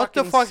pickaxe. What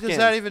the fucking fuck skins. does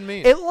that even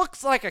mean? It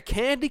looks like a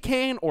candy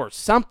cane or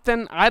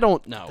something. I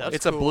don't know. That's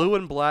It's a cool. blue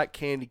and black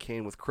candy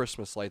cane with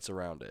Christmas lights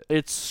around it.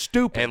 It's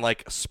stupid. And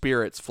like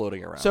spirits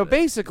floating around So it.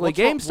 basically, What's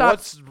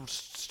GameStop.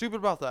 stupid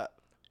about that?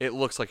 It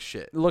looks like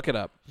shit. Look it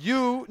up.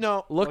 You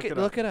no. Look it up.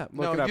 Look it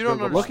No, up, you don't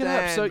Google. understand. Look it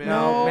up. So man.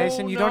 No,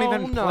 Mason, you don't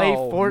even no, play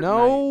no, Fortnite.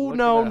 No, Look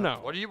no, it up. no.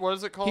 What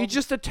is it called? He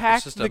just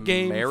attacked just the a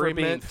game for Merry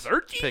being Mint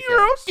 13-year-old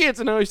pickaxe. kids,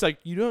 and now he's like,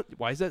 "You don't.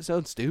 Why does that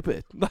sound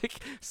stupid? Like,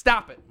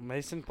 stop it."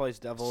 Mason plays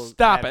devil's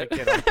Stop it.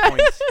 advocate on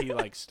points he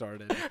like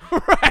started.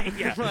 Right?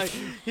 Yeah. Like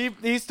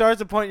he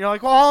starts a point, you're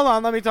like, well, hold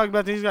on, let me talk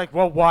about these. He's like,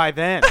 well, why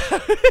then?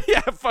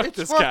 Yeah. Fuck it's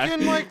this guy.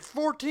 fucking like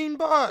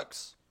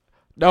 $14.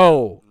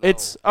 No,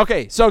 it's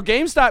okay. So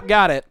GameStop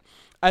got it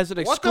as an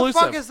What exclusive. the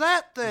fuck is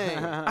that thing?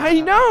 I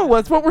know.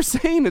 That's what we're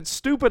saying. It's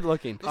stupid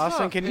looking. It's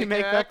Austin, not can a you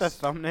make that the pickaxe.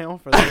 thumbnail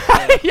for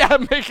this? Yeah,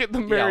 make it the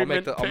Yeah, Merry I'll make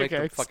Mint the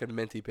pickaxe. fucking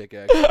minty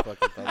pickaxe the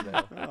fucking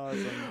thumbnail.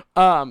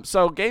 Awesome.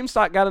 So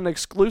GameStop got an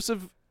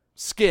exclusive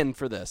skin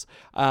for this.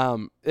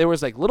 There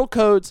was like little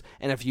codes,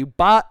 and if you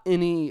bought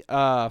any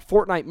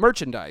Fortnite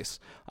merchandise,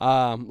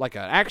 like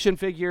an action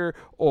figure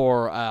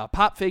or a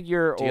pop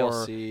figure DLC, or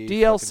fucking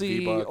DLC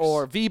V-Bucks.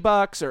 or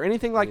V-Bucks or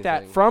anything like that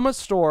Anything. from a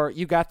store,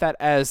 you got that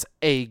as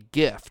a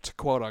gift,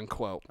 quote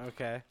unquote.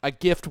 Okay. A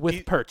gift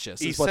with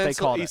purchase is what they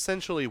called it.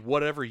 Essentially,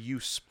 whatever you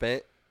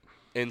spent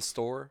in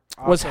store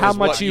Was how is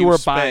much what you were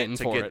spent buying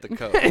to for get it. the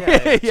code.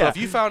 Yeah. So if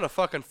you found a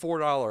fucking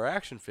 $4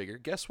 action figure,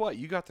 guess what?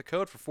 You got the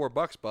code for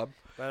 $4, bub.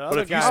 But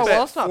if you guys- Oh, well, spent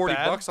that's not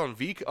 $40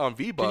 bad. on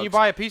V-Bucks, you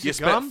buy a piece you of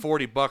spent gum?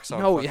 $40 on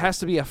No, fucking, it has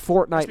to be a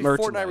Fortnite be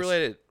merchandise. Fortnite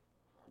related.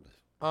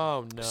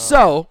 Oh no.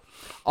 So,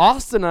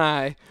 Austin and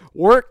I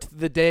worked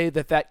the day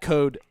that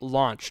code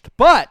launched.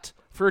 But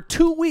for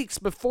 2 weeks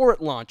before it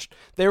launched,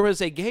 there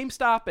was a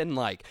GameStop in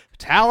like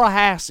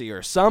Tallahassee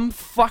or some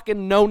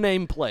fucking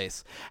no-name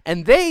place.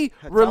 And they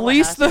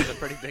released Tallahassee's the a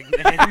pretty big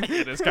name.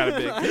 It is kind of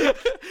big.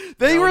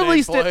 They No-name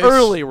released it place.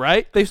 early,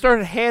 right? They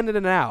started handing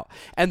it out.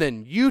 And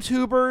then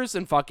YouTubers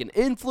and fucking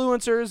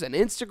influencers and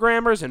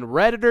Instagrammers and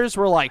Redditors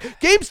were like,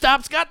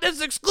 GameStop's got this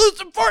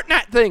exclusive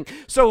Fortnite thing.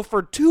 So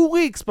for 2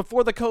 weeks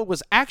before the code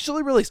was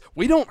actually released,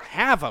 we don't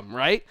have them,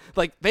 right?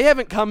 Like, they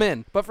haven't come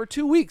in. But for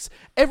 2 weeks,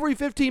 every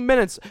 15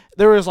 minutes,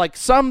 there was like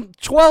some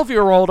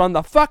 12-year-old on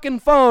the fucking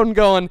phone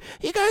going,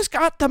 you guys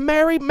got the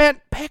Merry Mint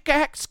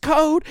pickaxe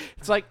code?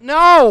 It's like,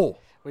 no,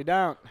 We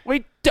don't.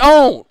 we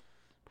don't.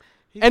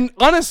 And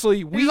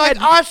honestly, we He's like,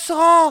 had, I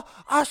saw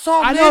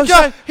I know, Ninja.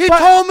 son, He but-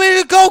 told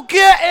me to go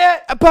get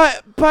it.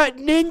 but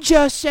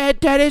Ninja said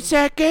that it's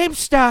at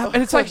GameStop,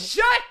 and it's like,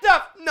 shut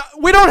the, no,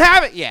 we don't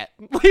have it yet.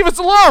 Leave us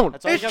alone.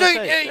 That's all you It's gotta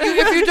the, say.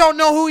 if you don't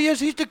know who he is,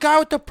 he's the guy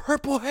with the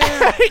purple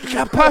hair.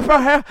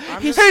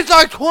 He's He's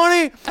like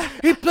 20.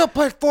 He still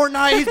plays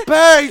Fortnite. He's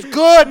bad. He's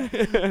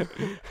good.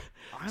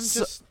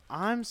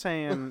 I'm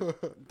saying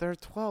they're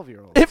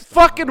 12-year-olds. it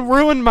fucking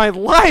ruined my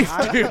life,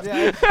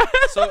 dude.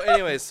 So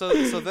anyway, so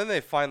then they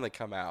finally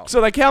come out.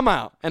 So they come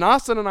out, and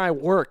Austin and I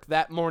work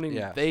that morning.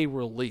 Yeah. They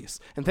release,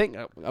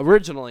 and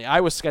originally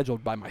I was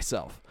scheduled by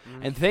myself,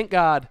 and thank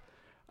God,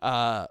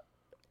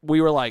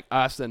 we were like,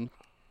 Austin,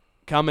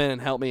 come in and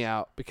help me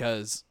out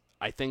because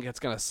I think it's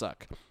gonna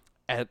suck.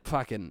 At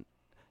fucking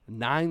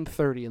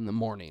 9:30 in the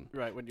morning,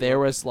 Right, when you there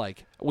open. was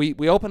like we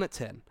open at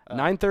 10.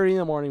 9:30 in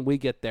the morning, we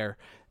get there.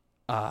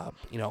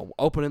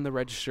 Opening the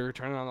register,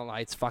 turning on the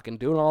lights, fucking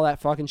doing all that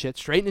fucking shit,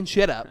 straightening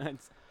shit up.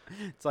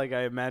 It's like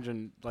I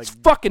imagine like It's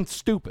fucking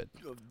stupid.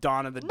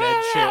 Dawn of the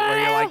Dead shit where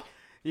you're like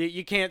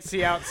you can't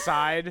see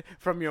outside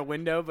from your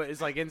window, but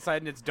it's like inside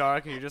and it's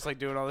dark and you're just like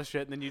doing all this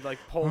shit, and then you like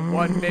pull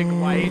one big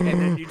light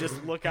and then you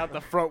just look out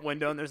the front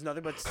window and there's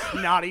nothing but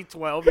snotty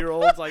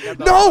 12-year-olds like at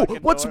the No, fucking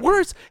what's door.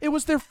 worse? It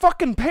was their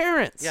fucking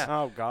parents. Yeah.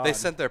 Oh god. They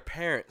sent their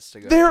parents to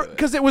go. There, do it.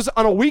 because it was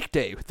on a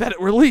weekday that it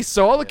released,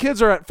 so all the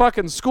kids are at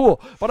fucking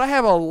school. But I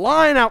have a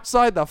line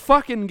outside the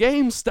fucking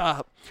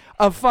GameStop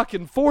of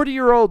fucking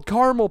 40-year-old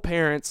Carmel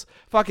parents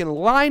fucking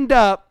lined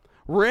up,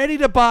 ready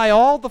to buy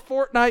all the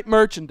Fortnite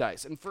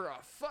merchandise. And for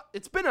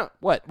it's been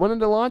when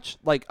did it launch?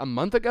 Like a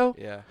month ago?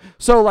 Yeah.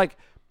 So like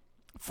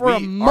for a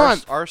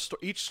month.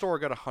 Each store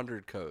got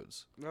 100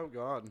 codes. Oh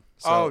god.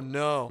 So Oh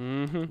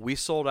no. we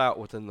sold out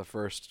within the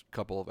first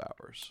couple of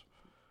hours.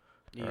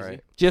 Easy. All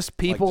right. Just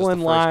people just the in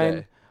first line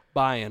day.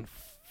 buying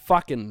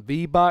fucking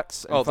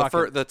V-Bucks. And Oh,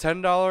 fucking, the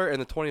 $10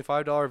 and the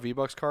 $25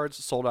 V-Bucks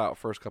cards sold out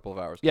first couple of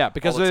hours. Yeah,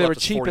 because All that's they were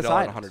left is cheap as $40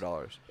 items. and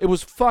 $100. It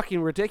was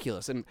fucking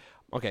ridiculous. And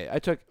okay,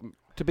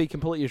 to be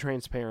completely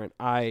transparent,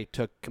 I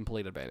took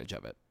complete advantage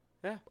of it.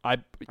 Yeah. I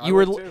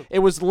would too. It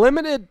was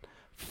limited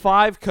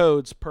 5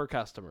 codes per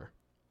customer.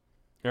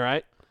 All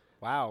right?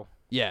 Wow.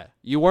 Yeah,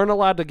 you weren't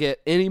allowed to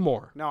get any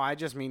more. No, I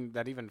just mean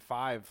that even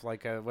 5,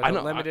 like with I a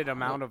know, limited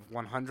amount of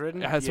 100.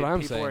 That's what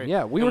I'm saying.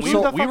 Yeah, we And were who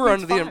sold. the fuck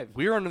makes 5?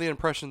 We were under the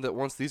impression that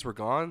once these were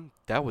gone,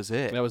 that was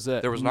it. That was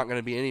it. There was not going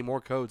to be any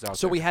more codes out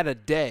So there. we had a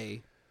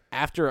day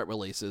after it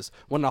releases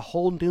when a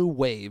whole new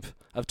wave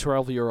of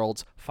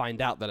 12-year-olds find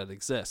out that it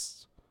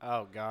exists.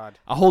 Oh God.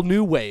 A whole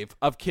new wave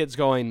of kids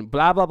going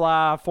blah blah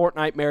blah,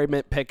 Fortnite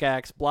merriment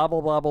pickaxe, blah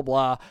blah blah blah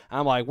blah.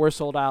 I'm like, we're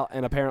sold out,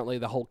 and apparently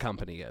the whole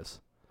company is.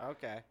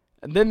 Okay.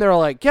 And then they're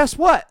like, guess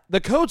what?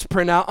 The codes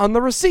print out on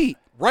the receipt.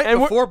 Right And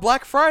before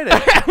Black Friday.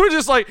 We're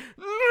just like,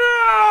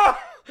 no!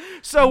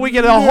 So we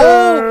get a whole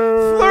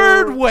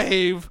third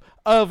wave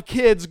of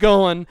kids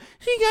going,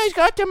 you guys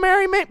got the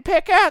merriment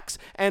pickaxe,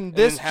 and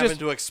this and then having just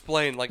to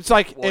explain like it's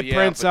like well, it yeah,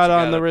 prints but out you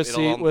on the gotta-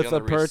 receipt it'll with be the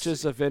on the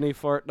purchase receipt. of any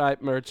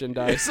Fortnite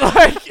merchandise.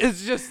 Like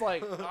it's just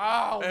like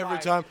oh Every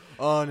my- time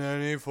on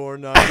any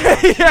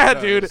Fortnite. yeah,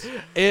 dude.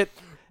 It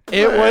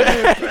was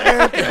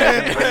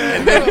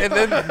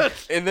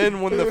and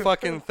then when the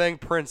fucking thing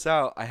prints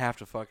out, I have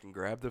to fucking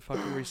grab the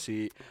fucking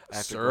receipt. I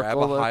have to grab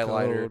a Circle the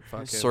highlighter, code,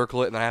 fucking-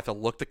 circle it, and I have to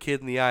look the kid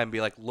in the eye and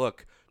be like,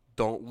 "Look,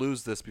 don't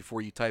lose this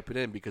before you type it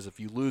in, because if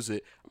you lose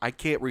it, I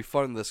can't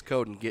refund this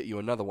code and get you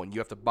another one. You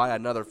have to buy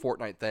another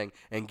Fortnite thing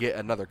and get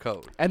another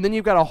code." and then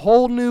you've got a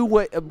whole new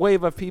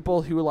wave of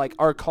people who like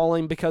are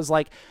calling because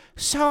like,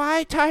 so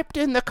I typed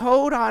in the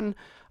code on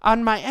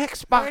my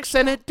Xbox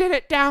and it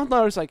didn't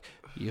download. It's like,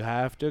 you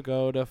have to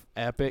go to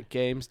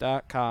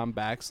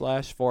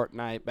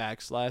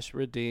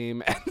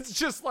epicgames.com/Fortnite/redeem. And it's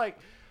just like,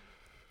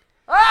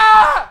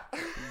 ah!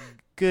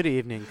 Good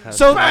evening, cousin.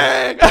 So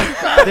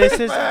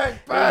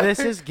this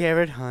is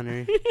Garrett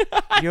Hunter,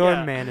 your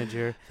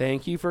manager.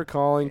 thank you for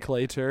calling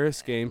Clay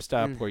Tourist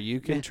GameStop, where you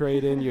can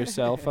trade in your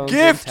cell phones.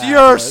 and Gift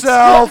tablets.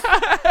 yourself.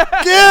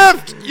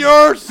 Gift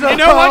yourself. You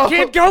know what,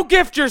 kid? Go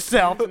gift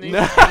yourself. And he's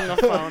putting the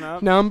phone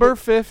up. Number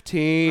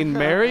 15,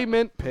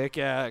 Merriment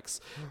Pickaxe.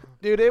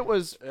 Dude, it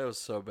was It was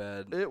so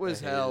bad. it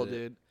was I hated hell, it.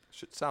 dude.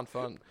 Should sound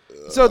fun.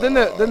 So then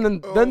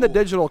the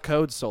digital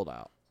codes sold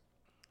out.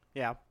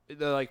 Yeah.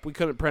 They're like, we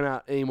couldn't print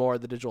out any more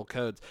of the digital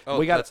codes. Oh,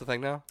 we got that's the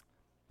thing now?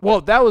 well,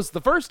 that was the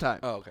first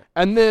time. Oh, okay.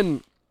 And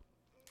then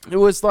it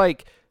was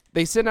like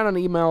they sent out an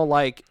email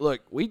like,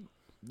 look,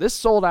 this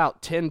sold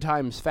out 10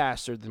 times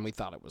faster than we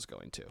thought it was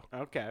going to.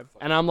 Okay.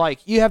 And I'm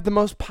like, you have the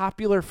most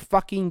popular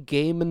fucking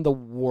game in the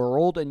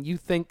world, and you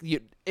think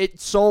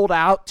it sold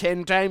out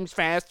 10 times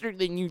faster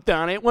than you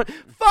thought it would?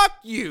 Fuck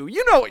you.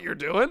 You know what you're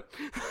doing.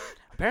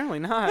 Apparently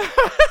not.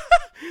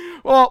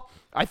 Well,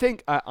 I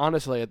think,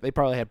 honestly, they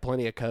probably had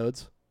plenty of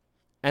codes.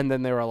 And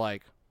then they were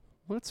like,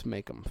 let's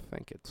make them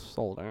think it's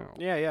sold out.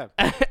 Yeah,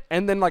 yeah.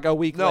 And then like a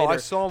week No, later, I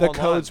saw 'em the online.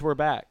 codes were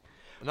back.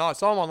 No, I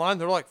saw them online.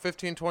 They're like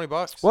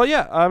 $15-$20. Well,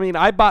 yeah. I mean,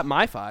 I bought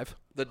my 5.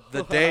 The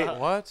day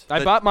What? I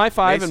The- bought my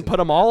 5 and Mason, put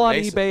them all on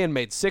Mason. eBay and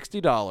made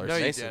 $60. No,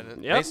 you Mason,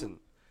 didn't. Yep. Mason,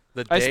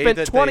 the I day spent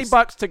that $20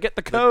 they, to get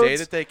the the codes. day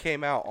that they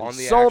came out on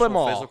the sold 'em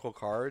actual all. physical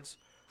cards,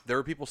 there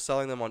were people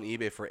selling them on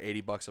eBay for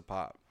 $80 a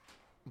pop,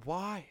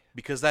 Why?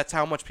 because that's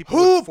how much people.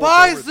 Who would fork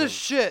buys over this them.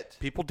 shit?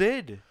 People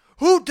did.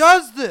 Who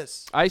does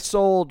this? I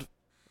sold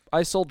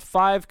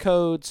 5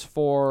 codes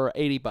for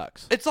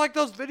 $80. It's like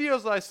those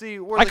videos that I see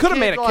where I the coulda kid,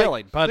 made a like,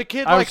 killing, but the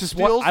kid I was like just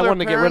steals I their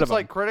wanted to get rid of parents' them.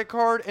 like credit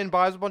card and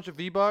buys a bunch of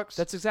V-Bucks.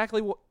 That's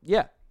exactly what.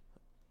 Yeah.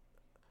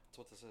 That's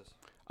what this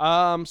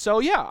is. So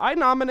yeah, I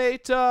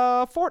nominate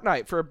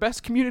Fortnite for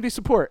best community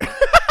support.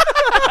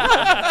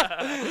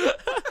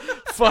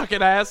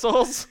 Fucking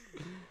assholes.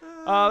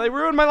 They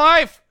ruined my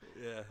life.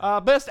 Yeah.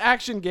 Best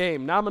action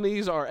game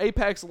nominees are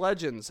Apex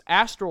Legends,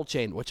 Astral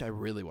Chain, which I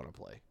really want to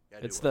play. Yeah,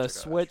 I do It's wanna the check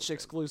out Switch Astral Chain.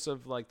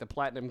 exclusive, like the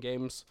Platinum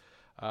Games.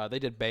 They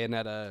did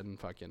Bayonetta and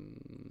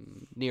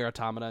fucking Nier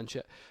Automata and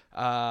shit.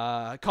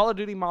 Call of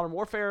Duty Modern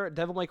Warfare,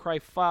 Devil May Cry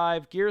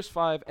 5, Gears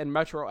 5, and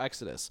Metro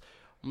Exodus.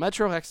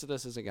 Metro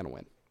Exodus isn't going to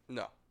win.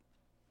 No,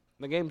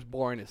 The game's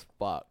boring as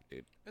fuck,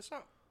 dude. it's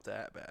not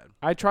that bad.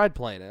 I tried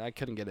playing it. I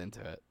couldn't get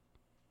into it.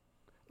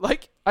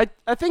 Like I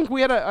think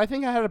we had a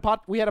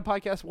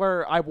podcast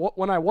where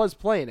when I was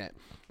playing it,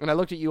 and I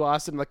looked at you,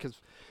 Austin, because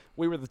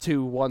we were the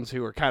two ones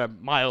who were kind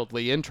of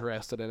mildly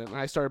interested in it, and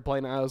I started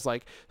playing it. And I was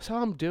like, so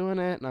I'm doing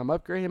it, and I'm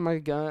upgrading my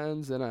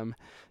guns, and I'm,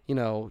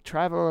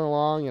 traveling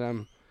along, and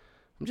I'm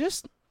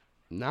just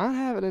not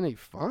having any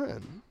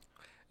fun.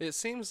 It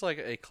seems like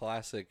a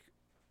classic.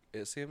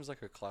 It seems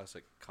like a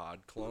classic COD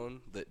clone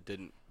that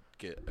didn't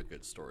get a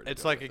good story. to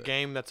it's go like a with it.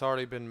 game that's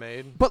already been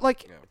made. But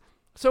like, Yeah.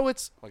 so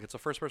it's Like, it's a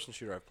first-person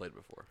shooter I've played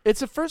before. a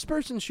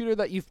first-person shooter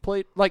that you've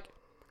played, like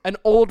an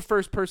old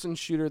first-person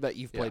shooter that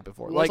you've played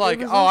before. It's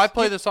like, oh, I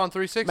played this on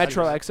 360.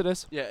 Metro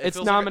Exodus. Yeah, it it's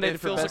feels like a- nominated it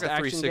for feels best like a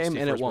action 360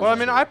 game, and it first won. Well, I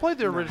mean, I played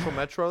the original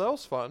Metro. That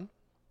was fun.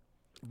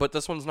 But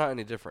this one's not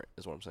any different,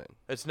 is what I'm saying.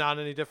 It's not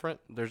any different.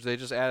 They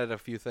just added a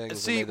few things. and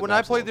See, made the when I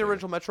maps a played the little bigger.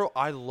 original Metro,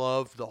 I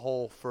loved the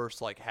whole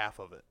first like half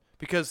of it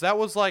because that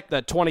was like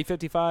The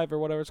 2055 or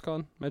whatever it's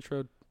called,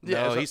 Metro.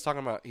 yeah, No, it's he's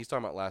talking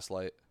about Last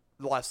Light.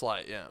 the Last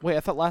Light. Yeah, Wait, I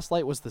thought Last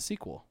Light was the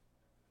sequel.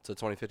 To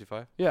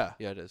 2055. Yeah.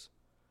 Yeah, it is.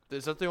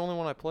 is that the only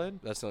one I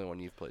played? That's the only one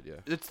you've played. Yeah.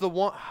 It's the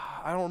one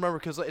I don't remember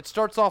because it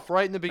starts off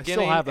right in the still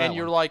beginning, have that and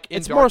you're one. like in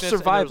It's more darkness, and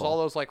survival. there's all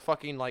those like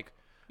fucking like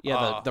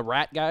Yeah, the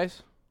rat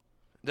guys.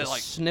 that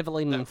like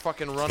sniveling. that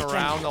fucking run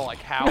around, they'll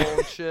like howl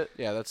and shit.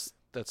 Yeah, that's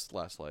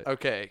Last Light.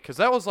 Okay, because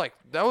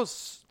that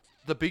was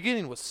the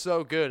beginning was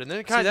so good, and then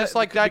it kind of that- just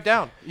like died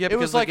down. yeah, it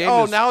because was the like, game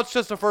oh, is- now it's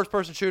just a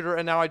first-person shooter,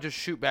 and now I just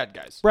shoot bad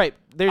guys. Right.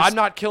 There's I'm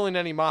not killing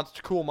any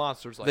cool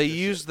monsters like they this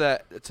used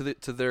shit.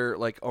 that to their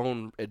like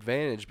own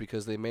advantage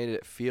because they made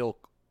it feel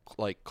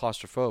like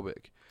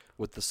claustrophobic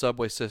with the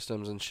subway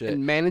systems and shit.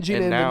 and managing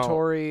and now-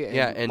 inventory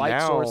and, and light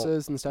now,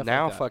 sources and stuff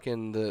now like that.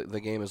 fucking the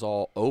game is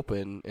all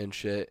open and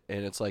shit,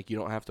 and it's like you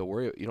don't have to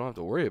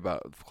worry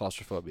about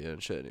claustrophobia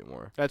and shit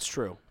anymore. That's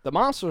true. The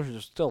monsters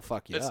are still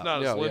fuck you It's up.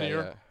 not as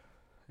linear.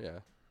 Yeah.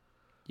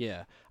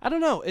 Yeah. I don't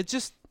know. It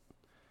just.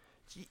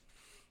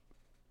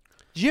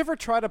 Did you ever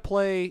try to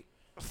play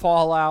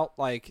Fallout,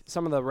 like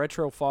some of the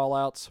retro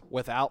Fallouts,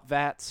 without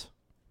VATS?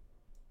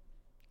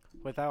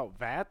 Without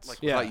VATS? Like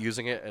Yeah. without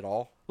using it at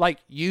all. Like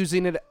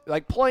using it,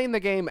 like playing the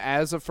game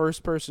as a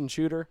first-person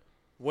shooter.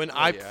 When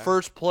I yeah.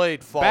 first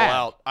played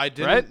Fallout, I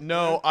didn't right?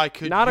 know I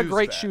could. Not a use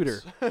great VATS.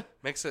 shooter.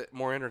 Makes it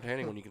more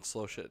entertaining when you can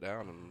slow shit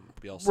down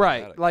and be all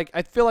Right. cinematic. Like,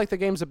 I feel like the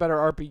game's a better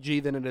RPG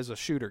than it is a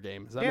shooter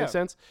game. Does that Yeah. make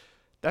sense?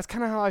 That's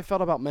kind of how I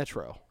felt about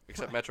Metro.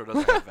 Except Metro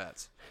doesn't have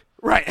VATS.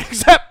 Right.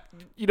 Except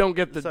you don't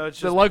get So it's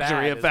the just luxury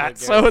bad, of is that. what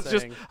So Garrett's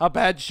it's saying. just a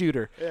bad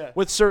shooter. Yeah.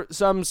 With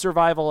some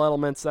survival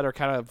elements that are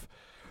kind of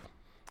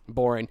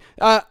boring.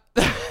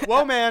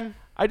 Whoa, man.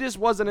 I just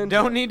wasn't into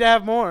Don't it. need to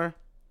have more.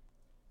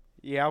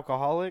 You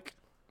alcoholic?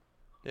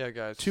 Yeah,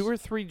 guys. 2 or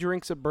 3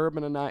 drinks of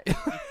bourbon a night.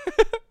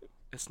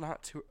 It's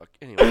not too.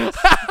 Anyways.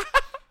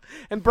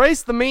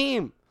 Embrace the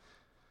meme.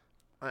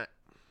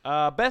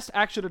 Alright. Best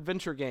action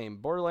adventure game.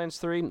 Borderlands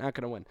 3, not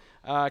going to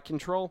win.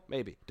 Control,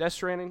 maybe. Death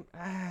Stranding,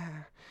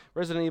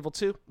 Resident Evil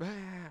 2,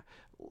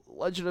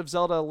 Legend of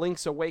Zelda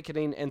Link's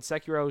Awakening, and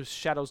Sekiro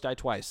Shadows Die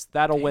Twice.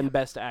 That'll win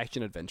best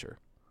action adventure.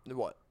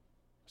 What?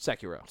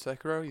 Sekiro.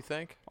 Sekiro, you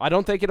think? I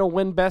don't think it'll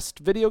win best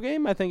video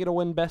game. I think it'll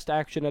win best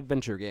action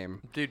adventure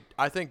game. Dude,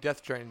 I think Death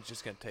Stranding's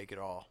just gonna take it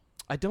all.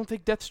 I don't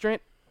think Death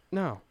Strand.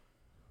 No,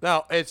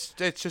 No, it's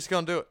just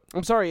gonna do it.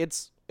 I'm sorry.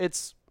 It's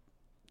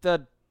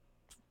the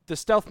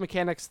stealth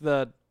mechanics,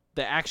 the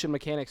action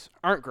mechanics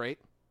aren't great.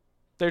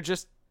 They're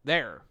just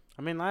there.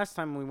 I mean, last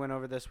time we went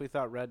over this, we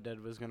thought Red Dead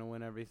was going to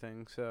win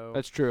everything, so...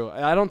 That's true.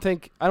 I don't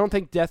think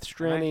Death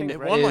Stranding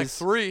think It won like is-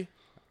 3.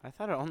 I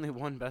thought it only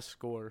won best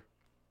score.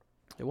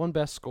 It won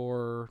best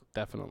score,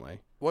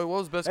 definitely. Wait, what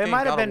was best It game?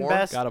 might have God of been War?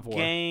 best God of War.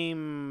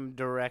 game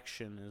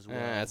direction as well.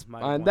 That's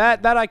Might fine. have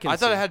won That I can. I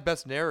thought see. it had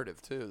best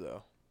narrative too,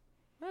 though.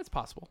 That's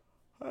possible.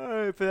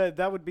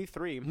 that would be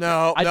 3.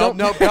 No, I no, don't-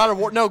 no. God of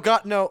War. No.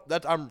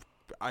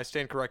 I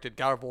stand corrected.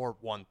 God of War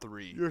won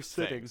 3. You're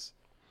sitting. things.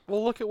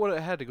 Well, look at what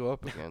it had to go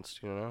up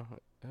against. You know,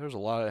 there's a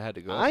lot it had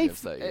to go up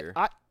against that year.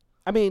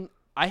 I mean,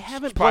 I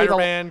haven't played.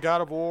 Spider-Man,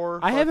 God of War.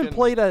 I haven't fucking-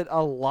 played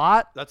a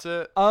lot That's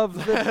it. of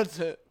the That's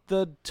it.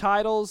 the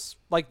titles,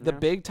 like the Yeah.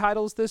 big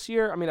titles this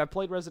year. I mean, I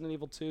played Resident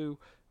Evil 2.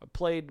 I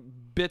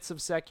played bits of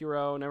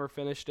Sekiro, never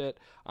finished it.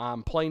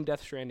 Playing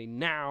Death Stranding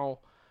now.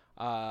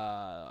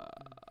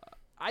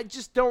 I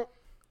just don't.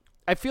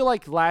 I feel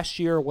like last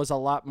year was a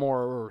lot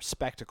more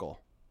spectacle.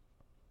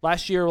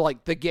 Last year,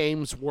 like, the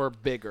games were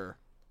bigger.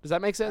 Does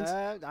that make sense?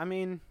 I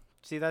mean,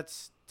 see,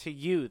 that's to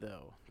you,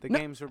 though. The No,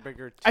 games were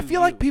bigger to I feel you.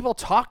 like people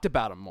talked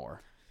about them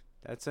more.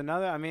 That's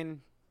another, I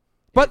mean...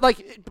 But,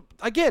 like,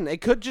 again, it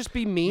could just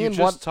be me You and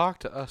just what.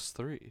 talked to us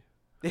 3.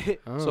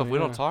 Oh, So if we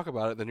yeah. don't talk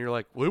about it, then you're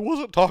like, well, it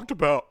wasn't talked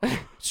about.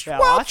 Yeah,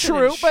 well, Austin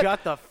true, and but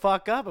shut the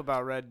fuck up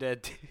about Red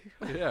Dead 2.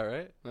 Yeah,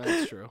 right.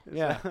 that's true.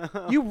 Yeah,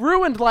 you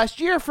ruined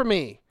last year for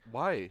me.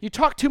 Why? You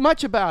talked too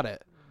much about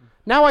it.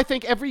 Now I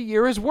think every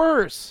year is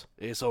worse.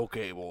 It's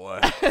okay,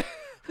 boy.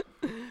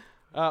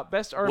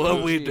 Best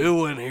RPG.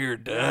 doing here,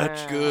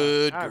 Dutch?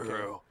 Good okay.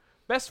 girl.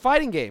 Best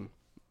fighting game.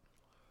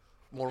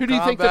 Mortal Who do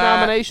you think the Kombat,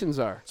 nominations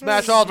are?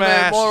 Smash Ultimate,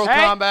 Smash. Mortal Hey,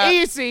 Kombat,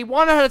 easy,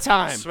 one at a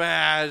time.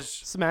 Smash.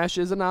 Smash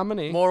is a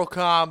nominee. Mortal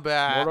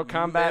Kombat. Mortal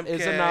Kombat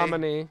is a MK.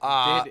 nominee. Did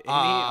any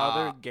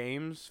other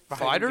games,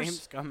 fighting Fighters?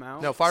 games come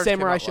out? No, Fighters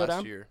Samurai came out last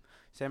Showdown? year.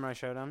 Samurai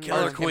Showdown? Killer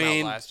Fighters came out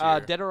Queen. last year.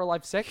 Dead or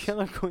Alive 6?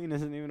 Killer Queen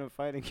isn't even a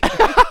fighting game.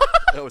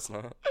 No, it's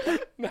not.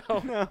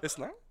 No, It's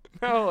not.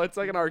 no, it's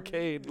like an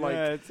arcade, like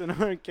yeah, it's an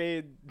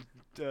arcade.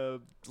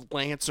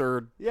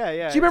 Lancer. Yeah.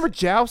 Do you remember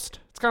Joust?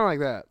 It's kind of like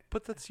that.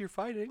 But that's your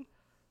fighting.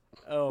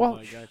 Oh Well,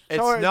 my gosh.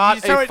 It's So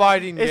not so a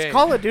fighting Is game.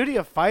 Call of Duty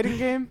a fighting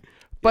game?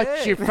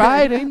 But you're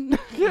fighting.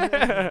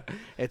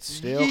 It's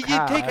still you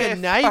take a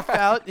knife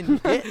out and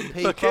hit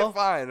people. Okay,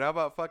 fine. How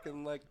about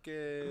fucking like?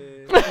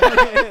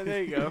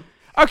 There you go.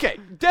 Okay,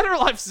 Dead or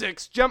Alive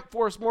 6, Jump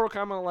Force, Mortal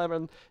Kombat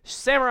 11,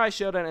 Samurai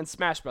Showdown, and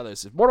Smash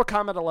Brothers. If Mortal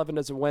Kombat 11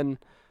 doesn't win,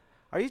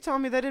 Are you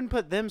telling me they didn't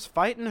put Them's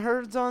Fighting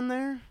Herds on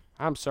there?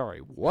 I'm sorry.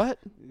 What?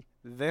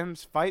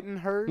 Them's Fighting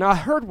Herds? No, I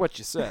heard what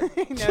you said.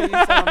 No, you said,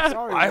 I'm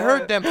sorry. I what?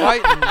 heard them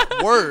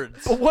fighting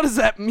words. But what does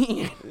that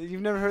mean?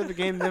 You've never heard the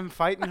game Them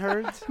Fighting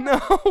Herds?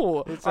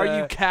 No. It's Are a-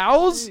 you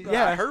cows?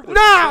 Yeah. I heard what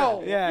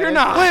No. Yeah, You're it's-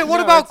 not. Wait, what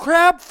No, about it's-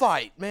 Crab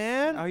Fight,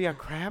 man? Oh, yeah,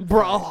 Crab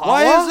Bro, Fight.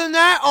 Why isn't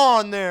that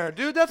on there,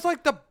 dude? That's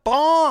like the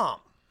bomb.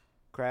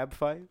 Crab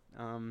Fight?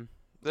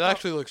 It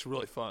actually looks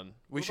really fun.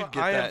 We What should about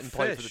get I that Am and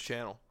play it for the Fish?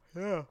 channel.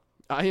 Yeah.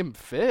 I am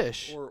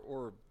fish.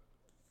 Or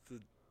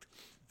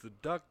the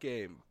duck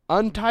game.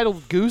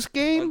 Untitled Goose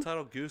Game.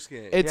 Untitled Goose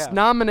Game. It's Yeah.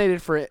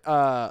 nominated for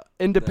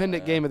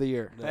Independent Nah. Game of the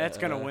Year. That's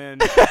gonna win.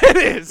 It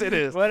is. It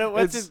is.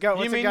 What's his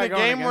go? You mean the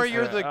game where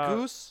you're the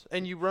goose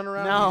and you run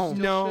around? and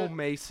you steal No, shit?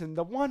 Mason.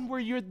 The one where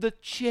you're the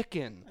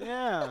chicken.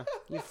 Yeah.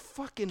 You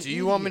fucking. Do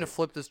you want me to idiot.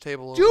 flip this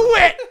table over? do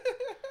it?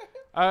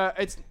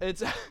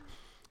 It's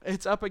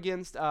it's up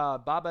against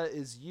Baba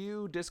Is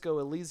You, Disco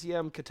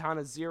Elysium,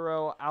 Katana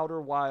Zero,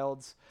 Outer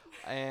Wilds,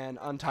 and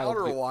Untitled.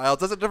 Outer Go-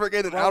 Wilds. That's a different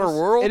game than What Outer was-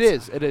 Worlds. It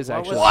is. It is What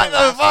actually. was What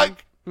the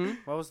fuck?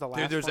 What was the last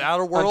Dude, there's one?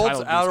 Outer Worlds,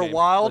 Untitled Goose Outer Game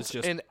Wilds, was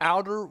just- and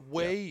Outer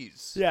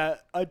Ways. Yeah,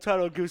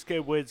 Untitled Goose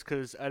Game wins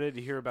because I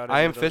didn't hear about it.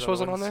 I Am Fish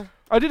wasn't on there.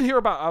 I did hear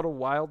about Outer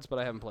Wilds, but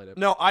I haven't played it.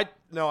 No,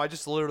 I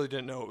just literally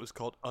didn't know it was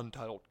called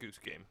Untitled Goose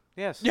Game.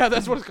 Yes. Yeah,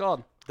 that's what it's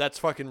called. That's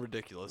fucking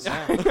ridiculous.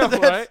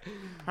 Right?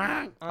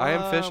 I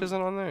Am Fish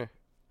isn't on there.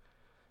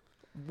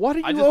 What are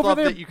I you just over love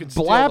there that you can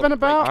steal blabbing the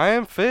about? I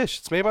Am Fish.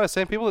 It's made by the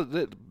same people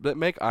that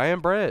make I Am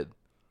Bread.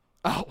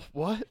 Oh,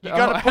 what? You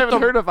gotta I put haven't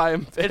the- heard of I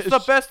Am Fish. It's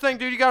the best thing,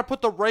 dude. You gotta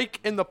put the rake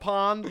in the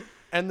pond,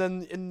 and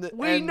then in the.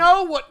 We and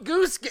know what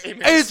Goose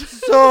Game is.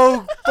 It's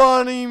so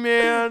funny,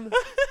 man.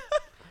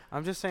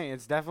 I'm just saying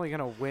it's definitely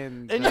gonna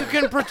win. And you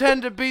can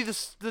pretend to be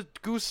the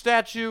goose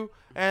statue,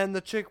 and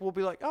the chick will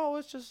be like, "Oh,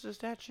 it's just a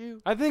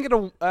statue." I think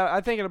it'll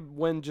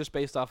win just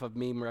based off of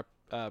meme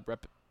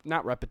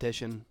not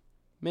repetition,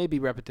 maybe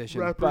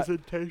repetition. but-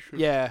 representation.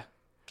 yeah,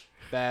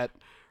 that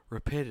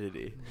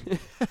Rapidity.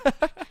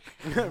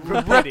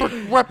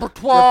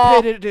 Repertoire.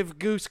 repetitive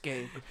Goose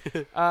Game.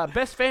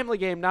 Best family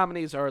game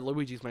nominees are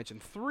Luigi's Mansion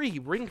 3,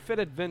 Ring Fit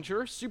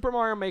Adventure, Super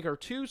Mario Maker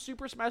 2,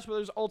 Super Smash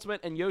Bros.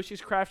 Ultimate, and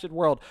Yoshi's Crafted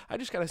World. I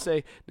just gotta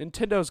say,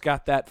 Nintendo's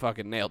got that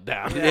fucking nailed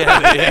down.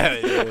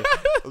 Yeah.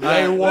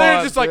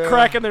 They're just like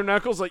cracking their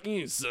knuckles, like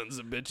you sons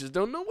of bitches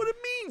don't know what it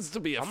means to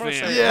be a I'm gonna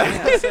fan. say, I'm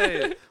gonna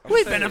say,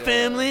 We've been a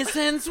family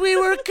since we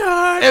were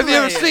cars. Have you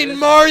ever seen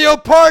Mario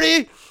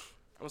Party?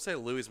 I'm gonna say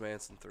Louis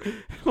Manson 3.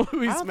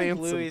 Louis I don't think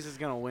Manson. Louis is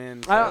gonna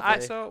win. I-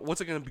 sadly. So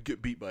what's it gonna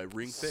get beat by?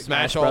 Ring Fit?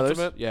 Smash Brothers?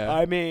 Ultimate. Yeah.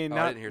 I mean, Oh,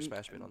 not, I didn't hear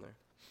Smash being on there.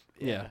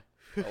 yeah.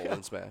 Oh,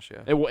 and Smash,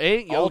 yeah. It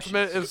ain't Yoshi's.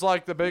 Ultimate is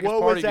like the biggest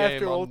What party was after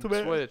game on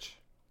Ultimate? Switch.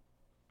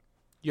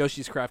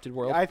 Yoshi's Crafted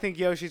World. I think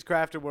Yoshi's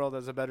Crafted World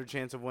has a better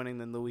chance of winning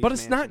than Louis. but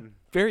it's not Mansion.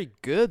 very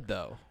good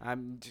though.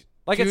 I'm.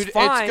 Like Dude, it's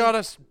fine. got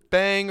a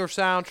banger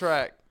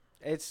soundtrack.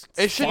 It's.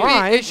 It should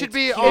fine. be. It should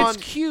be It's on.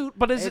 It's cute,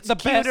 but is It's it the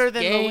best cuter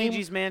than game?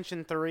 Luigi's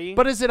Mansion 3.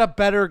 But is it a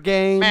better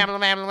game? I'm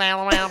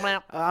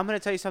gonna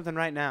tell you something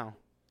right now.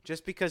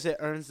 Just because it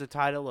earns the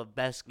title of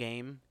best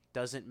game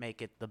doesn't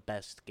make it the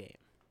best game.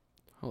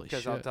 Holy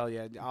Because shit! I'll tell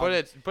you. But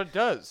it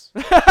does.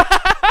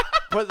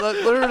 But that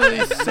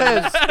literally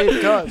says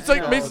it does. It's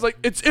like Mason's like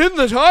it's in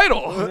the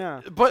title.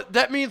 Yeah. But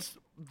that means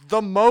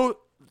the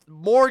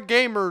more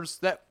gamers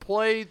that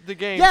played the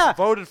game Yeah.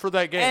 voted for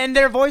that game. And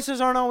their voices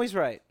aren't always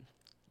right.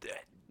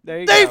 There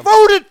you They go.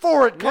 voted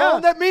for it,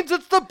 Colin. Yeah. That means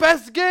it's the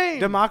best game.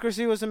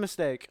 Democracy was a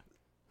mistake.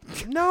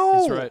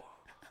 No. He's right.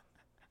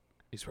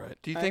 He's right.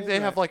 Do you I think am they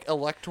have right. like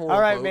electoral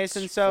All right, votes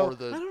Mason. So, for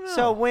the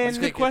so when That's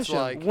a good question.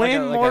 Like,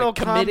 when like a Mortal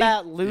committee?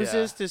 Kombat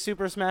loses Yeah. to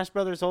Super Smash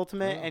Bros.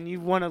 Ultimate, and you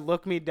want to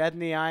look me dead in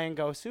the eye and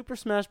go, Super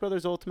Smash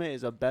Bros. Ultimate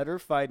is a better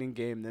fighting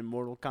game than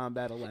Mortal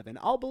Kombat 11,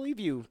 I'll believe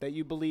you that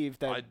you believe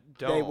that I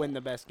they don't. win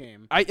the best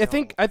game. I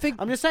think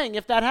I'm just saying,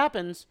 if that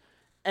happens,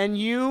 and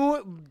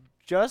you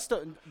just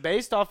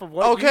based off of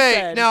what you okay,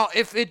 said, now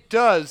if it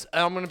does,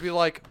 I'm gonna be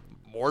like,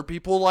 more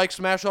people like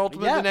Smash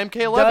Ultimate yeah, than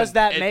MK11. does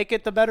that It- make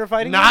it the better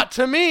fighting not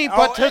game? to me, Oh,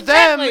 but to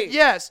exactly. them,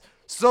 yes.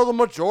 So the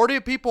majority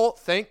of people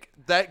think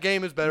that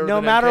game is better No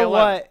than matter MK11.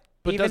 what,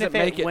 But even does if it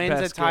make it it wins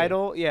a best game?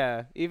 title,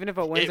 yeah, even if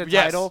it wins a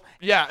Yes. title,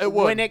 Yeah, it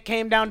would. when it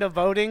came down to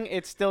voting,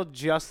 it's still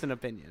just an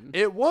opinion.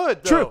 It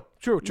would, though.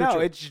 true. No,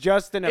 it's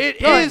just an It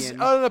opinion. is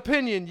an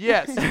opinion,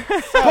 yes.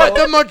 But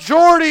the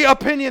majority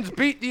opinions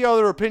beat the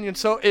other opinions,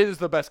 so it is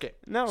the best game.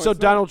 No, So it's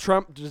Donald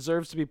Trump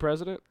deserves to be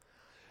president.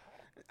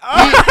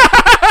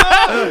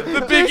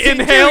 the big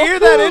inhale. Did you hear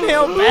that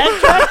inhale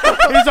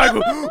backtrack? He's like,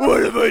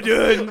 "What have I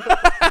done?"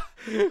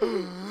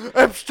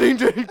 Epstein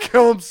didn't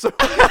kill himself.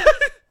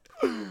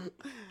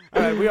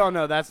 All right, we all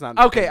know that's not.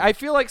 Okay, I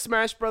feel like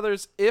Smash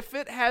Brothers, if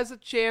it has a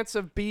chance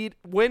of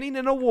winning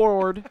an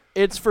award,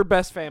 it's for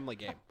best family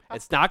game.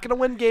 It's not going to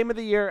win Game of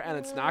the Year, and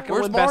it's not going to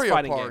Where's win best Mario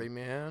fighting Party, game.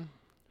 man?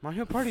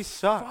 Mario Party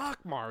sucks.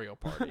 Fuck Mario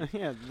Party.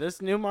 Yeah,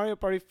 this new Mario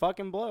Party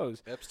fucking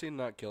blows. Epstein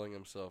not killing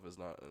himself is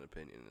not an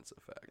opinion; it's a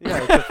fact.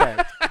 Yeah, it's a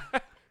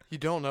fact. You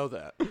don't know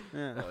that.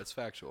 Yeah. No, it's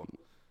factual.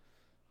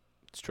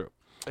 It's true.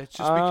 It's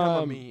just become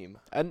a Um, meme.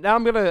 And now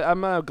I'm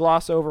gonna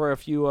gloss over a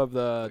few of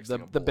the Next thing, a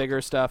the bullet bigger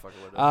comes stuff.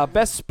 fucking load up.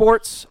 Best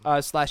sports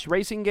 /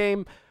 racing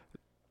game.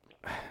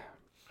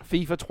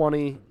 FIFA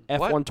 20,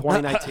 F1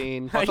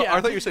 2019. I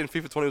thought you were saying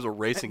FIFA 20 was a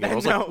racing game. I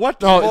was No. like, what?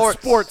 No,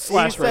 it's sports He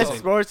 / said racing.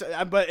 sports,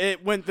 but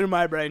it went through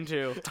my brain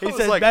too. He was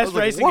said like- I best was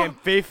like, racing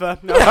what? game,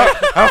 FIFA. No,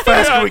 How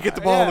fast can we get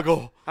the ball in the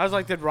goal? I was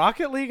like, did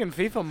Rocket League and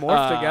FIFA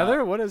morph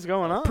together? What is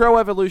going on? Pro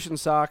Evolution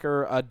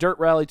Soccer, Dirt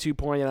Rally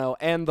 2.0,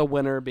 and the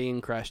winner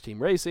being Crash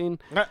Team Racing.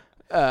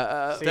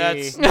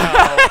 That's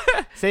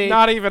See,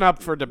 Not even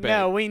up for debate.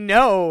 no, we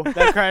know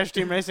that Crash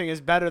Team Racing is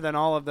better than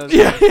all of those.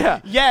 Yeah, games. yeah.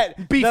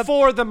 Yet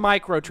Before the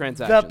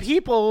microtransactions. the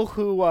people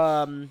who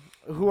are They're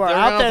out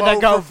gonna there that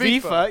vote go for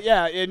FIFA. FIFA,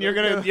 yeah, and you're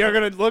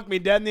gonna look me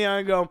dead in the eye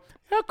and go,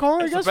 yeah,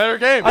 Colin, I it's a guess better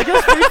game. I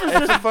guess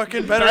FIFA's It's a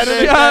fucking better better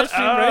game. than Crash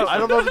Team Racing. I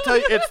don't know what to tell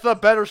you. It's the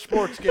better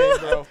sports game,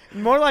 bro.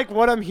 More like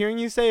what I'm hearing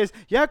you say is,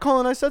 yeah,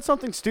 Colin, I said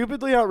something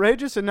stupidly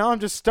outrageous, and now I'm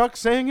just stuck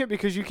saying it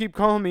because you keep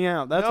calling me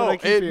out. That's No, what I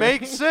keep it hearing.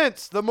 makes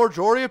sense. The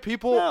majority of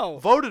people No.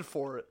 voted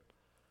for it,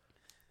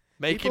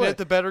 making People it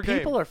the better game.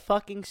 People are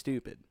fucking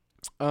stupid.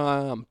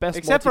 Best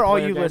Except for all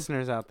multiplayer you game.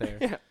 listeners out there.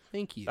 Yeah,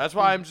 thank you. That's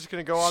why I'm just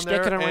gonna go on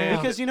there Sticking around. and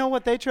Because you know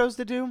what they chose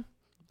to do?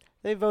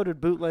 They voted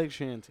bootleg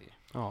shanty.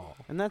 Oh.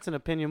 And that's an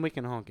opinion we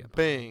can all get.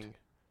 bing,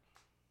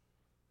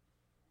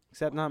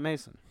 Except not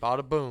Mason.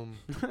 bada boom.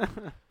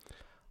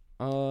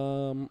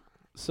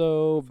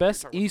 So best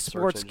start with the search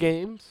esports engine.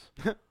 games.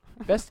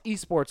 Best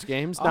esports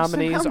games Austin,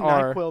 nominees how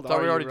are NyQuil Thought are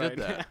we you already right did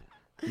that.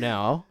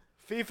 no.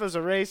 FIFA's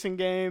a racing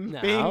game.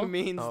 No. Bing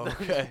means Oh, the,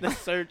 okay. the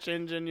search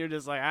engine. You're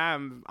just like,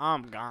 I'm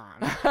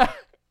gone.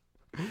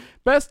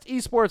 Best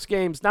esports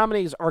games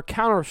nominees are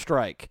Counter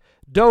Strike,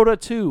 Dota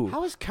 2.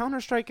 How is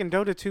Counter-Strike and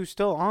Dota 2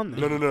 still on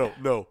there?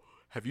 No.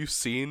 Have you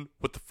seen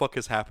what the fuck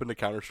has happened to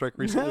Counter-Strike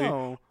recently?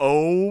 No.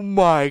 Oh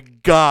my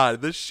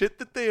god. The shit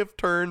that they have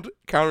turned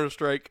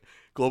Counter-Strike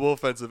Global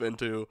Offensive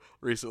into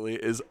recently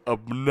is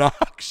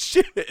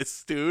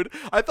obnoxious, dude.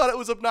 I thought it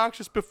was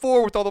obnoxious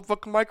before with all the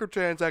fucking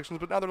microtransactions,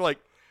 but now they're like,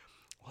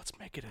 let's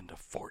make it into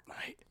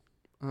Fortnite.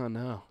 Oh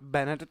no. Do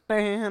So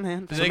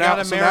they now- got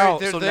a so Mary? now-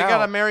 They so got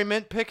now- a Merry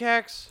Mint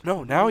pickaxe.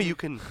 No, now you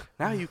can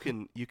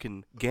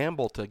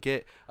gamble to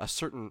get a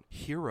certain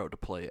hero to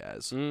play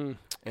as in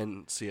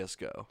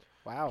CS:GO.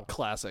 Wow.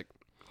 Classic.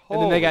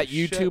 And then they got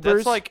Holy shit, YouTubers.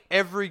 That's like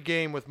every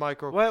game with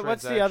micro.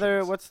 What's the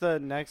other? What's the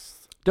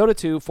next? Dota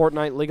 2,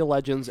 Fortnite, League of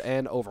Legends,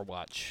 and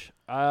Overwatch.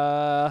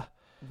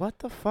 What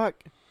the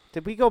fuck?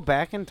 Did we go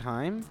back in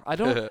time? I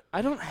don't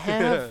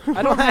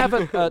have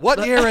a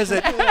What year is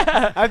it?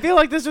 I feel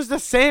like this was the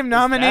same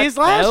nominees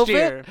last Velvet?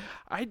 year.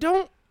 I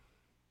don't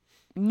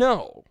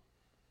know.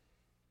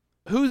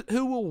 Who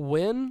will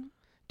win?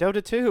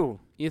 Dota 2.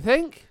 You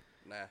think?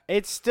 Nah.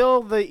 It's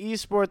still the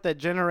esport that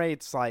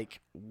generates like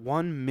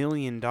 $1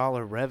 million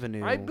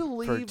revenue I for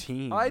believe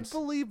teams. I'd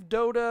believe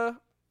Dota.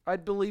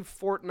 I'd believe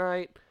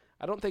Fortnite.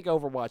 I don't think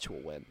Overwatch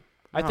will win.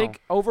 I No.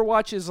 think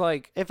Overwatch is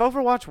like, If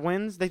Overwatch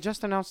wins, they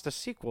just announced a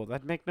sequel.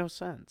 That'd make no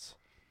sense.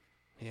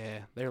 yeah,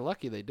 they're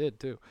lucky they did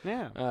too.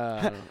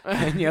 Yeah.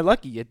 And you're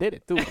lucky you did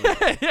it too.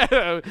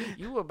 Yeah,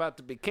 you were about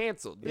to be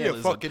canceled. You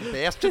Listen. fucking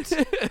bastards.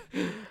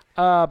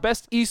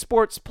 Best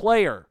esports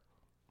player.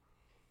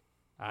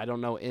 I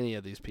don't know any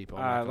of these people.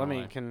 I'm not Let gonna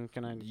me. lie.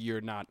 Can I?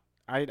 You're not.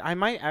 I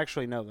might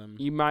actually know them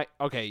You might.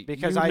 Okay.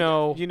 because you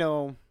know. You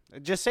know.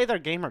 Just say their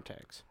gamer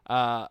tags.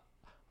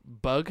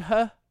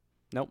 Bugha.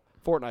 Nope.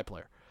 Fortnite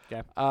player.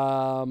 Okay.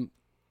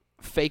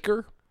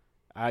 Faker.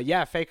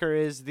 Yeah, Faker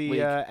is the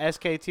League.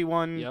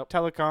 SKT1 Yep.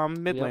 telecom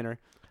mid laner.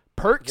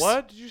 Perks.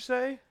 What did you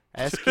say?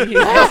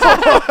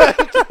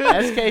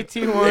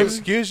 SKT1.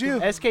 Excuse you?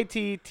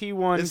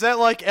 SKT1. Is that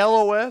like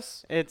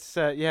LOS? It's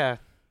yeah.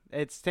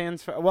 It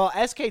stands for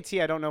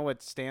SKT. I don't know what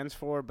it stands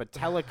for, but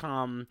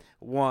Telecom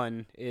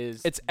 1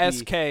 is. It's the-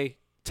 SK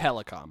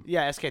Telecom.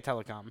 Yeah, SK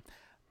Telecom.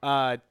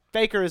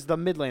 Faker is the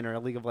mid laner, a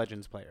League of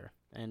Legends player,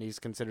 and he's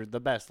considered the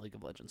best League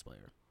of Legends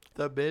player.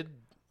 The mid.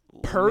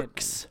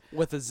 Perks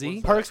with a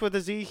Z. Perks with a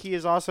Z. He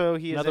is also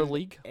Another an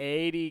league.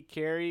 80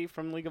 carry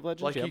from League of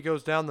Legends. Like he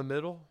goes down the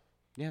middle.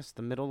 Yes,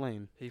 the middle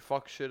lane. He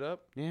fucks shit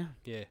up. Yeah,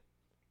 Yeah.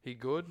 He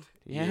good.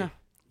 yeah. Yeah.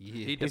 He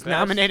the He's best?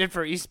 nominated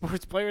for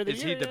Esports Player of the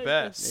Is Year. he the Yeah,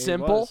 best? he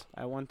Simple? was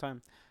at one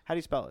time. How do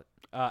you spell it?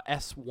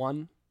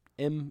 S1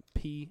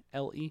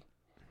 MPLE.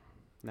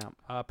 No.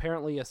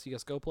 Apparently a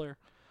CS:GO player.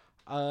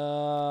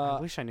 I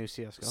wish I knew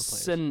CS:GO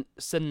players.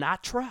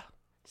 Sinatra.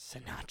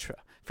 Sinatra.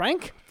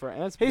 Frank?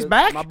 That's He's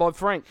back? My boy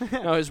Frank.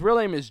 No, his real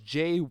name is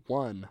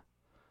J1.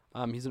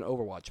 He's an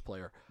Overwatch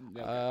player.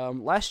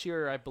 Last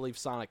year, I believe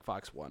Sonic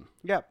Fox won.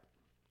 Yep.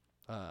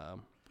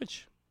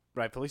 Which,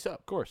 Rightfully so.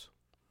 of course,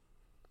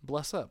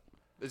 bless up.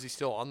 Is he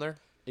still on there?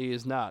 He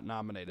is not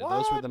nominated.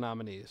 Those were What? the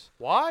nominees.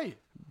 Why?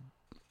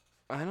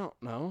 I don't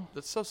know.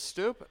 That's so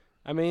stupid.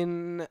 I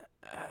mean,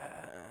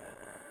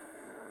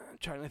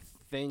 trying to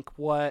think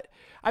what.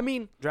 I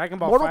mean, Dragon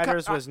Ball Mortal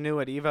Fighters Co- was new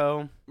at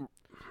Evo.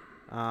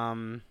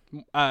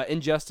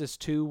 Injustice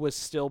 2 was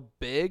still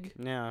big.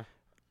 Yeah.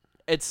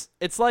 It's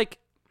like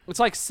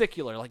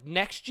secular. Like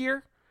next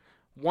year,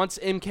 once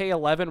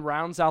MK11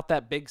 rounds out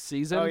that big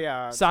season, Oh,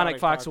 yeah, Sonic Sonic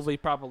Fox Fox. will be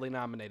probably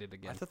nominated I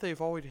again. thought they've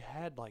already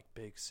had like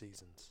big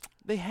seasons.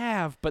 They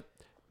have, but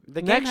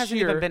The Next game hasn't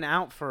year- even been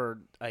out for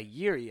a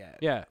year yet.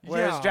 yeah.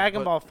 Whereas Yeah, Dragon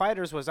but- Ball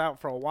Fighters was out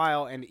for a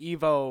while, and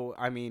Evo,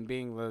 I mean,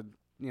 being the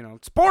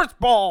sports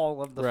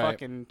ball of the Right.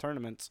 fucking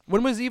tournaments,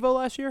 When was Evo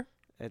last year?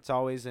 it's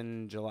always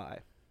in July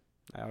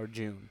or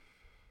June.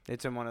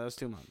 It's in one of those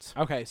 2 months.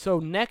 Okay, so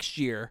next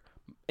year,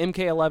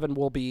 MK11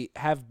 will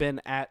have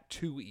been at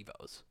 2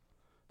 Evos.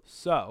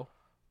 So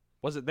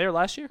Was it there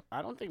last year?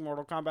 I don't think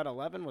Mortal Kombat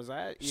 11 was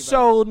at Evo.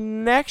 So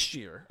next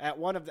year. At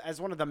as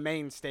one of the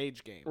main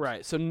stage games.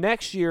 Right. So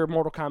next year,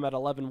 Mortal Kombat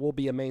 11 will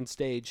be a main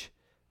stage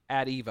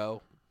at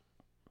Evo,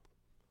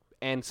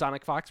 and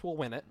Sonic Fox will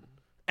win it,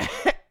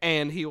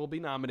 and he will be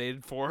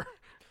nominated for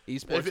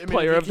Esports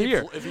Player of the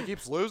Year. If he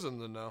keeps losing,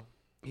 then no.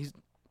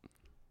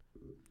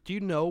 Do you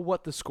know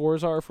what the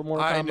scores are for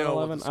Mortal Kombat 11? I know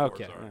what the scores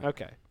okay. are.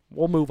 Okay.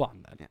 We'll move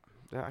on then.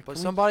 But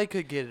somebody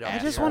could get it. I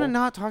just want to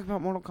not talk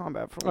about Mortal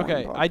Kombat for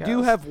Okay, one I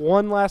do podcast. have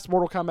one last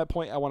Mortal Kombat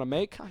point I want to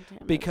make God damn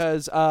it.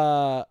 because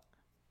Mr.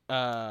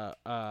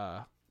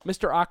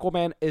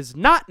 Aquaman is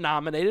not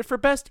nominated for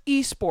Best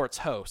Esports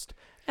Host,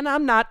 and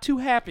I'm not too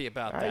happy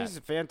about that. He's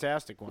a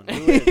fantastic one.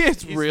 Who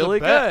It's He's really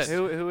the best.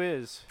 good. who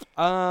is?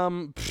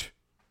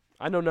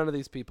 I know none of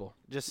these people.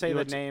 Just say You the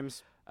want to-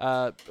 names.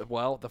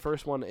 Well, the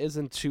first one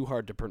isn't too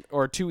hard to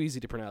or too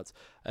easy to pronounce.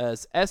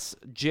 It's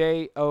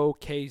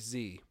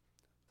SJOKZ,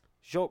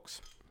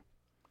 Jokes.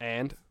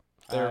 and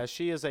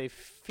She is a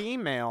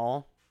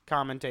female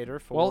commentator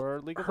for well,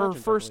 League of her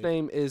Legends. I first believe.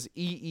 name is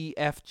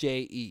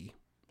EEFJE.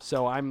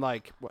 So I'm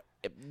like,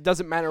 it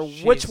doesn't matter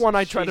which one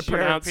I try to she's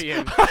pronounce.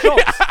 European.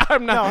 Schultz.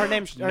 I'm not. No, her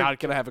name's not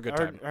gonna have a good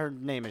her, time. her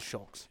name is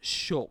Schultz.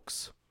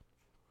 Schultz,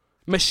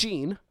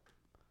 Machine,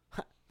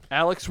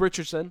 Alex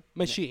Richardson,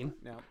 Machine.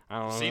 No. I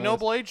don't know.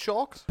 Xenoblade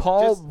Shulks?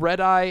 Paul Just-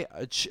 Redeye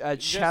Just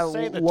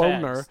say the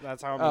Chaloner, tags.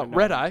 That's how I'm gonna know.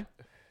 Redeye,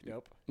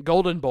 Nope.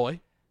 Golden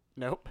Boy,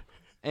 Nope.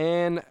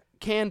 and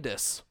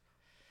Candace.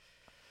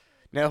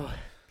 No.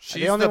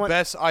 She's only the one-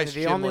 best ice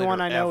The gym only one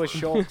leader I know ever. is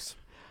Schultz.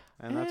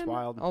 And that's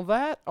wild. All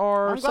that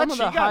are I'm some glad of she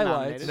the got highlights.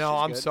 nominated. No,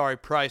 She's I'm good. sorry.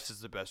 Price is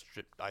the best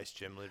ice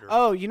gym leader.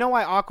 Oh, you know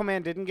why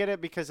Aquaman didn't get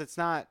it? Because it's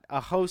not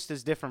a host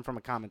is different from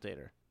a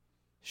commentator.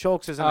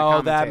 Schultz isn't a Oh,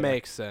 commentator. that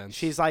makes sense.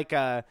 She's like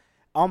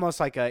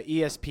almost like a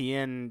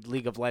ESPN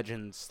League of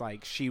Legends.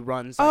 Like she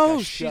runs. Like oh,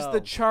 a she's show.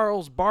 the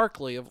Charles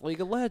Barkley of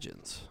League of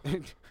Legends.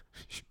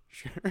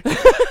 Sure.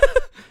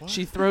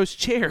 She throws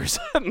chairs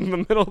in the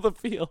middle of the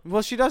field.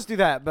 Well, she does do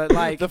that, but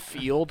like The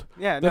field.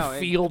 yeah, the no,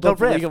 field the of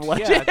rift. League of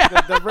Legends.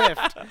 Yeah, the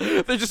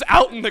rift. They're just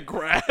out in the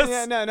grass.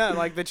 Yeah, no.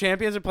 Like the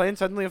champions are playing,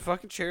 suddenly a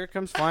fucking chair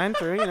comes flying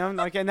through,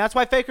 like, and that's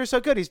why Faker's so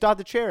good. He's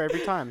dodged the chair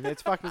every time.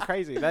 It's fucking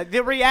crazy.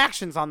 The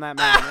reactions on that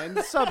man,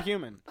 and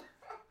subhuman.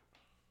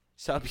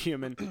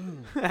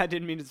 Subhuman. I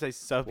didn't mean to say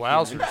subhuman.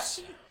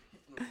 Wowzers.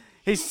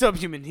 He's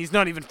subhuman. He's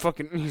not even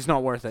fucking. He's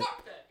not worth it.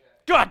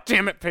 God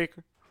damn it,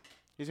 Faker.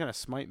 He's gonna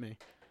smite me.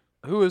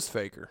 Who is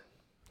Faker?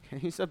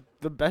 He's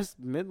the best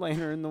mid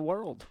laner in the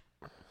world.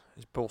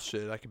 He's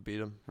bullshit. I could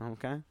beat him.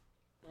 Okay.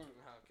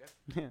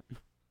 Yeah.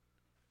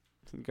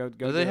 Go.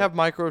 Do they have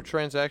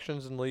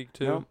microtransactions in League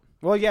too? No.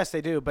 Well, yes,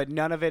 they do, but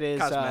none of it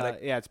is Cosmetic.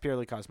 yeah, it's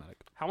purely cosmetic.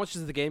 How much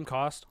does the game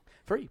cost?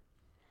 Free.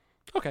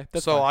 Okay,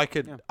 that's So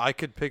fine. I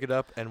could pick it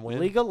up and win.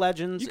 League of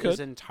Legends You could. is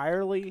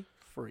entirely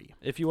free.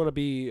 If you want to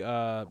be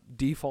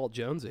default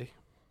Jonesy.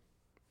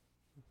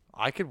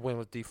 I could win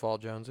with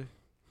default Jonesy.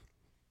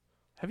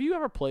 Have you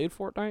ever played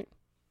Fortnite?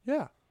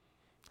 Yeah.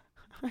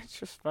 It's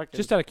just fucking.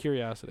 Just out of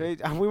curiosity.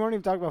 We weren't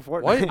even talking about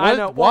Fortnite. Why- I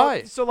know. Why?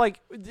 Well, so like,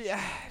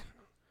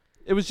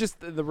 it was just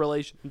the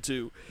relation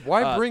to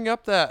Why bring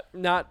up that?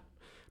 not.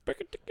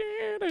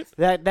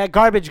 that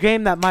garbage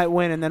game that might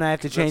win, and then I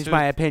have to change who-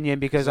 my opinion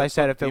because I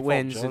said if it Default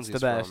wins, it's Jonesy's the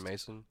from, best.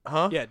 Mason.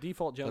 Huh? Yeah,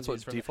 default Jonesy. That's what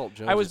is from default it.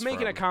 Jonesy. I was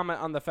making a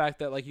comment on the fact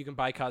that like you can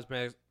buy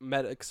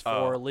cosmetics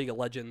for Oh. League of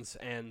Legends,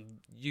 and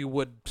you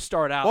would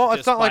start out. Well, just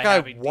it's not by like I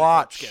having default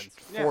watch skins.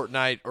 Yeah.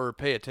 Fortnite or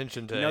pay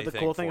attention to You know the anything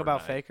cool thing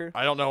about Fortnite. Faker?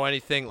 I don't know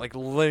anything like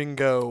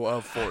lingo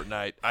of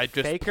Fortnite. I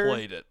just Faker?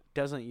 played it.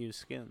 Doesn't use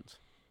skins.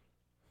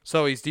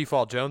 So he's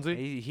default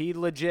Jonesy? He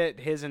legit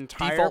his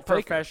entire Default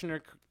Faker. professional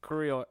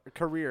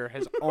career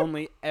has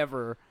only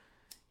ever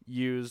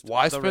used.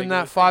 Why the spend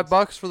regular that $5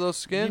 skins. for those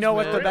skins? You know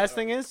what man? the best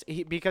thing is?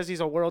 Because he's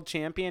a world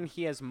champion,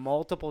 he has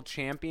multiple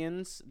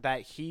champions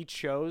that he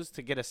chose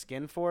to get a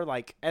skin for.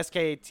 Like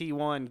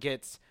SKT1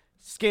 gets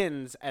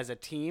skins as a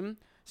team.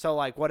 So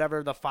like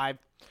whatever the 5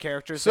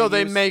 characters. So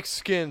they use. make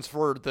skins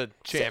for the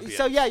champions.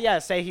 So yeah.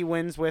 Say he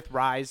wins with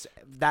Rise,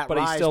 that But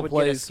he Rise still would get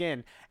a plays-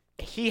 skin.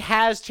 He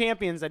has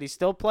champions that he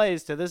still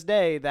plays to this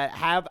day that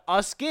have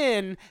a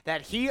skin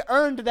that he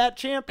earned that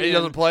champion.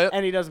 doesn't play it?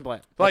 And he doesn't play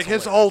it. Like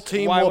That's his whole hilarious.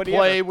 team Why will would he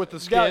play ever? with the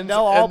skins, They'll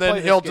all and then play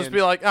the he'll just skins.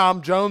 be like,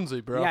 I'm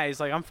Jonesy, bro. Yeah, he's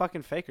like, I'm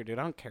fucking Faker, dude.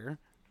 I don't care.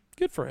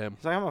 Good for him.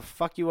 He's like, I'm gonna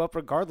fuck you up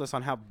regardless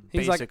on how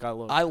He's basic like, I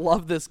look. I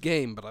love this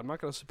game, but I'm not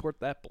going to support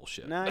that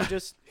bullshit. No,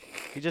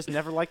 he just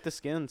never liked the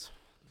skins.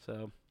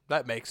 So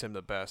That makes him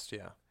the best,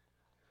 yeah.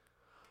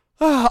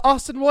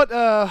 Austin, what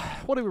are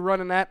we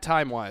running at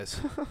time wise?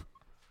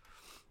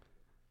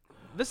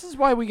 This is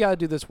why we got to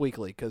do this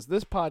weekly, because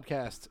this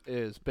podcast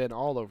has been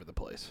all over the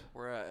place.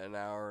 We're at an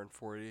hour and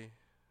 40.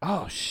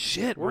 Oh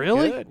shit! We're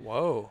really? good.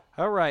 Whoa.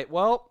 All right.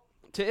 Well,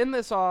 to end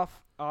this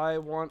off, I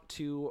want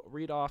to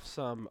read off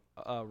some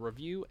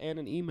review and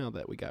an email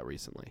that we got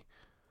recently.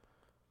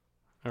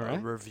 All A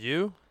right.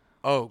 review?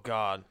 Oh,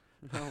 God.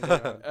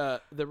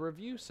 The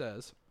review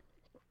says,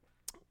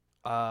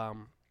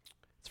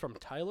 it's from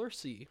Tyler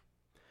C.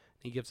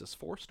 He gives us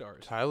 4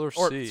 stars. Tyler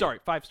Or, C. sorry,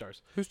 5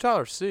 stars. Who's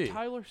Tyler C?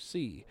 Tyler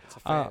C. It's a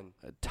fan.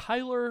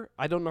 Tyler,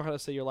 I don't know how to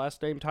say your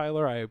last name,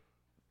 Tyler. I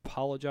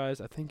apologize.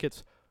 I think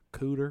it's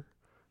Cooter.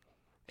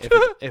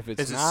 If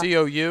it's Is it not,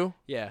 COU?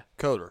 yeah,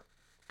 Coder.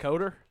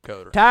 Coder.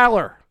 Coder.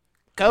 Tyler,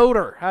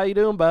 Coder, how you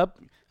doing, bub?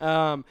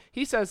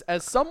 He says,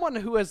 as someone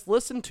who has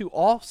listened to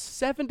all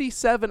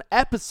 77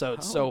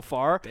 episodes so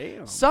far,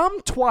 damn.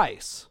 some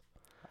twice,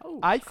 Oh.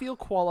 I feel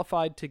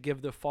qualified to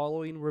give the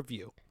following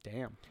review.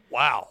 Damn.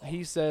 Wow.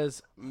 He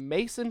says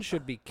Mason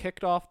should be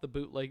kicked off the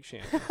bootleg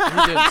shanty. He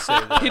didn't say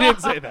that. He didn't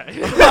say that.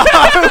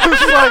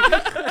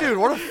 I was like, dude,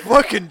 what a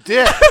fucking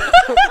dick.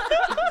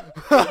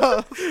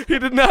 He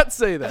did not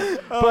say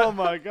that. Oh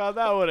my god,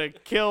 that would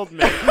have killed me.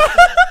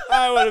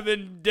 I would have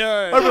been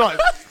done. I'd be like,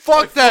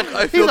 fuck that.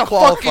 I He's feel a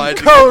qualified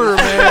fucking to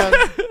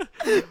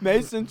give coder, man.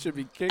 Mason should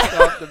be kicked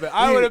off the bed.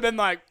 I would have been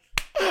like,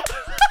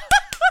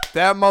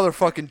 That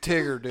motherfucking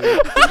Tigger, dude.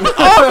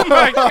 Oh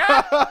my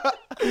god!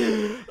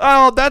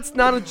 Oh, that's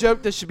not a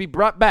joke that should be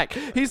brought back.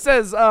 He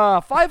says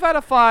 5 out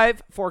of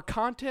 5 for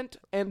content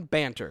and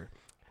banter.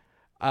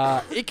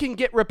 It can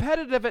get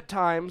repetitive at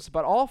times,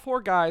 but all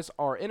 4 guys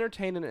are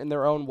entertaining in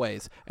their own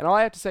ways. And all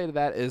I have to say to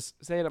that is,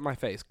 say it at my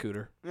face,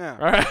 Cooter. yeah.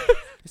 All right.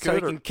 So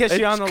he Coder. can kiss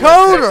you It's on the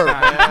Coder.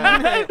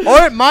 lips next time.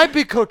 Or it might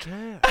be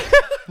Coter.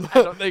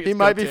 I don't think He it's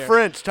might be Coter.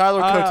 French.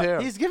 Tyler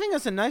Coter. He's giving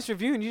us a nice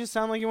review, and you just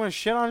sound like you want to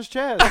shit on his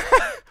chest.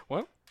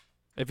 Well,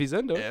 if he's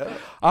into it.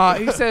 Yeah.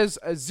 He says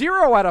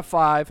 0 out of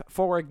 5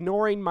 for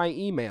ignoring my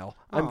email.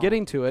 I'm Aw.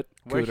 getting to it,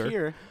 We're Cooter.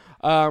 here.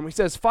 He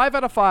says 5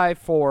 out of 5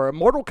 for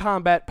Mortal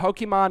Kombat,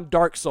 Pokemon,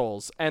 Dark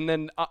Souls, and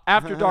then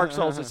after Dark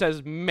Souls it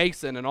says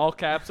Mason in all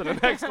caps and an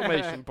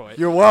exclamation point.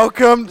 You're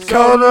welcome,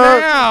 So Coder.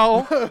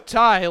 now,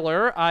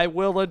 Tyler, I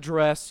will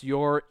address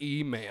your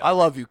email. I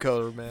love you,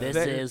 Coder, man.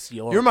 is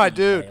your You're my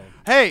dude.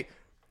 Hey,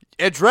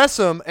 address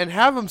him and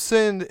have him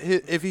send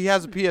if he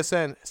has a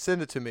PSN,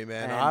 send it to me,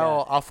 man. And,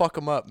 I'll fuck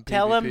him up. in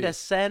Tell him PvP. to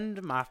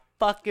send my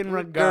fucking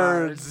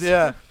regards.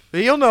 Yeah,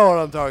 he'll know what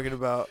I'm talking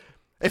about.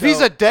 If he's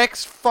So- a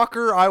Dex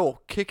fucker, I will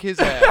kick his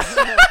ass.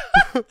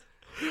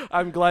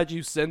 I'm glad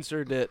you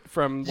censored it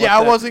from Yeah,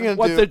 I wasn't gonna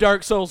what do- the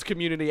Dark Souls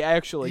community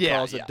actually Yeah,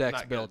 calls yeah, a Dex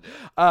not build.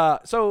 gonna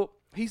So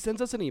he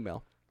sends us an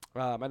email.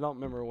 I don't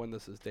remember when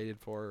this is dated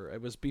for.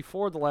 It was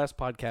before the last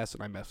podcast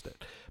and I missed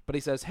it. But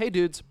he says, "Hey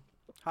dudes,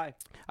 Hi.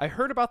 I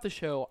heard about the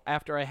show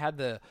after I had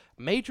the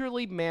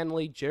Majorly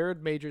Manly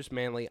Jared Majors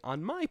Manly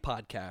on my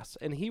podcast,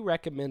 and he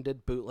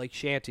recommended Bootleg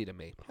Shanty to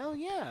me. Hell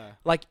yeah.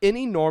 Like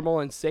any normal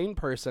and sane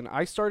person,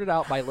 I started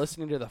out by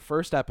listening to the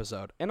first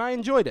episode, and I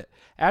enjoyed it.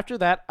 After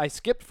that, I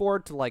skipped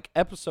forward to like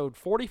episode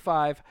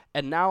 45,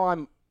 and now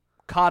I'm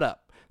caught up.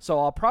 So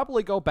I'll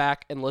probably go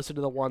back and listen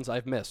to the ones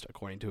I've missed.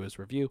 According to his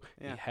review,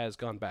 Yeah. he has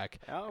gone back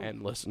Oh.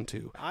 and listened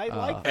to I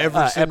like that.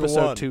 Every single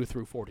episode one. 2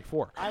 through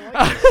 44. I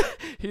like it.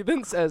 He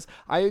then says,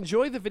 I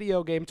enjoy the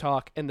video game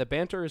talk, and the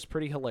banter is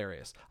pretty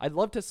hilarious. I'd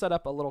love to set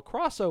up a little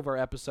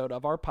crossover episode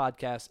of our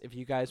podcast if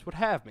you guys would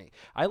have me.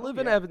 I live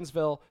in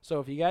Evansville, so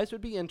if you guys would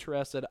be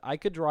interested, I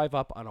could drive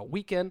up on a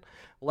weekend.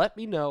 Let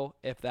me know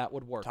if that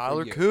would work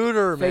Tyler for you.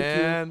 Cooter, Thank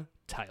man. you,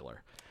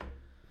 Tyler.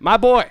 My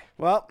boy,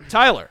 Well,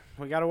 Tyler,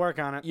 we got to work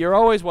on it. you're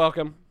always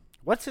welcome.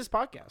 What's his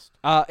podcast?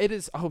 It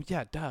is. Oh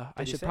yeah, duh.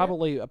 I Did he should say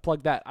probably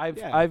plug that.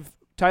 Yeah.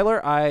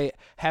 Tyler. I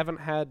haven't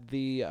had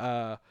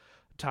the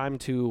time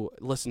to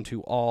listen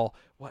to all.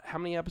 How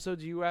many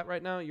episodes are you at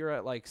right now? You're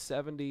at like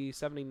 70,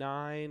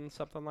 79,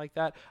 something like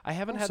that. I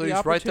haven't had So the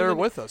he's right there opportunity-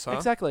 with us, huh?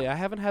 Exactly. I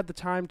haven't had the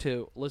time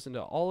to listen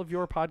to all of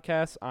your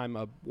podcasts. I'm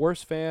a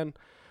worse fan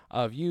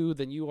of you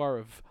than you are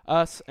of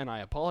us, and I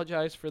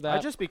apologize for that. I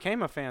just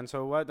became a fan,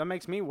 so what? That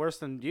makes me worse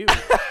than you.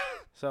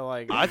 So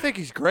like, I think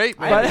he's great,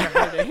 I man.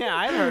 haven't heard, yeah,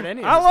 I haven't heard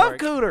any. Of I his love work.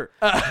 Cooter.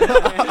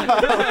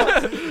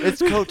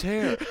 It's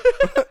Coter.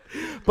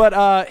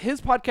 But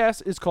his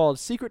podcast is called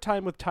Secret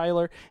Time with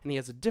Tyler, and he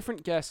has a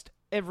different guest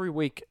every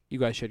week. You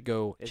guys should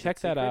go Is check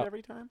it that secret out.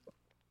 every time.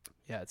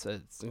 Yeah, it's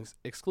an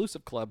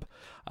exclusive club.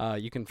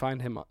 You can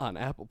find him on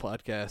Apple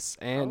Podcasts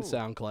and Oh.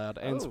 SoundCloud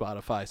and Oh.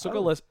 Spotify. So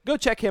Oh. go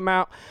check him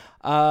out.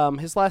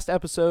 His last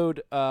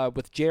episode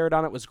with Jared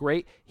on it was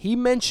great. He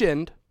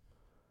mentioned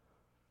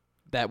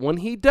that when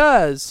he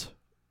does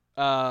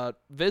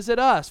visit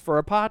us for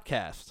a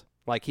podcast,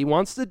 like he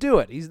wants to do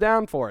it, he's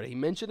down for it. He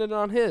mentioned it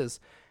on his.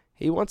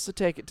 He wants to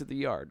take it to the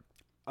yard.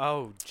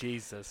 Oh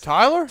Jesus.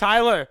 Tyler?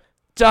 Tyler,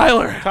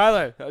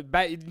 Tyler.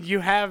 you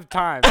have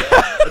time.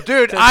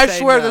 Dude, to I say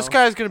swear no. this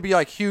guy's gonna be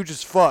like huge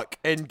as fuck,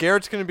 and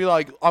Garrett's gonna be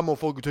like, "I'm gonna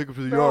fucking take him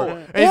to the No.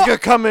 yard," and he's gonna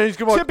come in, and he's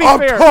gonna be To like,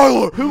 be "I'm fair,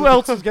 Tyler." who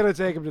else is gonna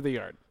take him to the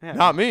yard? Yeah.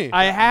 Not me.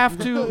 I have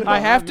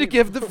to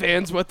give the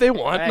fans what they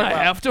want, Hey, and I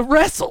well, have to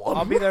wrestle them.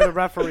 I'll be there to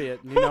referee it.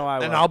 You know I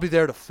will. and I'll be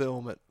there to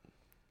film it.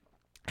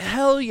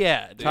 Hell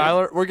yeah, dude.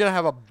 Tyler, we're gonna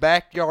have a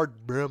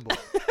backyard brimble.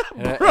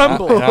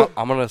 Rumble.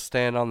 I'm gonna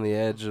stand on the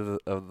edge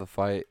of the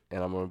fight,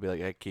 and I'm gonna be like,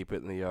 "Hey, keep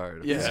it in the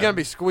yard." Yeah. He's gonna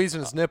be squeezing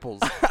his nipples.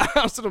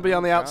 I was gonna be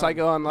on the outside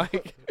going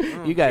like,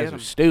 "You guys get are 'em.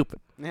 stupid."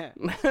 Yeah.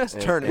 It's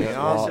turning me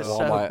on. While, This is while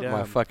so my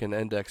dumb. fucking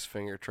index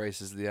finger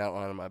traces the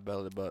outline of my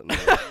belly button.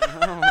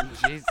 Oh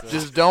Jesus.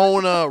 Just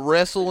don't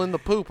wrestle in the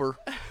pooper.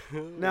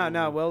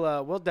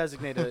 No, we'll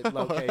designate a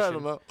location. I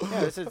don't know.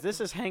 Yeah,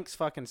 this is Hank's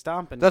fucking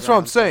stomping. That's what I'm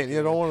ground. saying.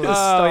 You don't want to.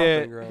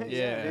 Stomping grounds.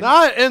 yeah.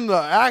 Not in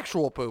the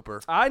actual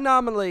pooper. I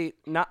nominate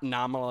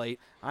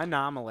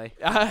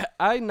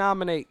I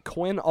nominate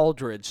Quinn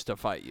Aldridge to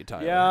fight you,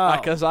 Tyler. Yeah.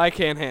 Because I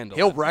can't handle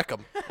He'll it. wreck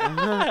him.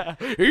 Tyler,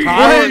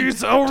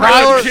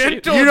 Tyler,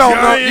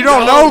 you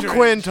don't know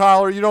Quinn,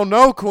 Tyler. You don't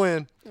know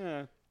Quinn.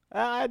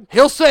 Yeah.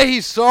 He'll say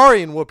he's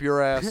sorry and whoop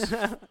your ass.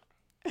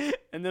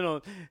 And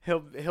then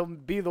he'll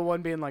be the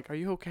one being like, "Are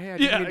you okay? I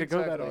didn't mean to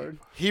go that hard."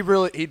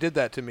 He did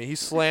that to me. He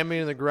slammed me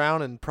in the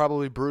ground and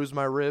probably bruised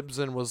my ribs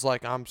and was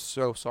like, "I'm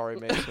so sorry,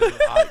 Mason.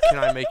 Can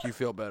I make you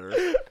feel better?"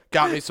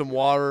 Got me some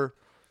water.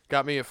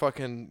 Got me a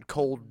fucking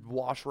cold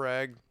wash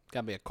rag.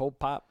 Got me a cold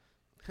pop.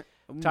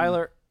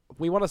 Tyler,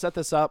 we want to set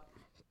this up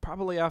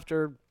probably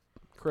after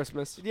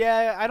Christmas.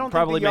 Yeah, I don't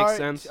Probably think the makes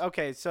yard, sense.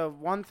 Okay, so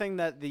one thing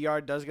that the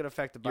yard does get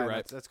affected by, You're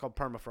right. that's called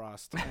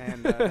permafrost,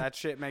 and that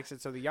shit makes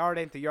it so the yard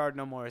ain't the yard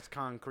no more. It's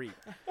concrete.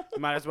 You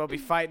might as well be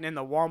fighting in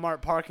the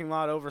Walmart parking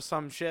lot over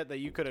some shit that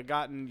you could have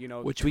gotten,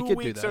 Which 2 we could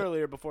do weeks that.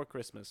 earlier before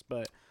Christmas.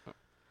 But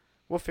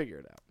we'll figure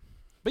it out.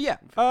 But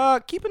yeah,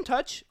 keep in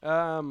touch.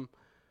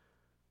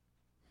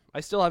 I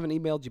still haven't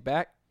emailed you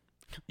back.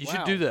 You Wow.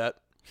 should do that.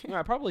 Yeah,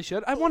 I probably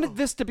should. I wanted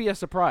this to be a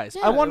surprise.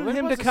 Yeah, I wanted it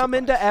him was to a come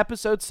into surprise.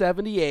 episode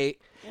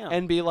 78 Yeah.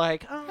 and be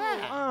like,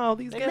 oh,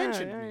 these They guys.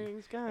 mentioned me.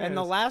 These guys. In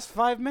the last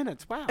 5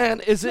 minutes, wow.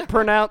 And is it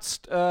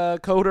pronounced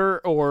Coder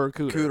or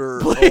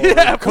Cooter? Cooter.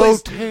 Yeah,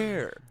 please.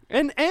 Coter.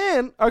 And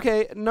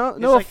okay, no it's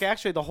no like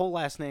actually the whole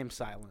last name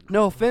silent.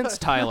 no offense,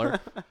 Tyler.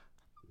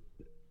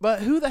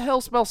 But who the hell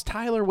spells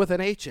Tyler with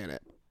an H in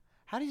it?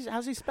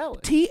 How's he spell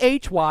it?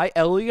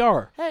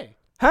 Tyler. Hey,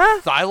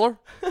 Huh? Thyler?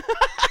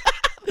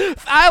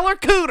 Tyler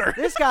Cooter.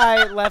 this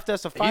guy left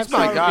us a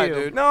 5-star my guy,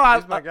 review. dude. No, I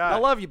He's my guy. I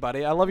love you,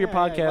 buddy. I love your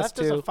Yeah, he podcast left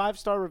us too. a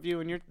 5-star review,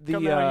 and you're The,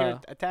 coming out here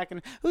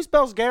attacking. Who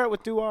spells Garrett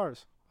with 2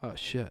 R's? Oh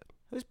shit.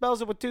 Who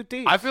spells it with 2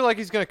 T's? I feel like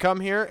he's going to come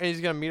here and he's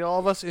going to meet all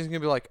of us. And he's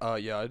going to be like,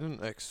 yeah, I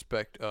didn't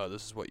expect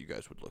this is what you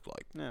guys would look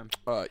like.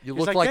 yeah. You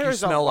He's look like you "There's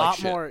smell a like lot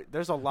shit. more.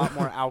 There's a lot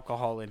more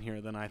alcohol in here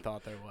than I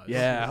thought there was.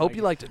 Yeah, I hope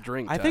you like to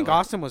drink. I think Tyler.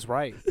 Austin was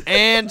right.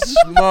 And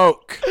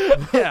smoke.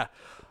 Yeah.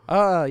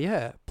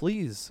 Yeah.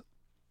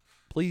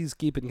 Please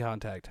keep in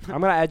contact.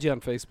 I'm gonna add you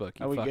on Facebook.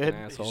 You Are we fucking good?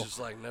 asshole. He's just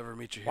like, never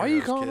meet your Why are you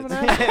heroes, calling him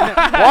kids. an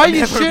asshole? Why are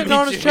you shitting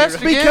on his chest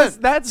Because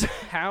again?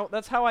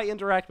 that's how I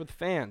interact with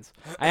fans.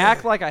 I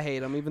act like I hate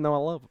them, even though I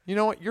love them. You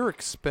know what? You're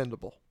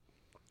expendable.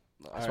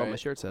 That's what my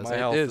shirt says. My It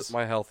health, is.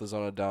 my health is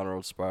on a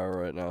downward spiral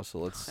right now, so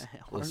let's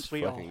Aren't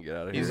we all? fucking get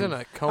out of here. He's in a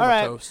All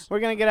right, comatose. we're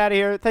gonna get out of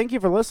here. Thank you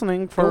for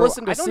listening.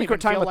 listen to I don't Secret even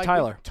Time feel with like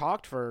Tyler. we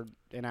talked for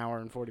an hour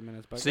and 40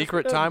 minutes. But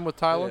Secret time with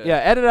Tyler? Yeah,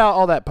 edit out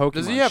all that Pokemon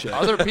Does he have shit.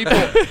 other people?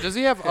 Does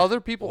he have other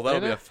people Well, that'll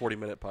in be a it?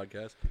 40-minute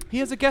podcast. He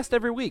has a guest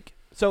every week,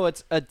 so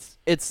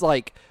it's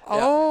like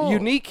Oh.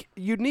 unique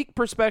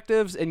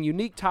perspectives and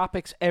unique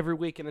topics every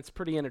week, and it's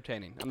pretty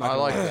entertaining. I'm not I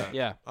gonna like lie. that.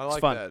 Yeah, I it's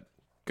like fun. that.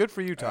 Good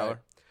for you, Tyler. right.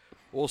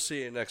 We'll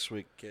see you next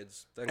week,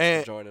 kids. Thanks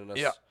And- for joining us.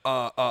 Yeah.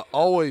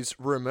 Always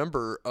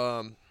remember,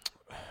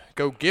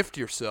 go gift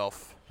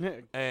yourself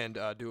Yeah. and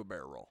do a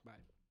barrel roll. Bye.